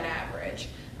gives you that average.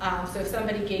 So if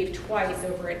somebody gave twice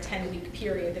over a 10-week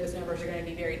period, those numbers are going to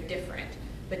be very different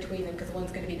between them, because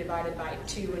one's going to be divided by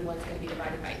 2 and one's going to be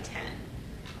divided by 10.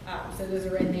 So those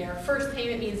are in there. First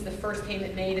payment means the first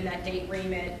payment made in that date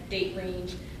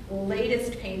range.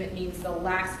 Latest payment means the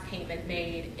last payment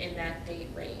made in that date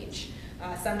range.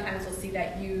 Sometimes we'll see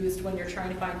that used when you're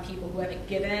trying to find people who haven't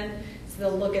given. So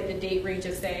they'll look at the date range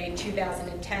of, say,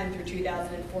 2010 through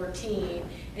 2014,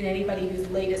 and anybody whose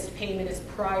latest payment is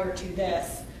prior to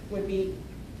this would be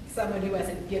someone who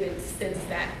hasn't given since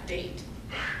that date.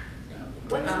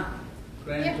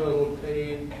 Grand total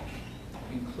paid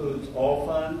includes all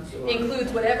funds? Or?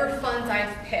 Includes whatever funds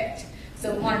I've picked.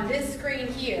 So on this screen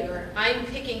here, I'm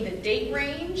picking the date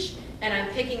range and I'm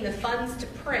picking the funds to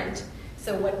print.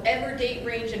 So whatever date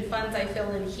range and funds I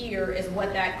fill in here is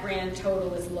what that grand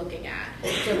total is looking at.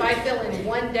 So if I fill in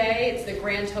 1 day, it's the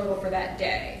grand total for that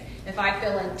day. If I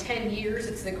fill in 10 years,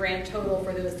 it's the grand total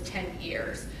for those 10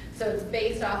 years. So it's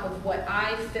based off of what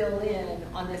I fill in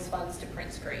on this funds to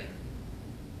print screen.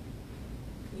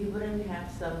 You wouldn't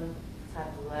have some type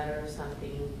of letter or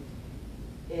something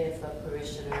if a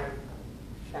parishioner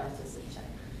bounces a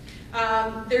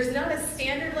check? There's not a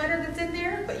standard letter that's in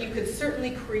there, but you could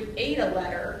certainly create a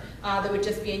letter that would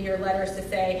just be in your letters to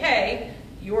say, hey,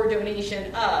 your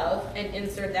donation of, and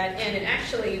insert that in. And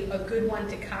actually, a good one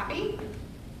to copy,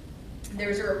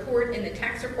 there's a report in the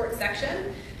tax report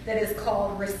section that is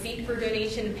called Receipt for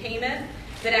Donation and Payment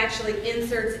that actually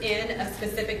inserts in a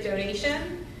specific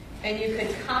donation. And you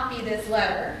could copy this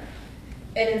letter.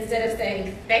 And instead of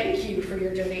saying, thank you for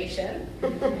your donation,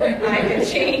 I could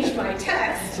change my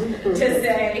text to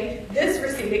say, this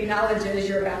receipt acknowledges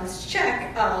your bounced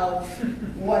check of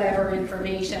whatever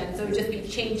information. So it would just be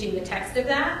changing the text of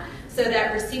that. So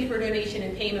that receipt for donation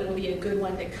and payment would be a good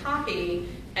one to copy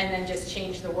and then just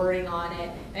change the wording on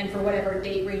it. And for whatever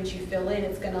date range you fill in,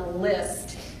 it's going to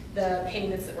list the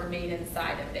payments that were made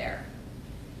inside of there.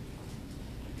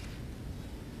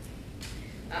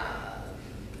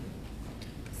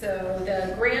 So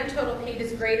the grand total paid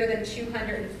is greater than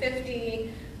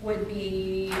 250 would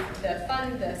be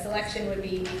the selection would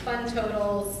be fund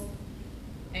totals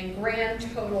and grand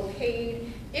total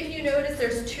paid. If you notice,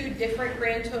 there's two different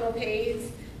grand total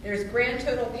pays. There's grand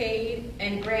total paid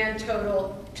and grand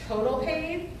total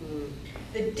paid.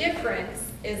 The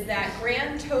difference is that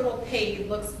grand total paid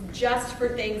looks just for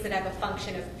things that have a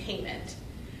function of payment.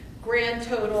 Grand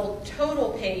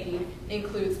total paid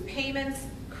includes payments,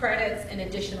 credits, and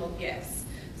additional gifts.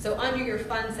 So under your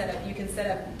fund setup, you can set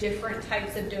up different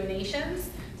types of donations.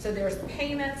 So there's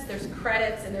payments, there's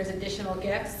credits, and there's additional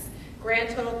gifts. Grand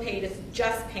total paid is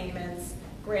just payments.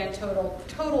 Grand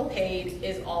total paid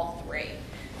is all three.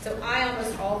 So I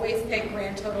almost always pick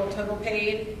grand total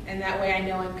paid, and that way I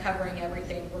know I'm covering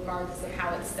everything regardless of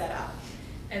how it's set up.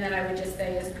 And then I would just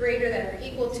say is greater than or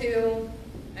equal to,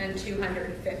 and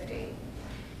 250.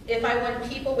 If I want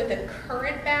people with a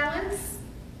current balance,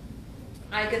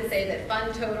 I could say that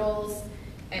fund totals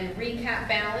and recap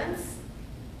balance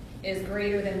is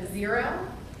greater than 0,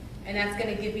 and that's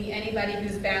going to give me anybody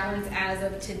whose balance as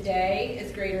of today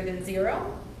is greater than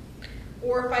 0.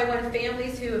 Or if I want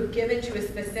families who have given to a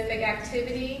specific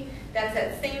activity, that's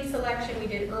that same selection we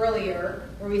did earlier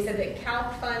where we said that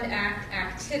Calc Fund Act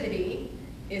activity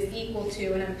is equal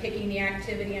to, and I'm picking the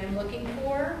activity I'm looking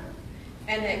for,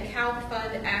 and that Calc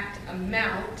Fund Act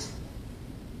amount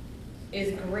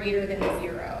is greater than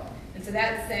 0. And so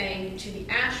that's saying to the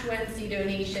Ash Wednesday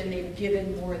donation, they've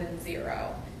given more than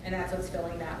 0. And that's what's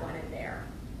filling that one in there.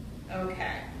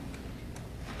 Okay.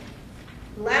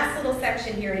 Last little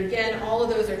section here, and again, all of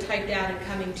those are typed out and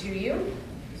coming to you.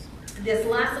 This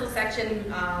last little section,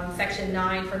 section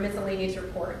 9 for miscellaneous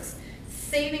reports.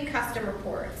 Saving custom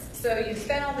reports. So you've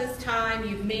spent all this time,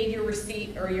 you've made your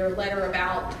receipt or your letter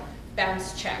about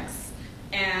bounced checks.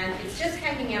 And it's just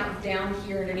hanging out down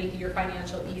here underneath your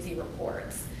Financial Easy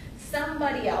reports.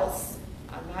 Somebody else,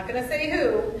 I'm not going to say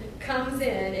who, comes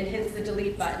in and hits the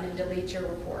delete button and deletes your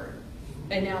report.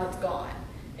 And now it's gone.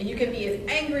 And you can be as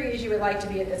angry as you would like to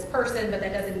be at this person, but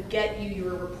that doesn't get you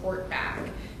your report back.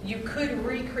 You could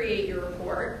recreate your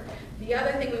report. The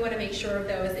other thing we want to make sure of,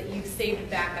 though, is that you've saved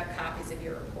backup copies of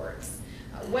your reports.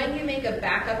 When you make a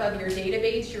backup of your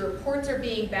database, your reports are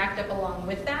being backed up along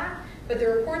with that. But the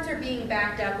reports are being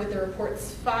backed up with the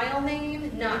report's file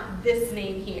name, not this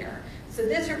name here. So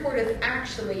this report is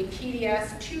actually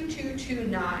PDS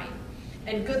 2229.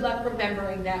 And good luck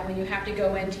remembering that when you have to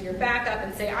go into your backup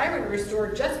and say, I would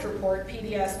restore just report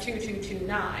PDS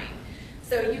 2229.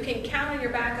 So you can count on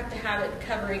your backup to have it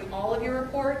covering all of your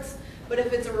reports. But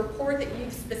if it's a report that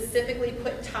you've specifically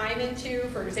put time into,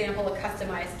 for example, a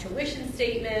customized tuition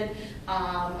statement,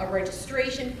 a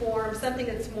registration form, something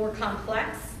that's more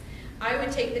complex, I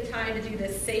would take the time to do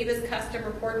this Save as Custom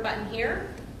Report button here.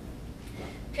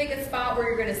 Pick a spot where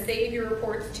you're going to save your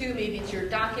reports to. Maybe it's your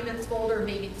Documents folder,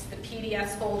 maybe it's the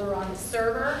PDS folder on the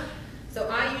server. So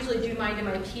I usually do mine in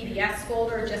my PDS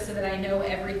folder just so that I know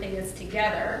everything is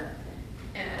together.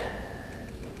 And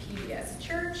PDS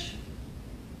Church.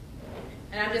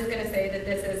 And I'm just going to say that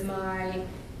this is my,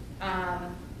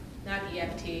 not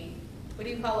EFT, what do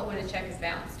you call it when a check is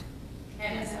bounced?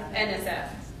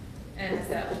 NSF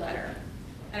letter.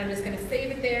 and I'm just going to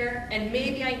save it there, and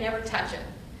maybe I never touch it.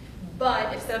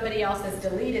 But if somebody else has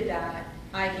deleted that,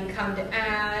 I can come to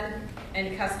Add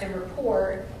and Custom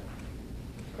Report,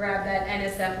 grab that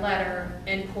NSF letter,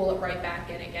 and pull it right back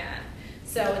in again.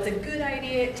 So it's a good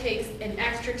idea. It takes an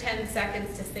extra 10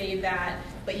 seconds to save that,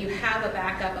 but you have a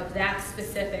backup of that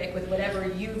specific with whatever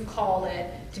you've called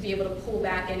it to be able to pull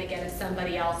back in again if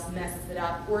somebody else messes it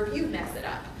up, or if you mess it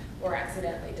up or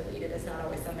accidentally delete it. It's not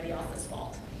always somebody else's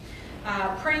fault.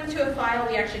 Print to a file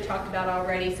we actually talked about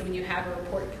already, so when you have a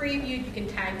report previewed, you can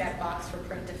tag that box for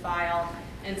print to file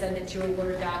and send it to a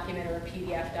Word document or a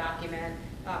PDF document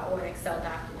or an Excel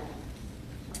document.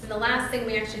 And the last thing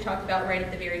we actually talked about right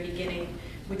at the very beginning,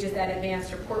 which is that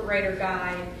Advanced Report Writer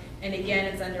Guide, and again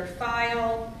it's under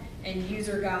File and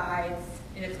User Guides,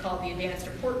 and it's called the Advanced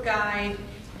Report Guide,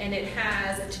 and it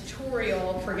has a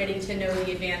tutorial for getting to know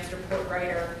the Advanced Report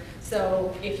Writer.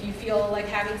 So if you feel like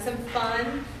having some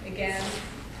fun, again,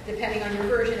 depending on your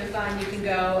version of fun, you can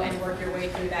go and work your way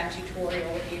through that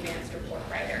tutorial with the Advanced Report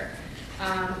Writer.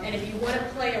 And if you want to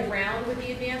play around with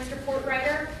the Advanced Report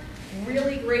Writer,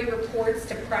 really great reports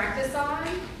to practice on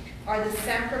are the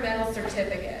sacramental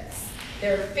certificates.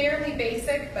 They're fairly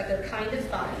basic, but they're kind of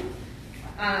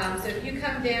fun. So if you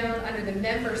come down under the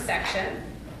member section,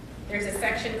 there's a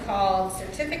section called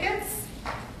certificates.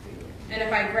 And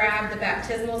if I grab the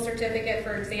baptismal certificate,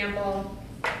 for example,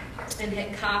 and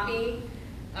hit copy,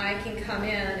 I can come in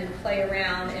and play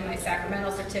around in my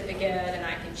sacramental certificate, and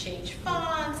I can change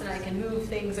fonts, and I can move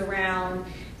things around.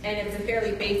 And it's a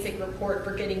fairly basic report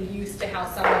for getting used to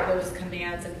how some of those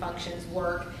commands and functions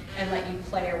work, and let you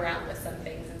play around with some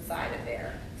things inside of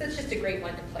there. So it's just a great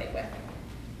one to play with.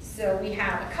 So we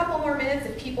have a couple more minutes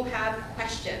if people have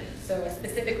questions. So a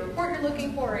specific report you're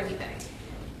looking for or anything?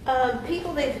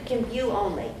 People that can view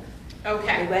only.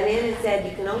 Okay. They went in and said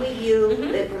you can only view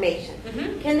the information.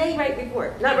 Can they write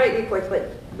reports? Not write reports,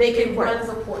 but they can run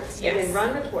reports, yes. They can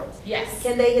run reports. Yes.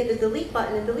 Can they hit the delete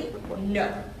button and delete reports?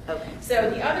 No. Okay. So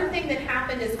the other thing that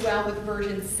happened as well with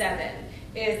version 7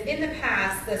 is in the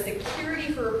past, the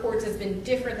security for reports has been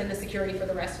different than the security for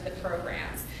the rest of the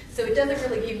programs. So it doesn't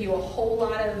really give you a whole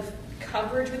lot of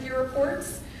coverage with your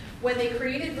reports. When they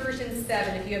created version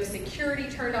 7, if you have security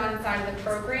turned on inside of the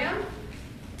program,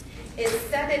 it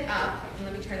set it up, and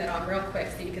let me turn that on real quick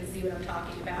so you can see what I'm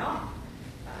talking about.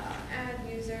 Add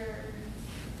user.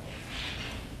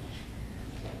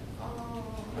 Oh,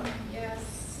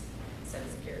 yes. Set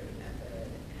security method,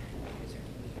 and user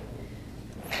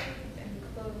name. And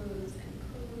close,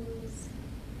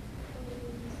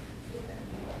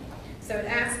 So it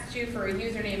asks you for a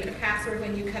username and a password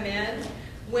when you come in.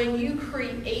 When you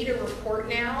create a report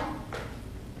now,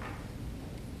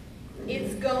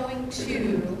 it's going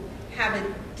to have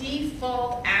a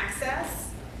default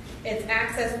access. It's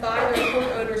accessed by the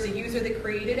report owner as a user that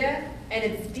created it, and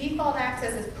its default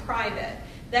access is private.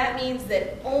 That means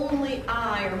that only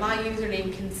I or my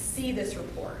username can see this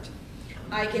report.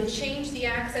 I can change the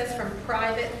access from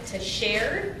private to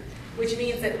shared, which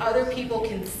means that other people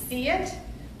can see it,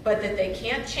 but that they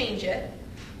can't change it.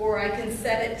 Or I can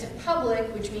set it to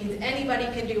public, which means anybody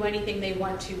can do anything they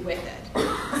want to with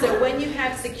it. So when you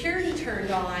have security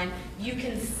turned on, you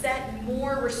can set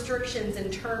more restrictions in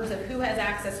terms of who has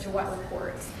access to what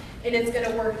reports. And it's going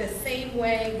to work the same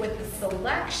way with the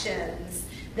selections,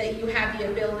 that you have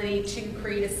the ability to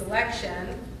create a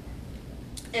selection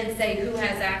and say who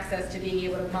has access to being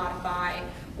able to modify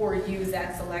or use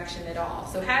that selection at all.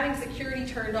 So having security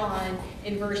turned on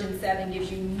in version 7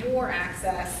 gives you more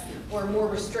access or more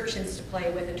restrictions to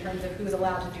play with in terms of who's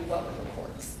allowed to do what with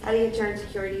reports. How do you turn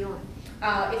security on?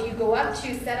 If you go up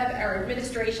to set up our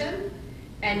administration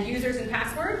and users and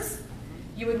passwords,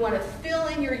 you would want to fill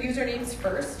in your usernames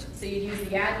first. So you'd use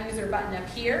the add user button up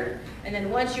here, and then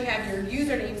once you have your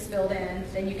usernames filled in,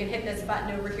 then you can hit this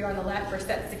button over here on the left for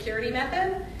set security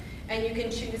method. And you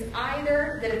can choose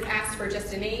either that it's asked for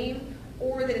just a name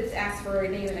or that it's asked for a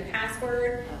name and a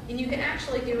password. And you can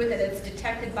actually do it that it's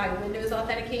detected by Windows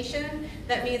authentication.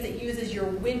 That means it uses your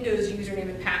Windows username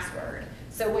and password.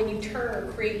 So when you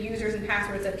create users and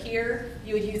passwords up here,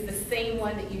 you would use the same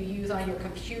one that you use on your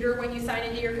computer when you sign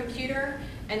into your computer.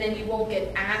 And then you won't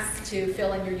get asked to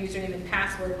fill in your username and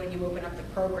password when you open up the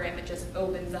program. It just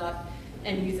opens up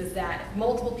and uses that. If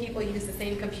multiple people use the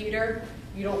same computer,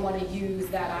 you don't want to use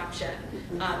that option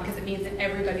because it means that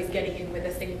everybody's getting in with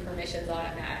the same permissions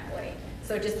automatically.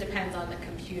 So it just depends on the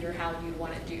computer how you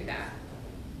want to do that.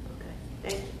 Okay,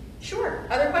 thank you. Sure.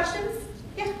 Other questions?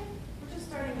 Yeah. We're just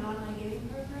starting an online gaming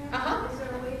program. Is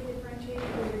there a way to differentiate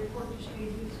whether your report should be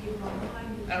used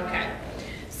online? Okay.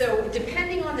 So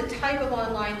depending on the type of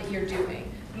online that you're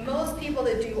doing, Most people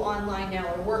that do online now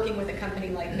are working with a company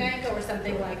like Banco or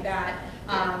something like that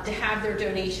to have their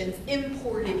donations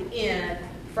imported in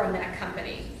from that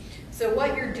company. So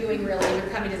what you're doing really, you're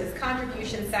coming to this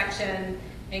contribution section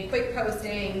and quick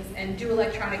postings and do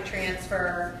electronic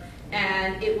transfer,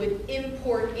 and it would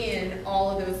import in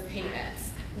all of those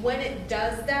payments. When it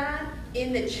does that,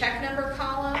 in the check number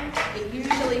column, it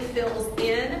usually fills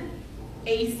in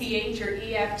ACH or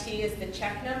EFT as the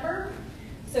check number.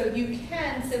 So you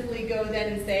can simply go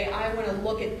then and say, I want to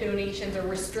look at donations or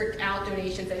restrict out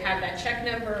donations that have that check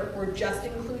number, or just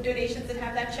include donations that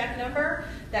have that check number.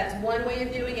 That's one way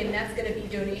of doing it, and that's going to be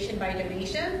donation by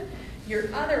donation.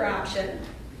 Your other option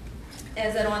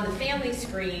is that on the family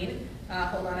screen,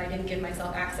 hold on, I didn't give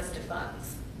myself access to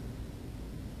funds.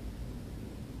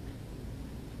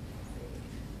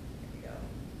 There we go.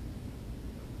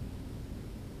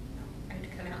 I have to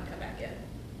come out and come back in.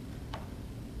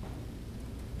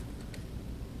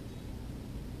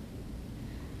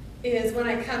 Is when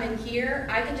I come in here,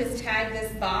 I can just tag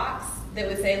this box that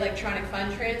would say electronic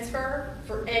fund transfer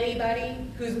for anybody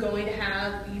who's going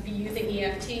to be using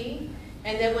EFT.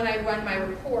 And then when I run my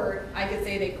report, I could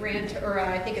say that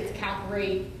I think it's account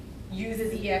rate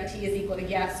uses EFT is equal to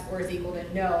yes or is equal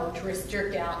to no to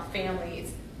restrict out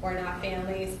families or not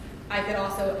families. I could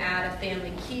also add a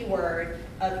family keyword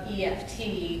of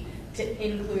EFT to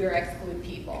include or exclude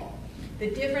people. The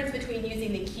difference between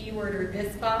using the keyword or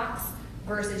this box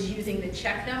versus using the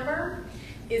check number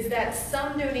is that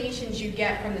some donations you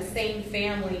get from the same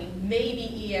family may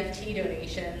be EFT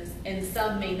donations and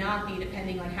some may not be,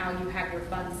 depending on how you have your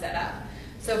funds set up.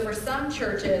 So for some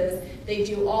churches, they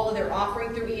do all of their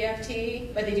offering through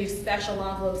EFT, but they do special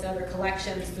envelopes and other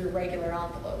collections through regular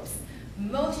envelopes.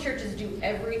 Most churches do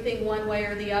everything one way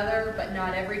or the other, but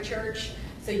not every church.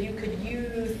 So you could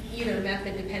use either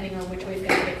method depending on which way is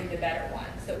going to get you the better one.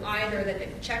 So either that the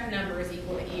check number is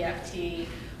equal to EFT,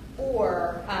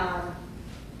 or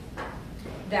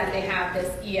that they have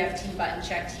this EFT button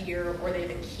checked here, or they have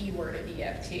a keyword of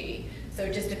EFT. So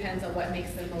it just depends on what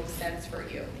makes the most sense for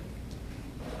you.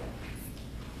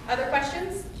 Other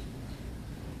questions?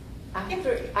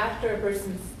 After a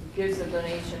person gives a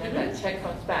donation and that check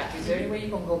comes back, is there any way you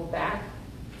can go back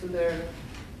to their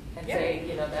and say,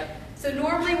 you know, that? So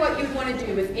normally what you'd want to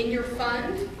do is in your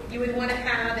fund, you would want to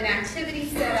have an activity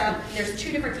set up. There's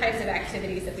two different types of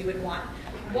activities that we would want.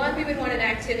 One, we would want an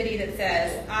activity that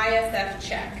says ISF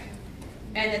check,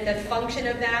 and that the function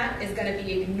of that is going to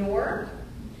be ignore.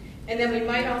 And then we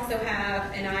might also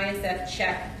have an ISF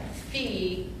check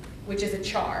fee, which is a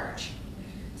charge.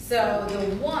 So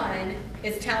the one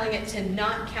is telling it to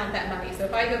not count that money. So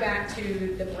if I go back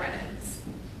to the Brennans,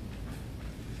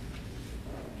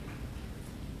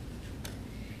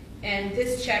 and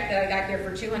this check that I got here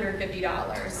for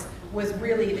 $250 was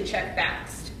really the check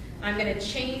bounced. I'm going to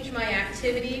change my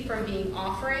activity from being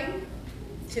offering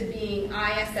to being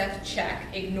ISF check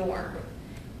ignore.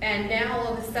 And now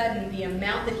all of a sudden the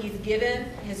amount that he's given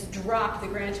has dropped, the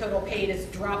grand total paid has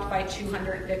dropped by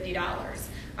 $250.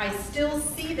 I still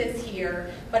see this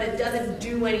here, but it doesn't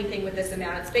do anything with this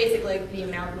amount. It's basically like the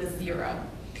amount was zero.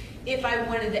 If I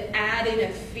wanted to add in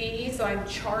a fee, so I'm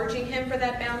charging him for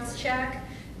that bounce check,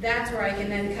 that's where I can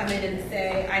then come in and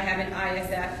say I have an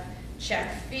ISF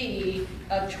check fee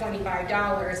of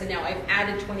 $25, and now I've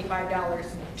added $25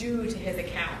 due to his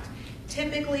account.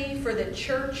 Typically for the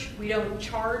church, we don't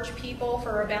charge people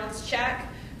for a bounce check.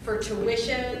 For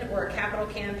tuition or a capital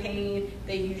campaign,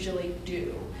 they usually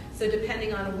do. So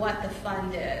depending on what the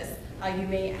fund is, you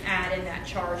may add in that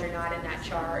charge or not in that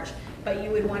charge. But you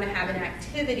would want to have an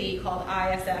activity called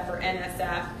ISF or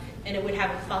NSF, and it would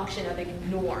have a function of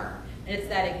ignore. And it's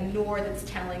that ignore that's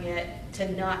telling it to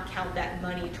not count that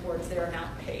money towards their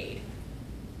amount paid.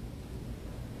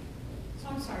 So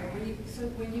I'm sorry, when you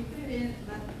put it in,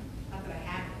 not that I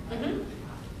have it,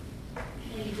 but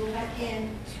when you go back in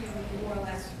to more or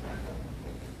less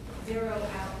zero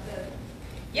out the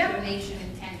donation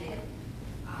intended.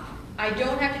 I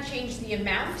don't have to change the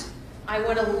amount. I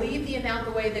want to leave the amount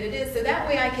the way that it is, so that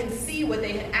way I can see what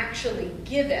they had actually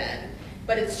given,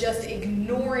 but it's just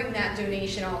ignoring that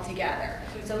donation altogether.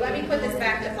 So let me put this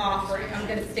back to offering. I'm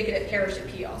going to stick it at parish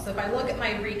appeal. So if I look at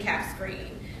my recap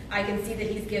screen, I can see that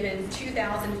he's given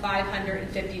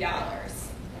 $2,550.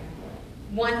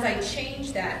 Once I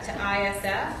change that to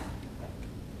ISF,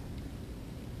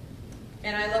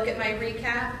 and I look at my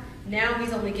recap, now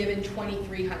he's only given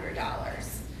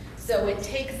 $2,300. So it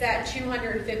takes that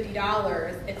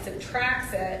 $250, it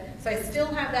subtracts it, so I still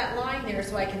have that line there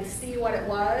so I can see what it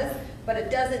was, but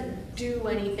it doesn't do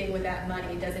anything with that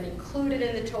money. It doesn't include it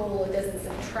in the total, it doesn't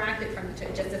subtract it from the total,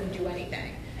 it just doesn't do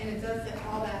anything. And it does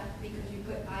all that because you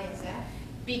put ISF?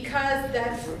 Because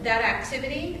that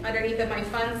activity underneath of my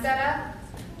fund setup,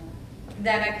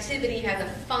 that activity has a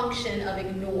function of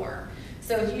ignore.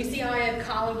 So if you see how I have a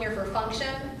column here for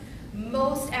function,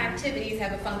 most activities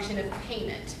have a function of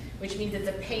payment, which means it's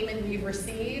a payment we've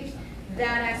received.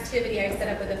 That activity I set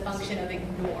up with a function of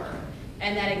ignore.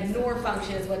 And that ignore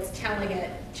function is what's telling it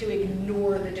to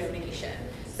ignore the donation.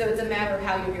 So it's a matter of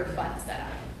how you have your fund set up.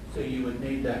 So you would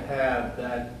need to have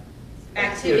that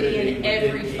Activity in within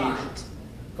every each fund.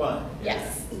 Fund.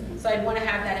 Yes. So I'd want to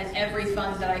have that in every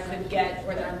fund that I could get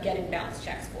or that I'm getting bounce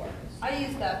checks for. I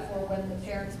use that for when the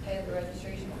parents pay the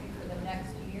registration fee for the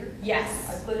next year. I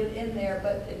Yes. put it in there,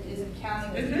 but it isn't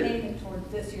counting as payment towards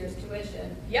this year's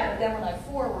tuition. Yep. But then when I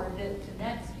forward it to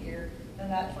next year, then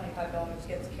that $25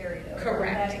 gets carried over.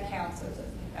 Correct. And then it counts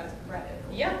as a credit.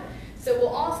 Yep. So we'll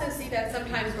also see that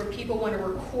sometimes where people want to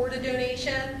record a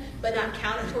donation but not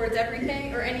count it towards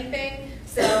everything or anything.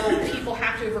 So people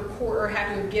have to have record or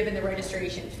have to have given the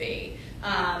registration fee.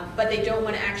 But they don't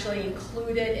want to actually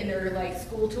include it in their like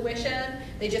school tuition.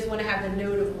 They just want to have the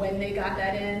note of when they got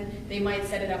that in. They might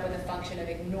set it up with a function of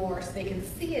ignore so they can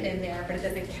see it in there, but it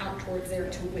doesn't count towards their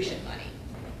tuition money.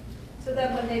 So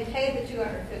then when they pay the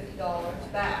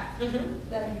 $250 back,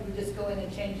 then you would just go in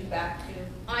and change it back to?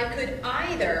 I could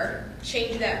either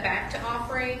change that back to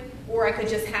offering, or I could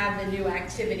just have the new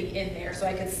activity in there, so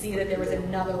I could see that there was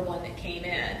another one that came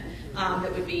in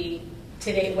that would be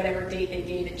today, whatever date they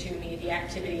gave it to me, the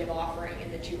activity of offering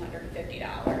in the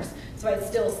 $250. So I'd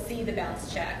still see the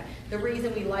bounce check. The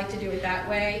reason we like to do it that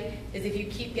way is if you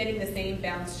keep getting the same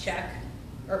bounce check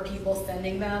or people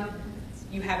sending them,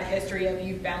 you have a history of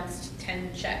you've bounced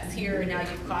 10 checks here and now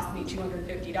you've cost me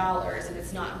 $250 and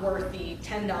it's not worth the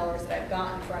 $10 that I've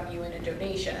gotten from you in a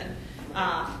donation.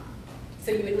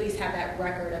 So you at least have that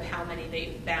record of how many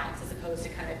they've bounced as opposed to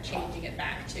kind of changing it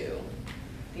back to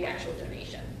the actual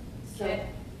donation. So,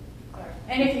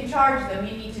 And if you charge them,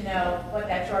 you need to know what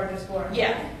that charge is for.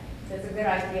 Yeah. So it's a good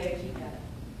idea to keep that.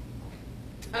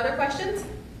 Other questions?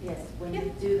 yes, when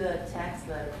you do the tax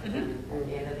letter at the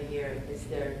end of the year,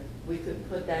 we could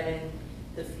put that in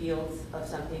the fields of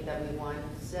something that we want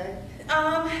to say?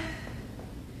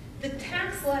 The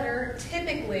tax letter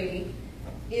typically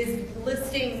is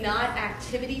listing not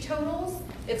activity totals.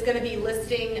 It's going to be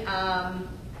listing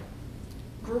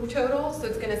group totals. So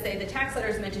it's going to say the tax letter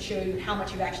is meant to show you how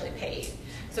much you've actually paid.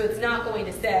 So it's not going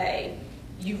to say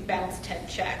you've bounced 10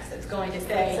 checks. It's going to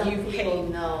say you've paid. Some people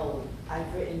know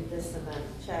I've written this amount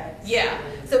of checks. Yeah.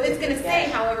 So it's going to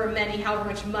say however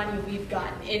much money we've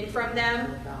gotten in from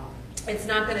them. It's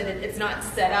not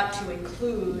set up to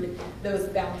include those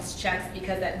bounce checks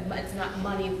because it's not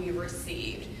money we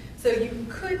received. So you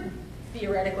could,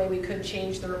 theoretically, we could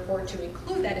change the report to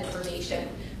include that information,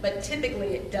 but typically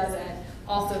it doesn't,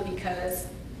 also because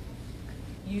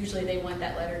usually they want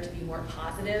that letter to be more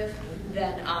positive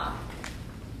than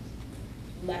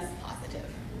less positive.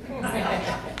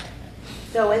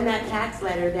 So in that tax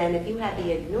letter, then, if you had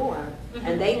the ignore,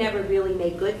 and they never really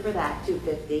made good for that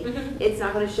 $250, it's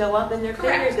not going to show up in their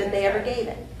figures that they ever gave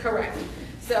it. Correct.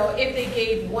 So if they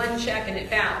gave one check and it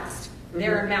bounced,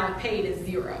 their amount paid is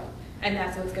 0, and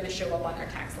that's what's going to show up on their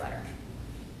tax letter.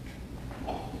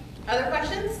 Other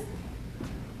questions?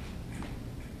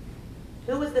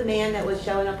 Who was the man that was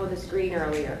showing up on the screen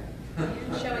earlier?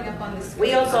 Showing up on the screen.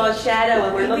 We all saw a shadow,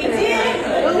 and we're looking at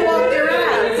him. Who walked around?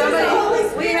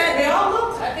 They all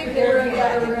looked. I think they were in the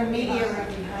other media room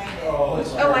behind it.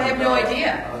 Oh, I have no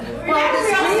idea. Well, the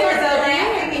screen was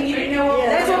open. And you didn't know what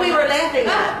That's what we were laughing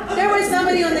at. There was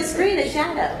somebody on the screen, a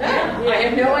shadow. I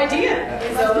have no idea.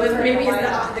 So it was maybe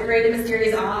it's the great and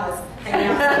mysterious Oz hanging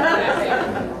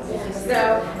out.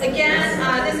 So again,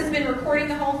 this has been recording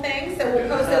the whole thing, so we'll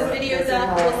post those videos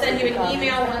up. We'll send you an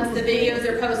email once the videos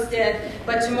are posted,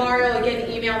 but tomorrow you'll get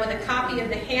an email with a copy of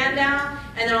the handout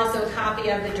and then also a copy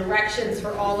of the directions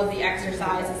for all of the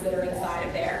exercises that are inside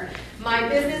of there. My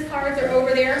business cards are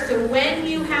over there, so when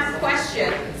you have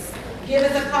questions, give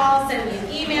us a call, send me an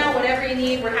email, whatever you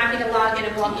need. We're happy to log in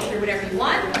and walk you through whatever you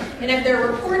want. And if there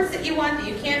are reports that you want that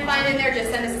you can't find in there,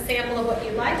 just send us a sample of what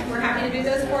you'd like. And we're happy to do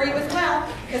those for you as well,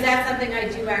 because that's something I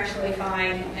do actually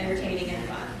find entertaining and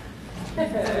fun.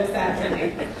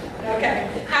 Okay.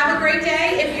 Have a great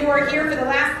day. If you are here for the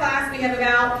last class, we have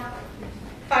about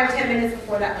 5 or 10 minutes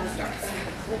before that one starts.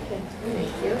 Okay,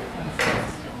 thank you.